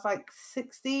 2001, I was like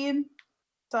 16,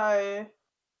 so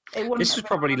it wouldn't. This was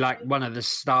probably like one of the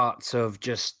starts of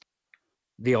just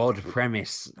the odd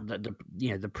premise. That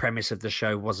the premise of the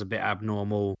show was a bit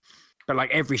abnormal, but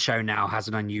like every show now has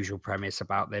an unusual premise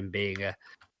about them being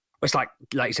it's like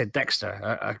you said, Dexter,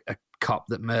 a cop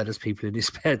that murders people in his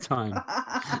spare time.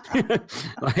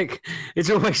 Like it's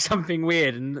always something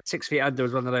weird. And 6 Feet Under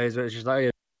was one of those where it's just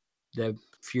like the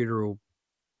funeral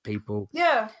people.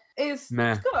 Yeah, it's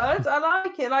good. I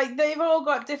like it. Like they've all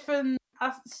got different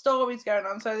stories going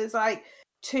on. So there's like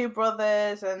two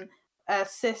brothers and a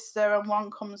sister, and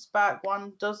one comes back.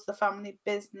 One does the family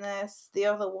business. The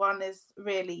other one is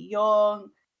really young,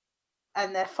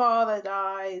 and their father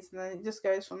dies, and then it just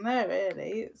goes from there.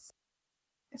 Really,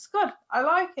 it's good. I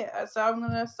like it. So I'm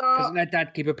gonna start. Doesn't their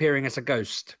dad keep appearing as a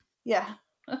ghost? Yeah.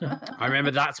 I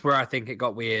remember that's where I think it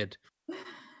got weird.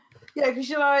 Yeah, because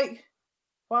you're like,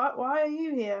 why are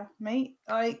you here, mate?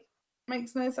 Like,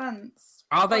 makes no sense.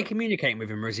 Are they communicating with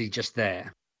him, or is he just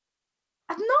there?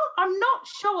 I'm not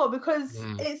sure, because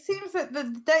it seems that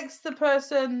the Dexter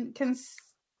person can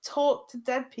talk to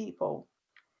dead people.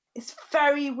 It's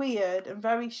very weird and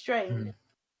very strange.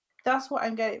 That's what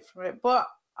I'm getting from it. But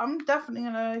I'm definitely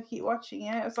gonna keep watching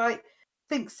it. It's like, I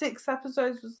think 6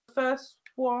 episodes was the first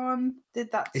one.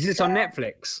 Did that? Is this on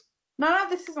Netflix? No,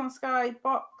 this is on Sky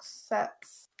box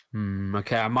sets.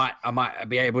 Okay, I might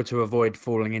be able to avoid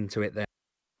falling into it then.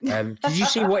 Did you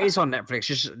see what is on Netflix?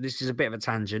 This is a bit of a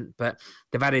tangent, but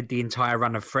they've added the entire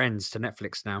run of Friends to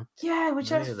Netflix now. Yeah,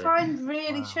 which I find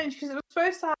really strange, because it was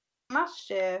supposed to happen last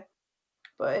year.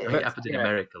 But it happened in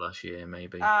America last year,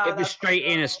 maybe. It was straight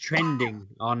in as trending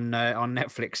on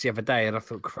Netflix the other day, and I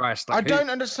thought, Christ! I don't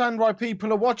understand why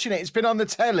people are watching it. It's been on the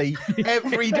telly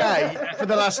every day for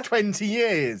the last 20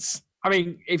 years. I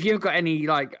mean, if you've got any,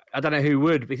 like, I don't know who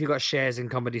would, but if you've got shares in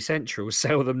Comedy Central,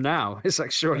 sell them now. It's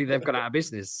like, surely they've gone out of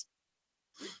business.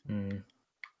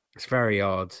 It's very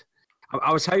odd.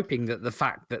 I was hoping that the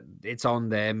fact that it's on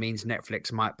there means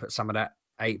Netflix might put some of that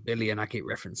 8 billion I keep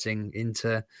referencing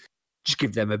into, just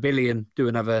give them $1 billion, do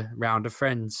another round of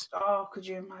Friends. Oh, could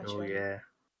you imagine? Oh, yeah.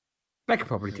 They could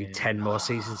probably do 10 more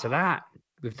seasons of that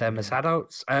with them as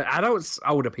adults.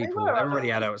 Older people. They're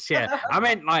already adults. Yeah. I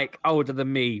meant like older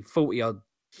than me, 40 odd.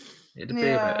 It'd be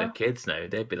about the kids now.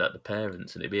 They'd be like the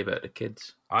parents, and it'd be about the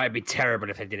kids. It'd be terrible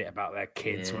if they did it about their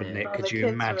kids, wouldn't it? Could you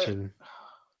imagine?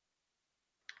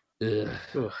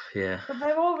 Oh, yeah. But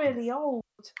they're all really old.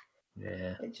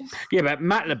 Yeah. Yeah, but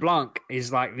Matt LeBlanc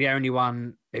is like the only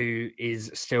one who is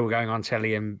still going on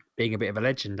telly and being a bit of a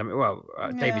legend. I mean,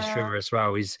 David Schwimmer as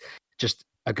well. He's just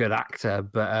a good actor,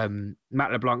 but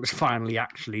Matt LeBlanc's finally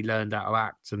actually learned how to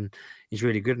act, and he's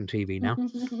really good on TV now.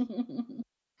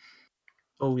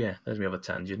 Oh yeah, there's my other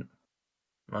tangent.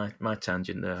 My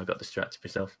tangent there. I got distracted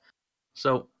myself.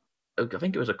 So I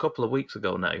think it was a couple of weeks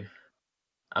ago now.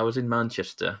 I was in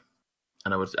Manchester,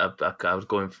 and I was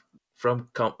going from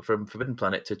Forbidden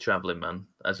Planet to Travelling Man,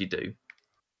 as you do,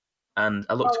 and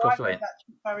I looked across the way.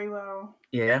 Very well.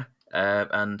 Yeah,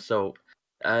 and so.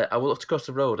 I looked across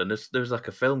the road, and there was like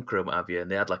a film crew, what have you, and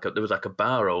they had there was like a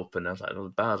bar open. I was like, well, the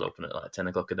bar's open at like 10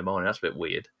 o'clock in the morning. That's a bit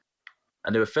weird.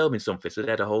 And they were filming something, so they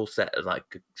had a whole set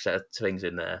of things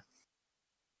in there.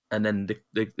 And then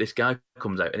this guy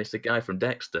comes out, and it's the guy from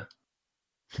Dexter.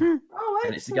 Oh,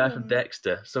 and it's the guy from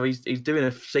Dexter. So he's doing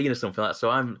a scene or something like that.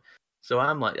 So I'm So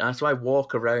I'm like, so I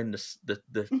walk around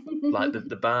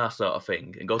the bar sort of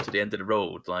thing and go to the end of the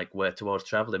road, like where towards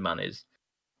Travelling Man is,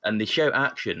 and they shout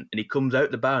action, and he comes out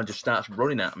the bar and just starts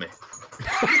running at me.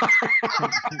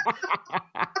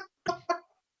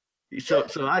 So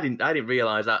I didn't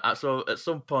realize that. So at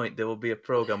some point there will be a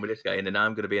program with this guy, and then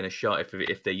I'm going to be in a shot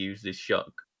if they use this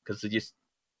shot, because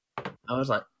I was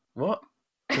like, what?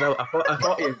 I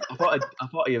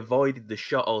thought he avoided the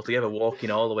shot altogether, walking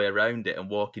all the way around it and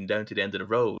walking down to the end of the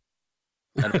road.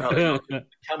 And apparently the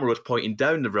camera was pointing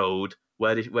down the road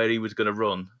where he was going to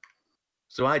run.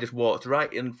 So I just walked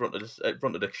right in front of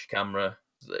the camera,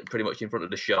 pretty much in front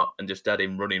of the shot, and just had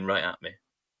him running right at me.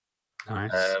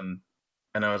 Nice.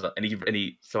 And I was like,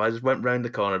 so I just went round the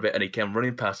corner a bit, and he came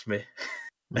running past me,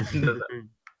 and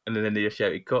then he just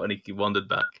shouted cut, and he wandered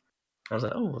back. I was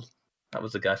like, oh, well, that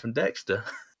was the guy from Dexter.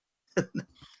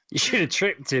 You should have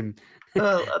tripped him.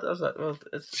 Well, I was like,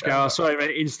 well, sorry,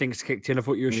 my instincts kicked in. I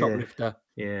thought you were a shoplifter.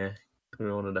 Yeah,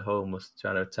 one of the homeless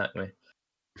trying to attack me.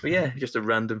 But yeah, just a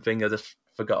random thing I just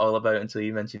forgot all about until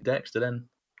you mentioned Dexter. Then,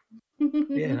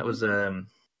 yeah, that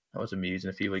was amusing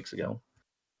a few weeks ago.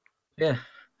 Yeah.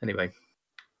 Anyway,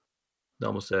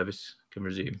 normal service can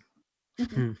resume.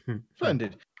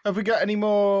 Splendid. Have we got any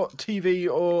more TV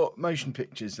or motion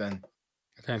pictures then?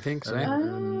 I don't think so.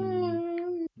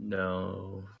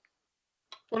 No.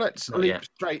 Well, let's leap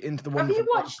straight into the one. Have you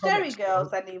watched Derry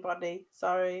Girls, anybody?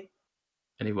 Sorry.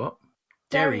 Any what?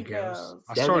 Derry Girls.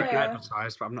 I saw it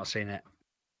advertised, but I've not seen it.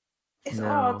 It's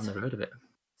odd. I've never heard of it.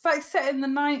 It's like set in the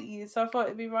 90s, so I thought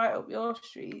it'd be right up your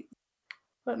street.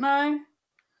 But no.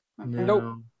 Okay.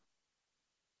 Nope.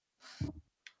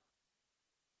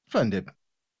 Splendid.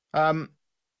 Anna,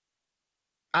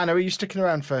 are you sticking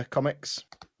around for comics?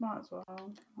 Might as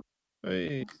well.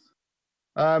 Hey.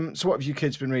 So what have you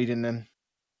kids been reading then?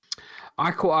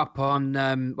 I caught up on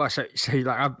as I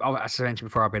mentioned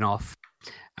before, I've been off,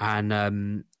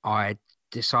 and I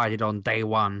decided on day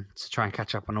one to try and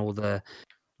catch up on all the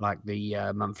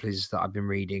monthlies that I've been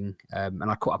reading, and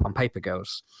I caught up on Paper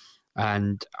Girls.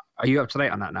 And are you up to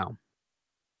date on that now?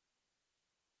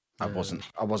 I wasn't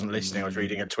listening. I was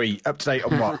reading a tweet. Up to date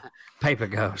on what? Paper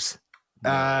Girls.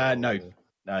 No.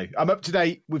 I'm up to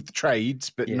date with the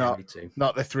trades, but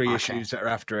not the three issues that are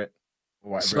after it.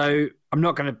 So I'm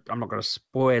not gonna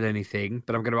spoil anything,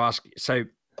 but I'm gonna ask. So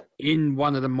in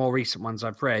one of the more recent ones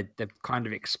I've read, they've kind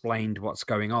of explained what's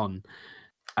going on,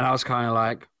 and I was kind of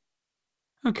like,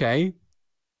 okay,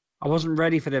 I wasn't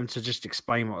ready for them to just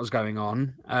explain what was going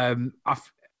on. I'm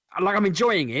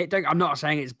enjoying it. I'm not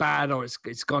saying it's bad or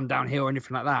it's gone downhill or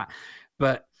anything like that,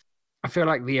 but I feel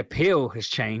like the appeal has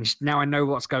changed. Now I know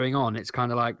what's going on. It's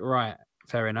kind of like, right,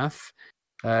 fair enough.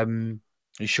 You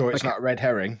sure it's not a red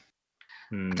herring?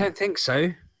 I don't think so.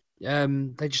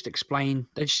 They just explain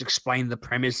the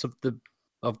premise of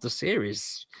the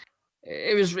series.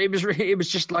 It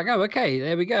was just like, oh, okay,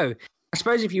 there we go. I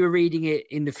suppose if you were reading it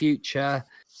in the future,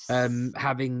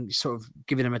 having sort of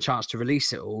given them a chance to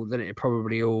release it all, then it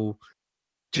probably all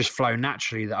just flow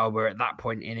naturally that we're at that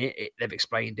point in it. They've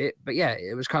explained it. But yeah,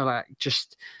 it was kind of like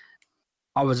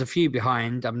I was a few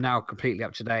behind. I'm now completely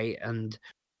up to date, and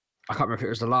I can't remember if it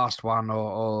was the last one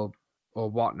or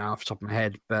what now off the top of my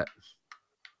head, but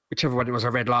whichever one it was I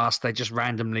read last, they just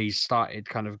randomly started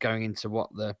kind of going into what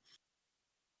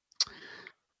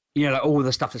all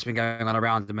the stuff that's been going on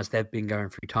around them as they've been going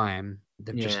through time.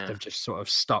 They've just sort of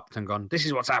stopped and gone, this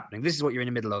is what's happening. This is what you're in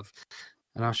the middle of.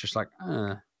 And I was just like,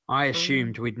 I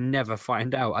assumed we'd never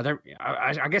find out.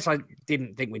 I guess I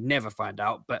didn't think we'd never find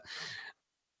out, but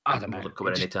I don't know.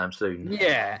 Coming anytime soon.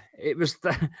 Yeah, it was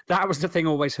that was the thing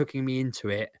always hooking me into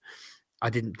it. I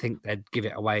didn't think they'd give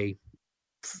it away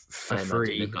for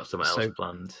free. They've got something else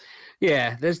planned.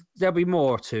 Yeah, there'll be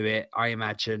more to it, I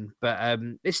imagine, but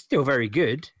it's still very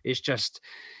good. It's just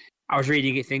I was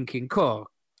reading it thinking, cool.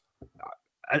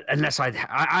 Unless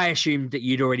I assumed that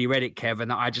you'd already read it, Kev, and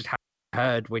that I just hadn't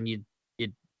heard when you'd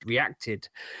reacted.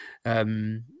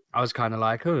 I was kind of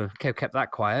like, oh, Kev kept that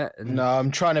quiet. And... No,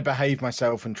 I'm trying to behave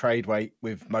myself and trade weight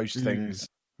with most things,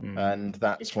 and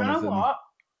that's one of them. What?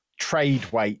 Trade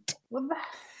weight. What the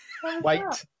hell is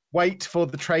that? Wait for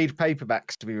the trade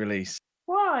paperbacks to be released.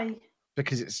 Why?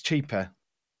 Because it's cheaper.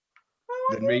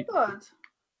 Oh my God.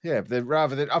 Yeah, I've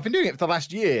been doing it for the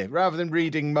last year. Rather than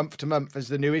reading month to month as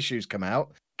the new issues come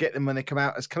out, get them when they come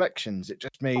out as collections. It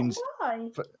just means. Why?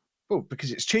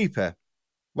 Because it's cheaper.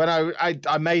 When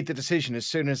I made the decision as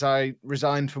soon as I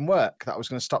resigned from work that I was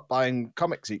going to stop buying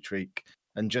comics each week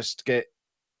and just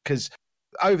because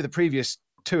over the previous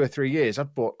 2 or 3 years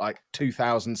I'd bought like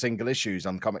 2,000 single issues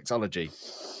on Comixology,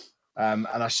 and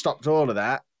I stopped all of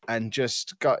that and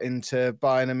just got into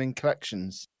buying them in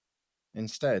collections.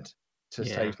 instead to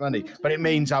save money. But it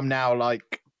means I'm now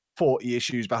like 40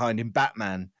 issues behind in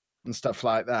Batman and stuff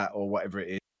like that, or whatever it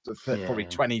is. Probably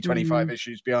 20, 25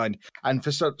 issues behind. And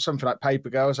for something like Paper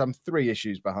Girls, I'm 3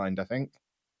 issues behind, I think.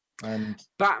 And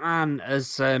Batman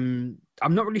as I'm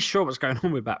not really sure what's going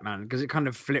on with Batman because it kind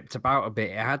of flipped about a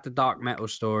bit. It had the Dark Metal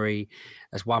story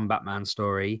as one Batman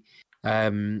story.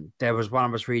 There was one I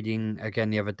was reading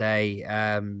again the other day.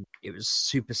 It was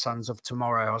Super Sons of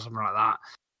Tomorrow or something like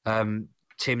that.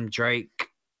 Tim Drake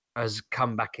has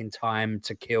come back in time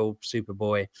to kill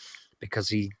Superboy because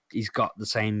he's got the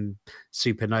same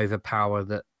supernova power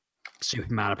that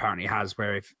Superman apparently has,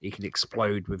 where if he can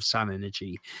explode with sun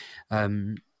energy.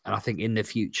 And I think in the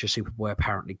future, Superboy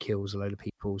apparently kills a load of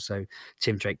people. So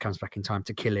Tim Drake comes back in time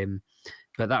to kill him.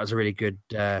 But that was a really good,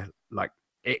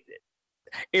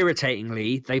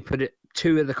 irritatingly, they put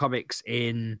 2 of the comics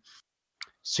in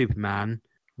Superman,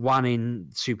 1 in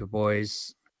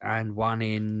Superboys, and 1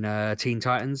 in Teen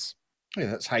Titans. Yeah,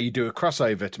 that's how you do a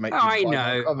crossover to make. I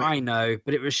know,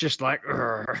 but it was just like.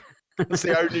 That's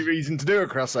the only reason to do a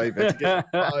crossover to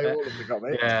get buy all of the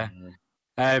comics. Yeah.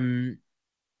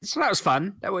 So that was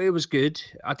fun. It was good.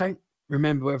 I don't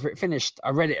remember whether it finished. I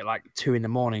read it at like 2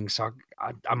 a.m, so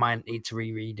I might need to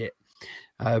reread it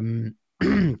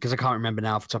because I can't remember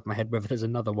now off the top of my head whether there's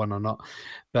another one or not.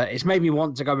 But it's made me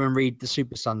want to go and read the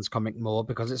Super Sons comic more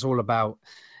because it's all about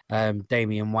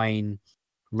Damian Wayne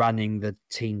running the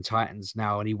Teen Titans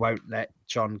now, and he won't let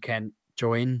John Kent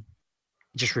join.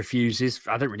 He just refuses.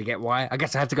 I don't really get why. I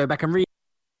guess I have to go back and read.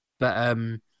 But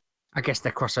I guess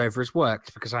their crossover has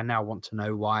worked because I now want to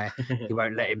know why he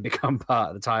won't let him become part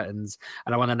of the Titans.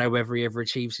 And I want to know whether he ever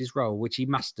achieves his role, which he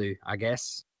must do, I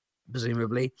guess,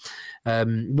 presumably.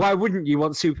 Why wouldn't you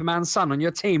want Superman's son on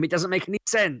your team? It doesn't make any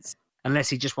sense unless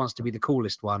he just wants to be the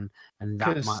coolest one. And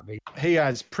that might be. He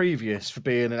has previous for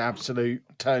being an absolute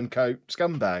turncoat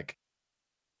scumbag.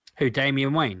 Who,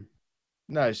 Damian Wayne?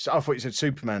 No, I thought you said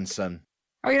Superman's son.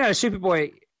 Oh,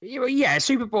 Superboy. Yeah,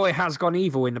 Superboy has gone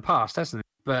evil in the past, hasn't it?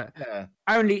 But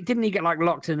didn't he get like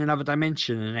locked in another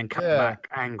dimension and then come back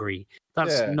angry?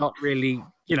 That's not really,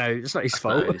 it's not his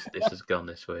fault. No, this has gone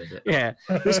this way, is it? Yeah,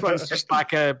 this one's just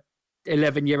like a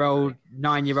 11-year-old,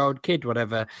 9-year-old kid,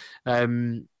 whatever,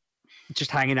 just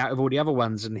hanging out with all the other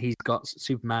ones, and he's got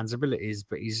Superman's abilities,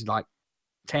 but he's like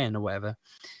 10 or whatever.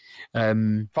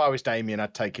 If I was Damien,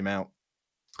 I'd take him out.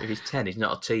 If he's 10, he's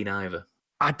not a teen either.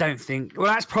 I don't think. Well,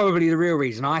 that's probably the real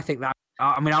reason. I think that.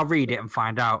 I mean, I'll read it and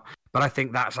find out. But I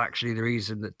think that's actually the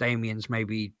reason that Damien's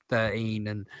maybe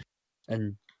 13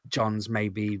 and John's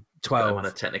maybe 12. On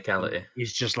a technicality.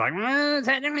 He's just like,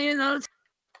 technically not.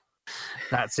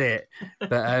 That's it.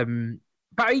 But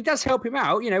he does help him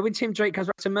out. When Tim Drake comes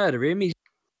back to murder him, he's,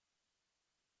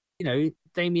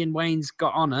 Damian Wayne's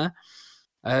got honor.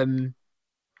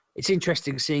 It's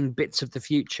interesting seeing bits of the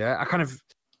future.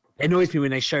 It annoys me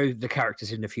when they show the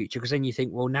characters in the future because then you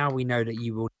think, well, now we know that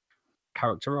you will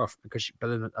character off but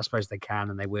then I suppose they can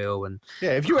and they will. And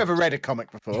yeah, have you ever read a comic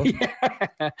before? Yeah.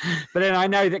 But then I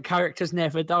know that characters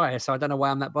never die, so I don't know why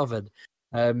I'm that bothered.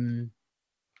 Trying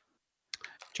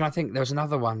to think, there was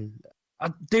another one,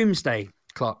 Doomsday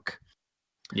Clock.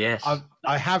 Yes,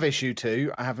 I have issue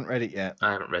 2. I haven't read it yet.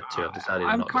 I haven't read 2. I've decided.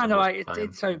 I'm kind of like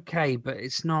it's okay, but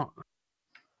it's not.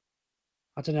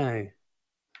 I don't know.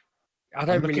 I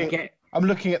don't really get. I'm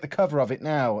looking at the cover of it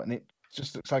now, and it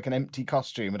just looks like an empty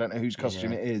costume. I don't know whose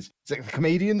costume it is. Is it the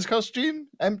comedian's costume?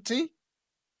 Empty?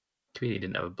 Comedian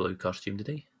didn't have a blue costume, did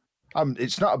he?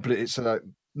 It's not a blue. It's not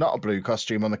a blue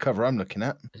costume on the cover I'm looking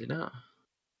at. Is it not?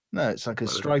 No, it's like a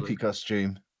stripy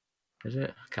costume. Is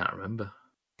it? I can't remember.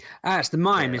 It's the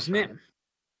mime, isn't it?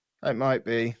 It might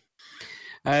be.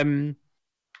 It's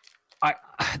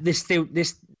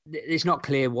not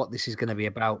clear what this is going to be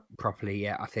about properly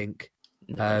yet. I think.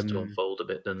 It has to unfold a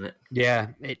bit, doesn't it? Yeah,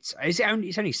 it's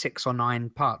only 6 or 9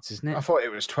 parts, isn't it? I thought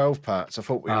it was 12 parts. I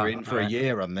thought we were in for a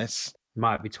year on this.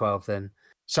 Might be 12 then.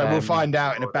 So we'll find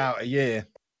out in about a year.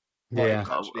 Yeah,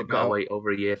 I've got to wait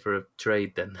over a year for a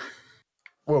trade then.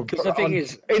 Well, the thing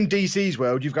is, in DC's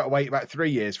world, you've got to wait about 3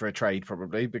 years for a trade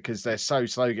probably because they're so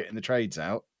slow getting the trades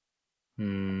out.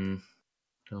 Oh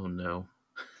no.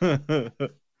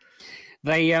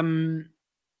 They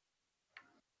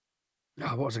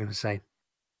what was I going to say?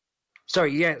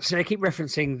 Sorry, yeah. So they keep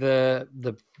referencing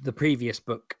the previous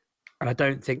book, and I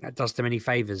don't think that does them any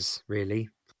favors, really.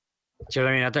 Do you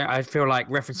know what I mean? I feel like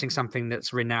referencing something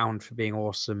that's renowned for being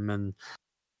awesome and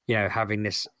having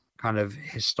this kind of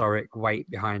historic weight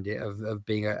behind it of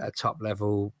being a top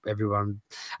level. Everyone.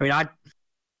 I mean,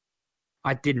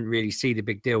 I didn't really see the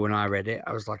big deal when I read it.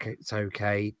 I was like, it's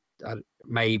okay.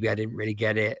 Maybe I didn't really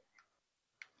get it.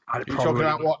 You're talking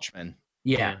about Watchmen?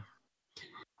 Yeah.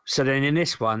 So then in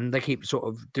this one, they keep sort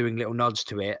of doing little nods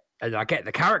to it. And I get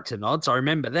the character nods. I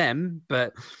remember them.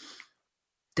 But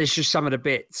there's just some of the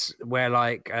bits where,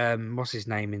 like, what's his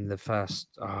name in the first?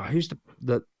 Who's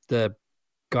the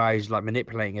guy who's, like,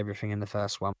 manipulating everything in the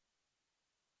first one?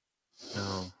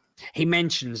 Oh. He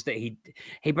mentions that he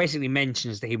basically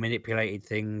mentions that he manipulated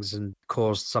things and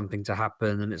caused something to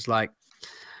happen. And it's like,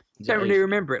 don't really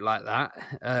remember it like that.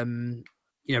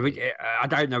 You know, I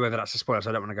don't know whether that's a spoiler,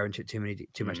 so I don't want to go into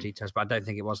too much details. But I don't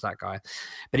think it was that guy.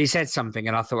 But he said something,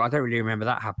 and I thought I don't really remember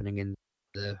that happening in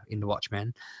the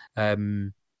Watchmen.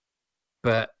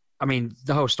 But I mean,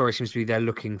 the whole story seems to be they're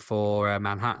looking for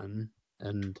Manhattan,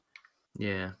 and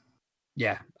yeah,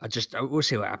 we'll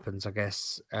see what happens. I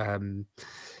guess.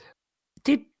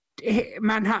 Did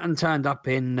Manhattan turned up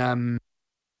in one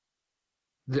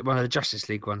of the Justice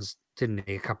League ones? Didn't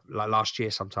he? Last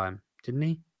year sometime, didn't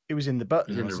he? He was in the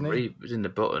Button, wasn't he? He was in the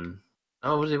Button.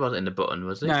 Oh, he wasn't in the Button,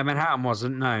 was he? No, Manhattan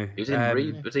wasn't. No, he was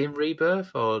in. Was he in Rebirth,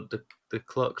 or the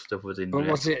clock stuff was in? But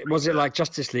was it like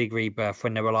Justice League Rebirth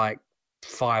when there were like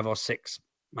 5 or 6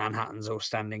 Manhattans all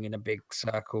standing in a big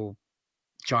circle,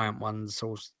 giant ones?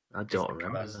 All I don't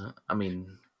remember that. I mean,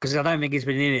 because I don't think he's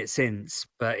been in it since,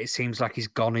 but it seems like he's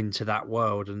gone into that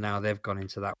world, and now they've gone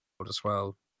into that world as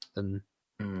well. And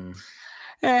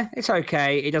yeah, it's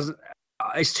okay. It doesn't.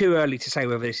 It's too early to say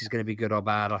whether this is going to be good or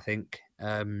bad, I think.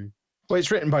 Well, it's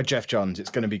written by Jeff Johns.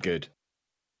 It's going to be good.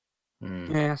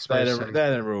 Yeah, I suppose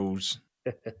they're the rules.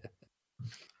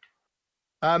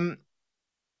 I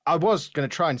was going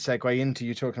to try and segue into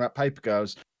you talking about Paper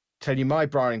Girls. Tell you my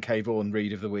Brian K. Vaughan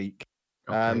read of the week.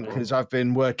 Because I've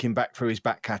been working back through his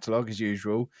back catalogue as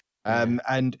usual.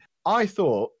 And I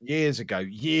thought years ago,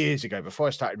 before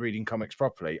I started reading comics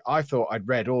properly, I thought I'd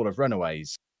read all of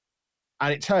Runaways.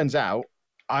 And it turns out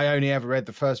I only ever read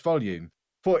the first volume.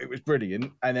 Thought it was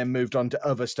brilliant, and then moved on to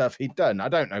other stuff he'd done. I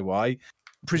don't know why.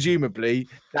 Presumably,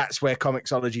 that's where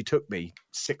Comixology took me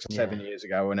 6 or 7 years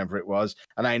ago, whenever it was.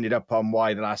 And I ended up on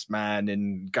Y the Last Man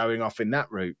and going off in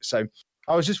that route. So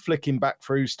I was just flicking back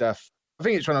through stuff. I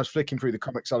think it's when I was flicking through the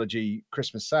Comixology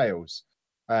Christmas sales.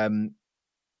 And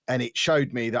it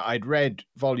showed me that I'd read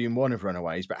volume 1 of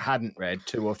Runaways, but hadn't read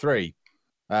 2 or 3.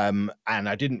 And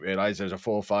I didn't realize there was a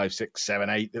 4, 5, 6, 7,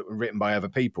 8 that were written by other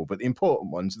people. But the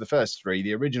important ones are the first 3,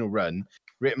 the original run,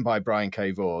 written by Brian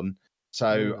K. Vaughan.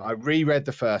 So I reread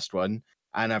the first one,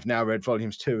 and I've now read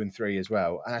volumes 2 and 3 as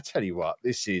well. And I tell you what,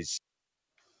 this is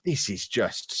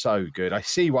just so good. I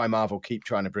see why Marvel keep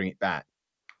trying to bring it back,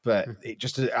 but it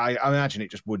just, I imagine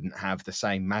it just wouldn't have the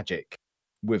same magic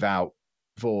without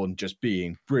Vaughan just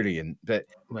being brilliant. But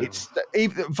it's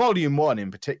even volume 1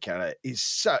 in particular is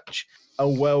such a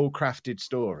well-crafted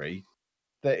story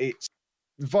that it's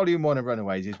volume 1 of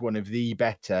Runaways is one of the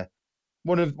better,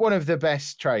 one of the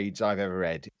best trades I've ever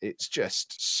read. It's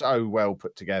just so well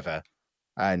put together,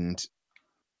 and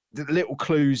the little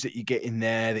clues that you get in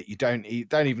there that you don't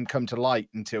even come to light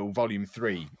until volume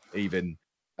 3 even.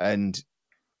 And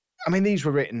I mean, these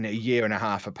were written a year and a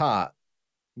half apart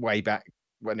way back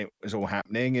when it was all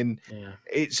happening, and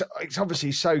it's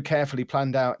obviously so carefully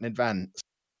planned out in advance,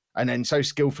 and then so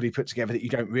skillfully put together that you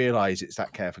don't realize it's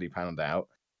that carefully planned out.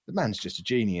 The man's just a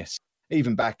genius.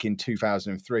 Even back in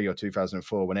 2003 or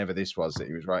 2004, whenever this was that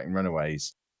he was writing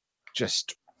Runaways,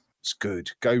 just it's good.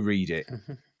 Go read it.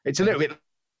 It's a little bit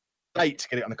late to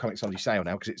get it on the Comixology sale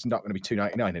now because it's not going to be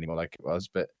 $2.99 anymore like it was,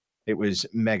 but it was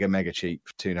mega cheap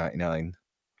for $2.99.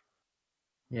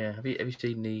 Yeah, have you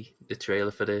seen the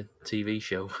trailer for the TV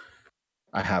show?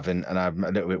 I haven't, and I'm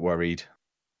a little bit worried.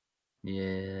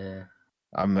 Yeah,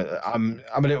 I'm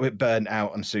a little bit burnt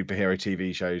out on superhero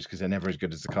TV shows because they're never as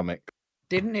good as the comic.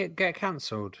 Didn't it get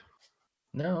cancelled?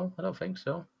 No, I don't think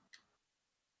so.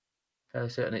 Fairly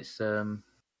certain it's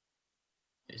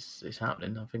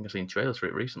happening. I think I've seen trailers for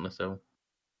it recently. So.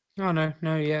 Oh no,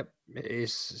 yeah, it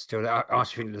is still there. I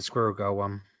actually think the Squirrel Girl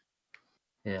one.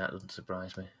 Yeah, that doesn't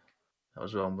surprise me. That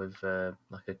was one with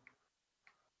like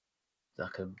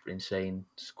a insane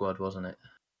squad, wasn't it?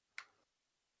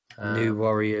 New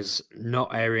Warriors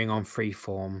not airing on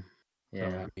Freeform.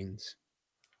 Yeah, that means.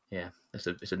 Yeah,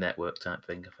 it's a network type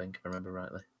thing. I think if I remember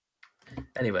rightly.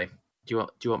 Anyway, do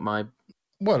you want my?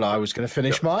 Well, I was going to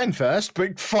finish mine first,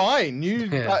 but fine.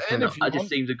 I just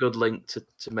seemed a good link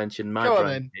to mention my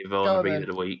Brian K. Vaughan read of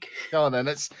the week. Go on then.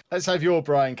 Let's have your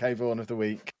Brian K. Vaughan of the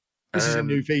week. This is a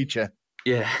new feature.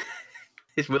 Yeah.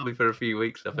 This will be for a few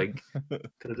weeks, I think. Could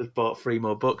have just bought 3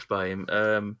 more books by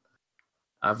him.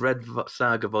 I've read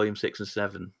Saga Volume 6 and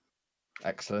 7.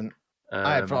 Excellent.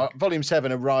 Volume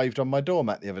 7 arrived on my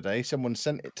doormat the other day. Someone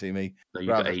sent it to me. No, you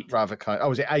got 8. Rather kind. Oh,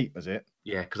 was it 8? Was it?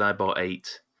 Yeah, because I bought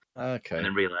 8. Okay. And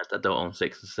then realised I don't own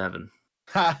 6 and 7.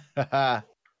 I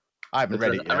haven't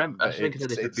read it yet. I think I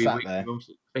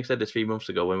said this a few months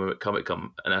ago when we were at Comic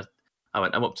Con, and I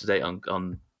went, I'm up to date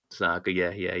on Saga.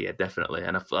 Yeah, definitely.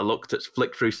 And I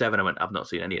flicked through 7. I went, I've not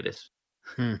seen any of this.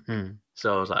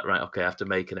 So I was like, right, okay, I have to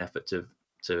make an effort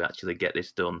to actually get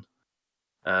this done.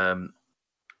 And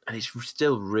it's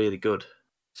still really good.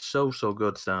 So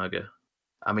good, Saga.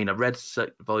 I mean, I read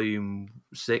volume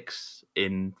 6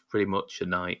 in pretty much a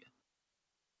night,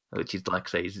 which is, like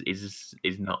I say,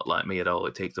 is not like me at all.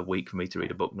 It takes a week for me to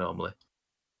read a book normally.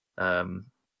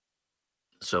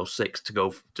 So 6 to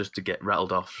go just to get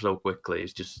rattled off so quickly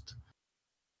is just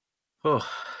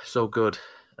so good.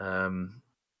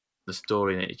 The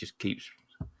story in it just keeps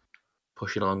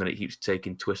pushing along, and it keeps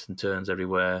taking twists and turns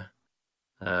everywhere.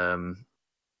 And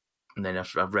then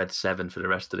I've read 7 for the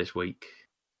rest of this week.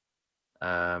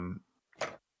 And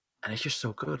it's just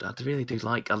so good. I really do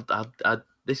like.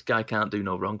 This guy can't do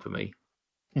no wrong for me.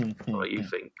 What you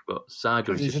think? But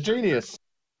Saga is he's a genius.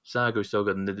 Saga is so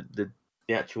good, and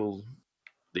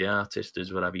the artist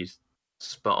is whatever. He's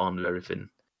spot on with everything.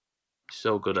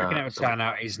 So good. I can never turn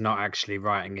out he's not actually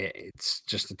writing it. It's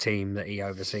just a team that he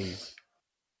oversees.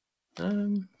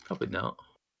 Probably not.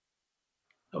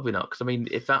 Because I mean,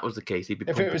 if that was the case, he'd be.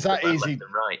 If it was that easy,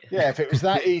 right. Yeah. If it was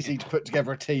that easy to put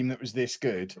together a team that was this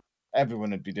good, everyone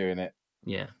would be doing it.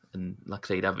 Yeah, and like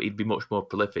I say, he'd be much more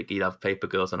prolific. He'd have Paper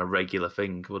Girls on a regular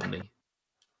thing, wouldn't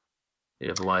he?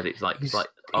 Otherwise, it's like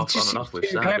on and off with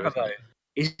Saga.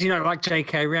 Is like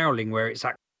J.K. Rowling, where it's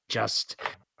just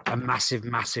a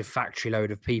massive factory load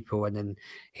of people, and then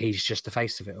he's just the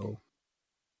face of it all.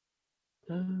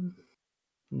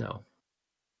 No,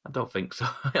 I don't think so.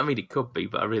 I mean, it could be,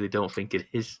 but I really don't think it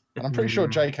is. And I'm pretty sure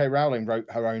J.K. Rowling wrote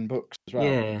her own books as well.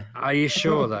 Yeah. Are you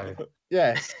sure though?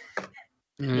 Yes.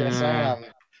 Yes, I am.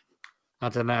 I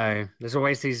don't know. There's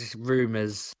always these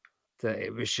rumours that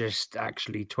it was just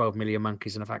actually 12 million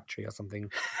monkeys in a factory or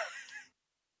something.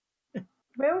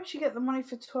 Where would she get the money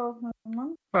for 12 million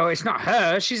monkeys? Well, it's not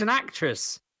her. She's an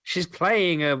actress. She's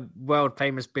playing a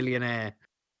world-famous billionaire.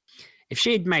 If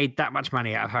she'd made that much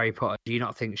money out of Harry Potter, do you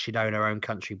not think she'd own her own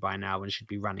country by now and she'd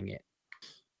be running it?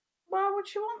 Why would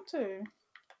she want to?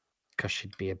 Because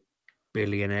she'd be a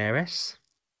billionairess.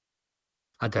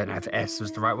 I don't know if S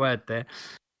was the right word there.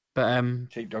 But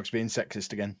Sheepdog's being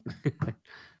sexist again.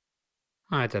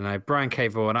 I don't know. Brian K.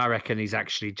 Vaughan, I reckon he's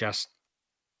actually just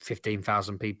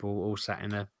 15,000 people all sat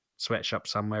in a sweatshop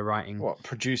somewhere writing. What,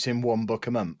 producing one book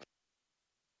a month?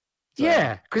 So,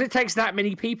 yeah, because it takes that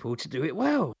many people to do it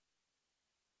well.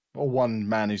 Or one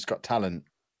man who's got talent.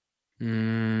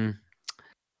 I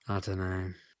don't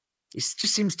know. It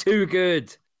just seems too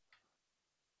good.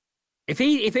 If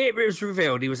it was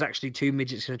revealed he was actually 2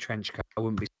 midgets in a trench coat, I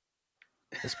wouldn't be.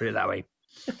 Let's put it that way.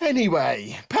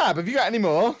 Anyway, Pab, have you got any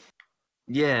more?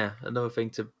 Yeah, another thing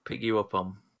to pick you up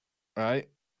on. Right.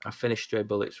 I finished Stray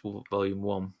Bullets Volume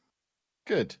 1.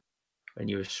 Good. And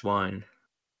you're a swine.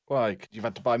 Why? 'Cause you've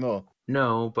had to buy more?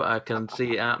 No, but I can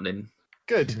see it happening.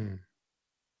 Good.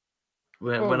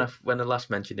 When I last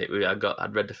mentioned it,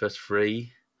 I'd read the first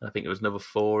 3. I think there was another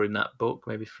 4 in that book,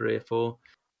 maybe 3 or 4.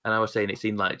 And I was saying it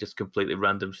seemed like just completely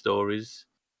random stories.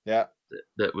 Yeah.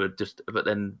 That were just, but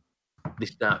then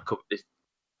these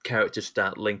characters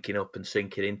start linking up and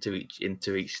sinking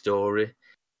into each story,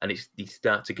 and you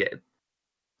start to get,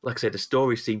 like I said, the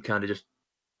stories seem kind of just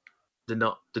they're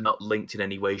not linked in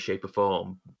any way, shape, or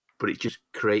form, but it's just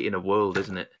creating a world,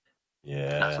 isn't it?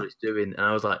 Yeah. That's what it's doing. And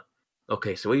I was like,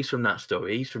 okay, so he's from that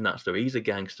story. He's a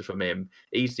gangster from him.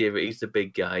 He's the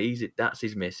big guy. That's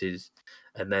his missus,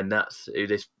 and then that's who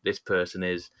this person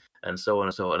is, and so on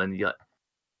and so on. And you're like,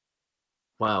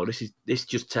 wow, this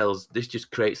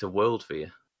just creates a world for you.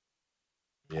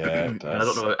 Yeah, it does. I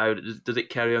don't know how does it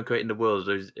carry on creating the world,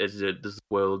 or does the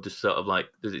world just sort of like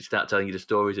does it start telling you the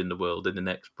stories in the world in the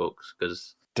next books?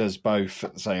 Because does both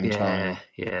at the same time.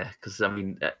 Yeah. Because I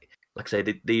mean, like I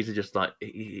say, these are just like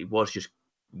it was just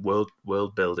world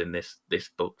building this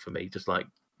book for me. Just like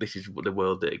this is the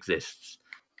world that exists,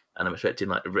 and I'm expecting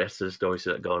like the rest of the stories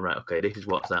to go right. Okay, this is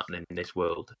what's happening in this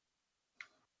world.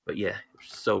 But yeah,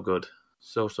 so good,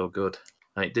 so good.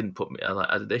 And it didn't put me.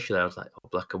 Initially, I was like, "Oh,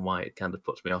 black and white." It kind of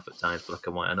puts me off at times. Black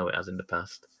and white. I know it has in the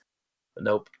past, but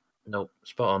nope,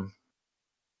 spot on.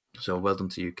 So well done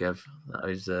to you, Kev. That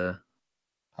is.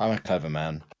 I'm a clever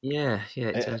man. Yeah.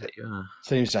 It turns out you are.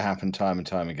 Seems to happen time and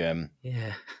time again.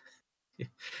 Yeah. Which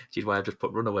is why I've just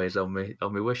put Runaways on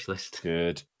my wish list.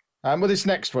 Good. Well, this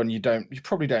next one you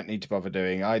probably don't need to bother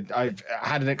doing. I've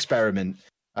had an experiment.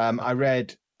 I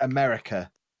read America,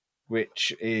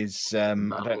 which is I don't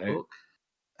know. Book?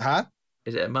 Huh?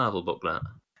 Is it a Marvel book, that?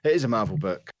 It is a Marvel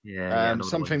book. Yeah,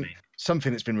 something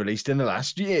that's been released in the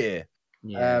last year.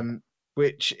 Yeah.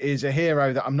 Which is a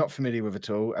hero that I'm not familiar with at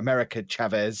all. America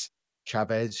Chavez,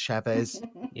 who's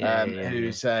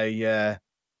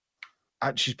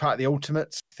she's part of the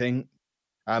Ultimates, I think.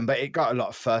 But it got a lot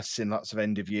of fuss in lots of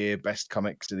end of year best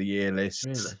comics of the year lists.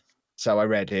 Really? So I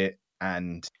read it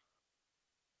and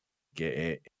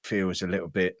it feels a little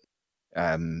bit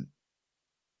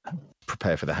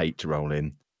prepare for the hate to roll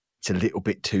in. It's a little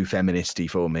bit too feministy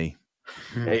for me.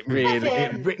 It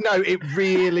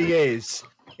really is.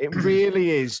 It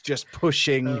really is just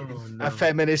pushing a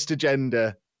feminist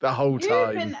agenda the whole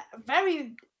time. You've been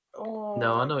very. Oh.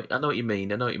 No, I know what you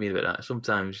mean. I know what you mean about that.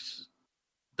 Sometimes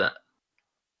that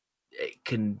it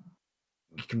can.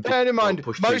 You can bear in mind,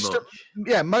 push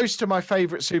most of my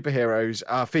favourite superheroes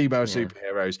are female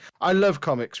superheroes. I love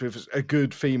comics with a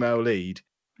good female lead.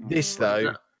 This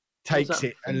though takes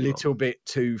it a little bit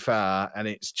too far, and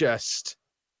it's just.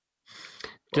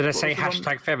 Did I say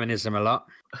 #feminism a lot?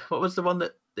 What was the one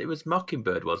that it was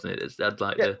Mockingbird, wasn't it? It had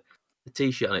like the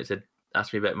T-shirt on it said,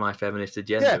 "Ask me about my feminist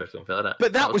agenda" or something like that.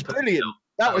 But that was brilliant.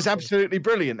 That was absolutely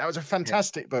brilliant. That was a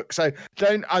fantastic book. So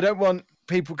I don't want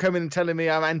people coming and telling me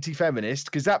I'm anti-feminist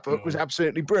because that book was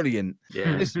absolutely brilliant.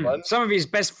 Yeah. This one, some of his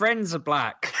best friends are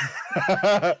black.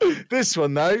 This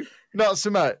one though, not so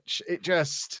much. It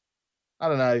just, I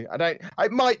don't know.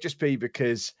 It might just be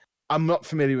because I'm not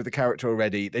familiar with the character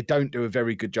already. They don't do a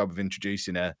very good job of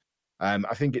introducing her. I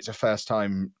think it's a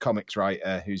first-time comics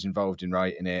writer who's involved in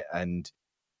writing it, and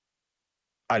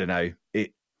I don't know.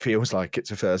 It feels like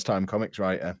it's a first-time comics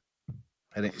writer,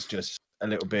 and it's just a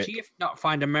little bit. Do you not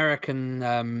find American?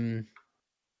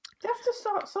 You have to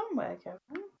start somewhere, Kevin.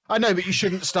 I know, but you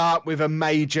shouldn't start with a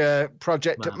major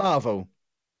project at Marvel.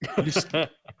 You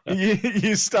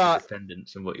start.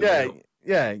 Dependence on what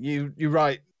you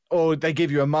write, or they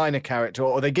give you a minor character,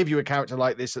 or they give you a character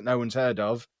like this that no one's heard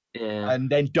of. Yeah. And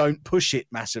then don't push it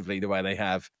massively the way they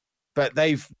have. But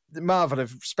Marvel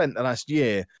have spent the last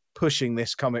year pushing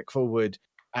this comic forward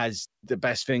as the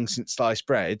best thing since sliced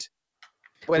bread.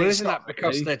 Well, isn't that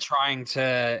because they're trying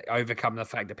to overcome the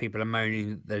fact that people are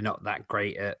moaning they're not that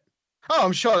great at? Oh,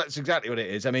 I'm sure that's exactly what it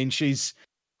is. I mean, she's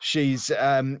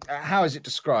how is it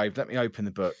described? Let me open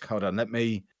the book. Hold on. Let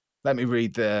me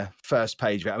read the first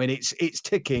page of it. I mean, it's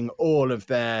ticking all of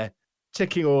their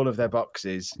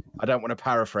boxes. I don't want to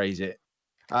paraphrase it,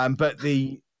 but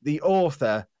the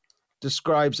author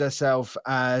describes herself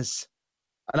as,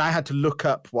 and I had to look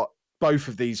up what both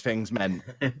of these things meant.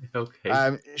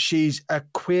 Okay. She's a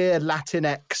queer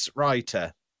Latinx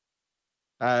writer.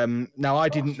 Now I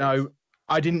didn't know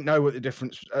what the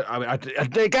difference. I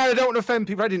don't want to offend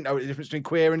people. I didn't know what the difference between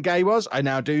queer and gay was. I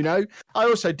now do know. I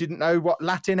also didn't know what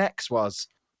Latinx was.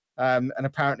 And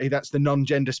apparently that's the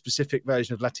non-gender specific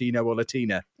version of Latino or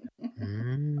Latina.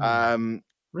 Really?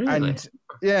 And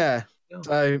yeah.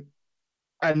 So,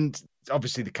 and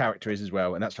obviously the character is as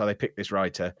well, and that's why they picked this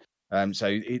writer. So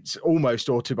it's almost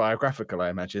autobiographical, I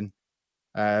imagine.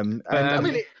 And I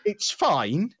mean, it's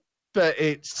fine, but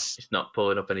it's not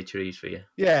pulling up any trees for you.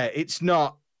 Yeah, it's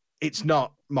not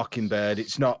Mockingbird.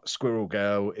 It's not Squirrel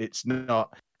Girl. It's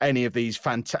not any of these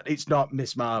it's not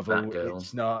Miss Marvel.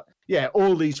 It's not. Yeah,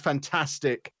 all these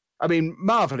fantastic. I mean,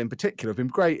 Marvel in particular have been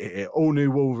great at it. All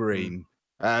New Wolverine,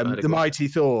 the Mighty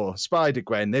Thor,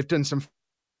 Spider-Gwen. They've done some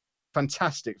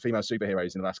fantastic female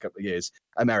superheroes in the last couple of years.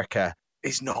 America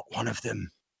is not one of them.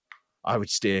 I would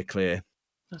steer clear.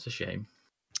 That's a shame.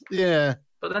 Yeah.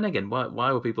 But then again,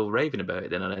 why were people raving about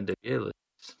it then on end of year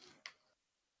lists?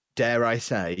 Dare I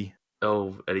say?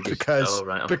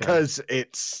 Because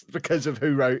it's because of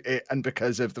who wrote it and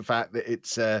because of the fact that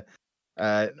it's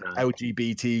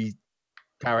LGBT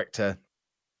character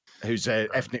who's an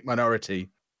ethnic minority,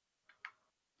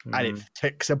 and it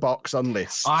ticks a box on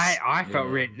lists. I felt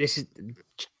really. This is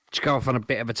to go off on a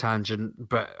bit of a tangent,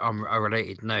 but on a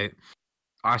related note.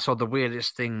 I saw the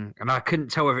weirdest thing, and I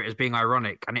couldn't tell whether it was being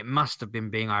ironic, and it must have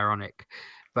been being ironic.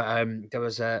 But there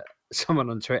was someone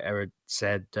on Twitter had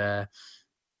said,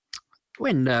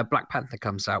 when Black Panther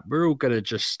comes out, we're all gonna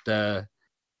just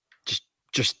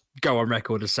go on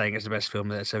record as saying it's the best film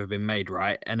that's ever been made,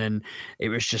 right? And then it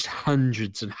was just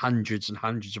hundreds and hundreds and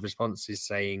hundreds of responses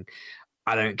saying,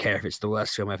 I don't care if it's the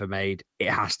worst film ever made. It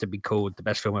has to be called the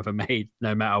best film ever made,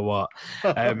 no matter what.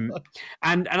 And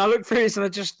I looked through this and I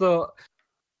just thought,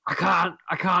 I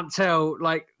can't tell.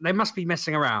 Like, they must be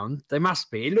messing around. They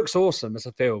must be. It looks awesome as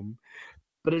a film.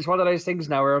 But it's one of those things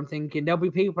now where I'm thinking there'll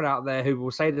be people out there who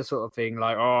will say this sort of thing,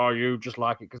 like, oh, you just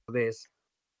like it because of this.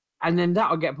 And then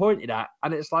that'll get pointed at.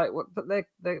 And it's like, what? But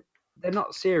they're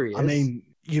not serious. I mean,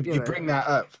 you bring that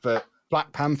up, but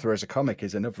Black Panther as a comic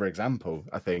is another example,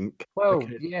 I think. Well,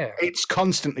 yeah. It's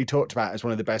constantly talked about as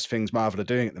one of the best things Marvel are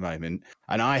doing at the moment.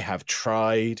 And I have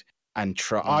tried and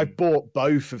tried. I bought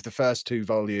both of the first 2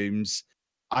 volumes.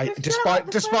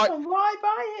 Despite why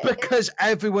buy it? Because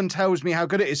everyone tells me how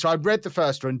good it is. So I read the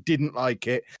first one, didn't like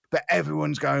it, but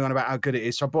everyone's going on about how good it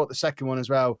is. So I bought the second one as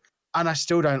well, and I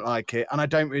still don't like it, and I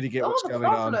don't really get what's going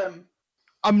on.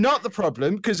 I'm not the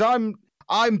problem because I'm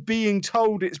being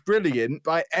told it's brilliant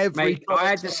by every. Mate, I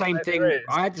had the same thing.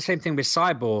 I had the same thing with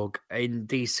Cyborg in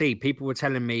DC. People were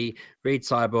telling me, read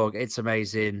Cyborg, it's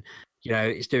amazing. You know,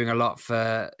 it's doing a lot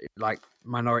for like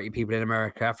minority people in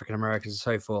America, African Americans, and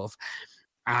so forth.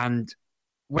 And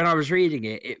when I was reading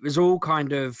it, it was all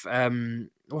kind of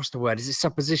what's the word? Is it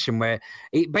supposition? Where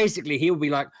he'll be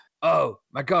like, "Oh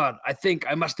my god, I think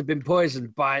I must have been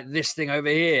poisoned by this thing over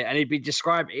here," and he'd be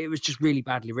describing. It was just really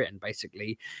badly written,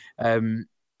 basically.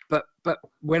 But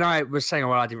when I was saying,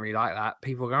 "Well, I didn't really like that,"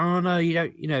 people go, "Oh no, you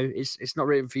don't. You know, it's not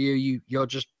written for you. You're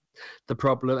just the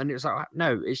problem." And it was like,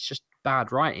 no, it's just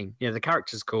bad writing. You know, the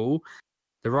character's cool.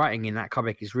 The writing in that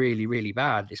comic is really, really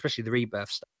bad, especially the Rebirth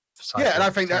stuff. Yeah, and I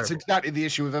think that's exactly the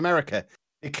issue with America.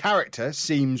 The character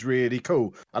seems really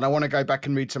cool, and I want to go back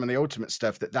and read some of the Ultimate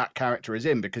stuff that character is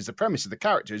in, because the premise of the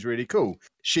character is really cool.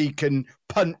 She can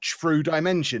punch through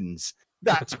dimensions.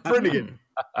 That's brilliant.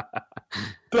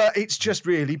 But it's just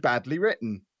really badly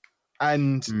written,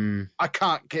 and I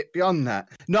can't get beyond that.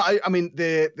 No, I mean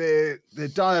the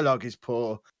dialogue is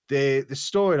poor. The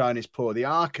storyline is poor. The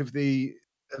arc of the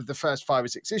first 5 or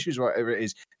 6 issues, or whatever it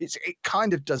is, it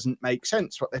kind of doesn't make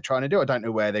sense what they're trying to do. I don't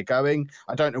know where they're going.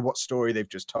 I don't know what story they've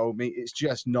just told me. It's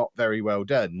just not very well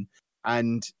done.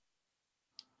 And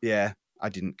yeah, I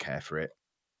didn't care for it.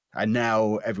 And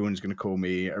now everyone's going to call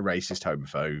me a racist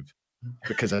homophobe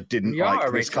because I didn't like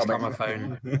this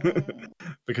comic.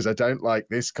 Because I don't like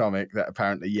this comic that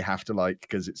apparently you have to like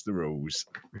because it's the rules.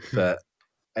 But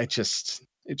it just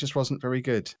wasn't very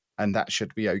good. And that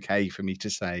should be okay for me to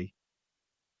say.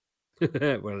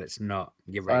 Well, it's not.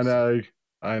 You're racist.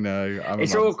 I know.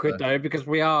 It's awkward though because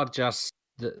we are just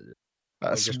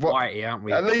whitey, aren't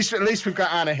we? At least we've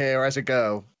got Anna here as a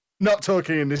girl. Not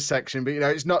talking in this section, but you know,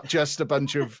 it's not just a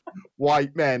bunch of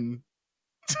white men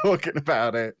talking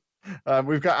about it.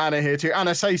 We've got Anna here too.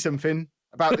 Anna, say something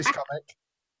about this comic.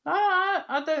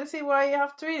 I don't see why you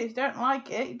have to read it. If you don't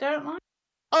like it, you don't like it.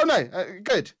 Oh no,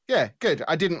 good. Yeah, good.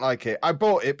 I didn't like it. I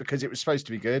bought it because it was supposed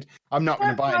to be good. I'm not going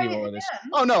to buy any more of this.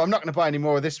 Oh no, I'm not going to buy any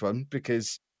more of this one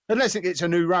because unless it's a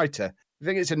new writer. If I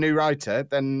think it's a new writer,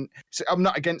 then I'm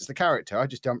not against the character. I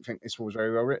just don't think this was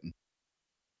very well written.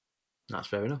 That's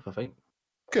fair enough, I think.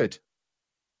 Good.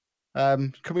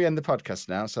 Can we end the podcast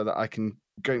now so that I can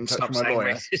go in touch with my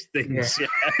lawyer? Things.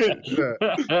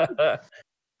 Yeah.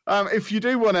 If you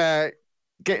do want to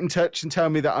get in touch and tell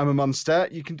me that I'm a monster,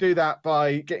 you can do that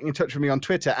by getting in touch with me on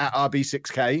Twitter at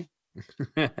RB6K.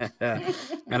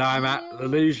 And I'm at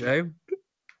Lelujo.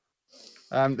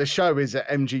 The show is at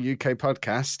MGUK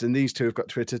Podcast, and these two have got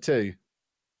Twitter too.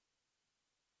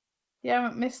 Yeah, I'm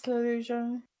at Miss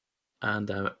Lelujo.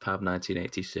 And I'm at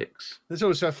Pab1986. There's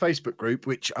also a Facebook group,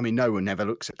 which, I mean, no one ever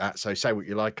looks at that, so say what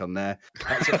you like on there.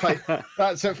 That's at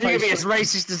Facebook. You can be as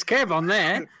racist as Kev on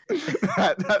there.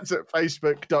 That's at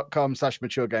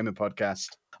facebook.com/MatureGamerPodcast.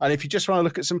 And if you just want to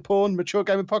look at some porn,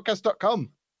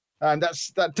 MatureGamerPodcast.com. And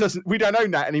we don't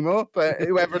own that anymore, but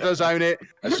whoever does own it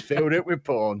has filled it with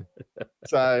porn.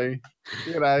 So,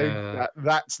 you know,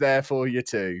 that's there for you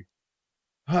too.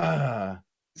 Is that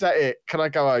it? Can I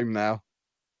go home now?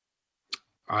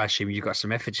 I assume you've got some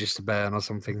messages to burn or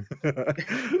something.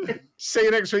 See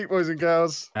you next week, boys and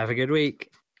girls. Have a good week.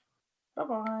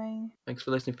 Bye-bye. Thanks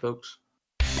for listening, folks.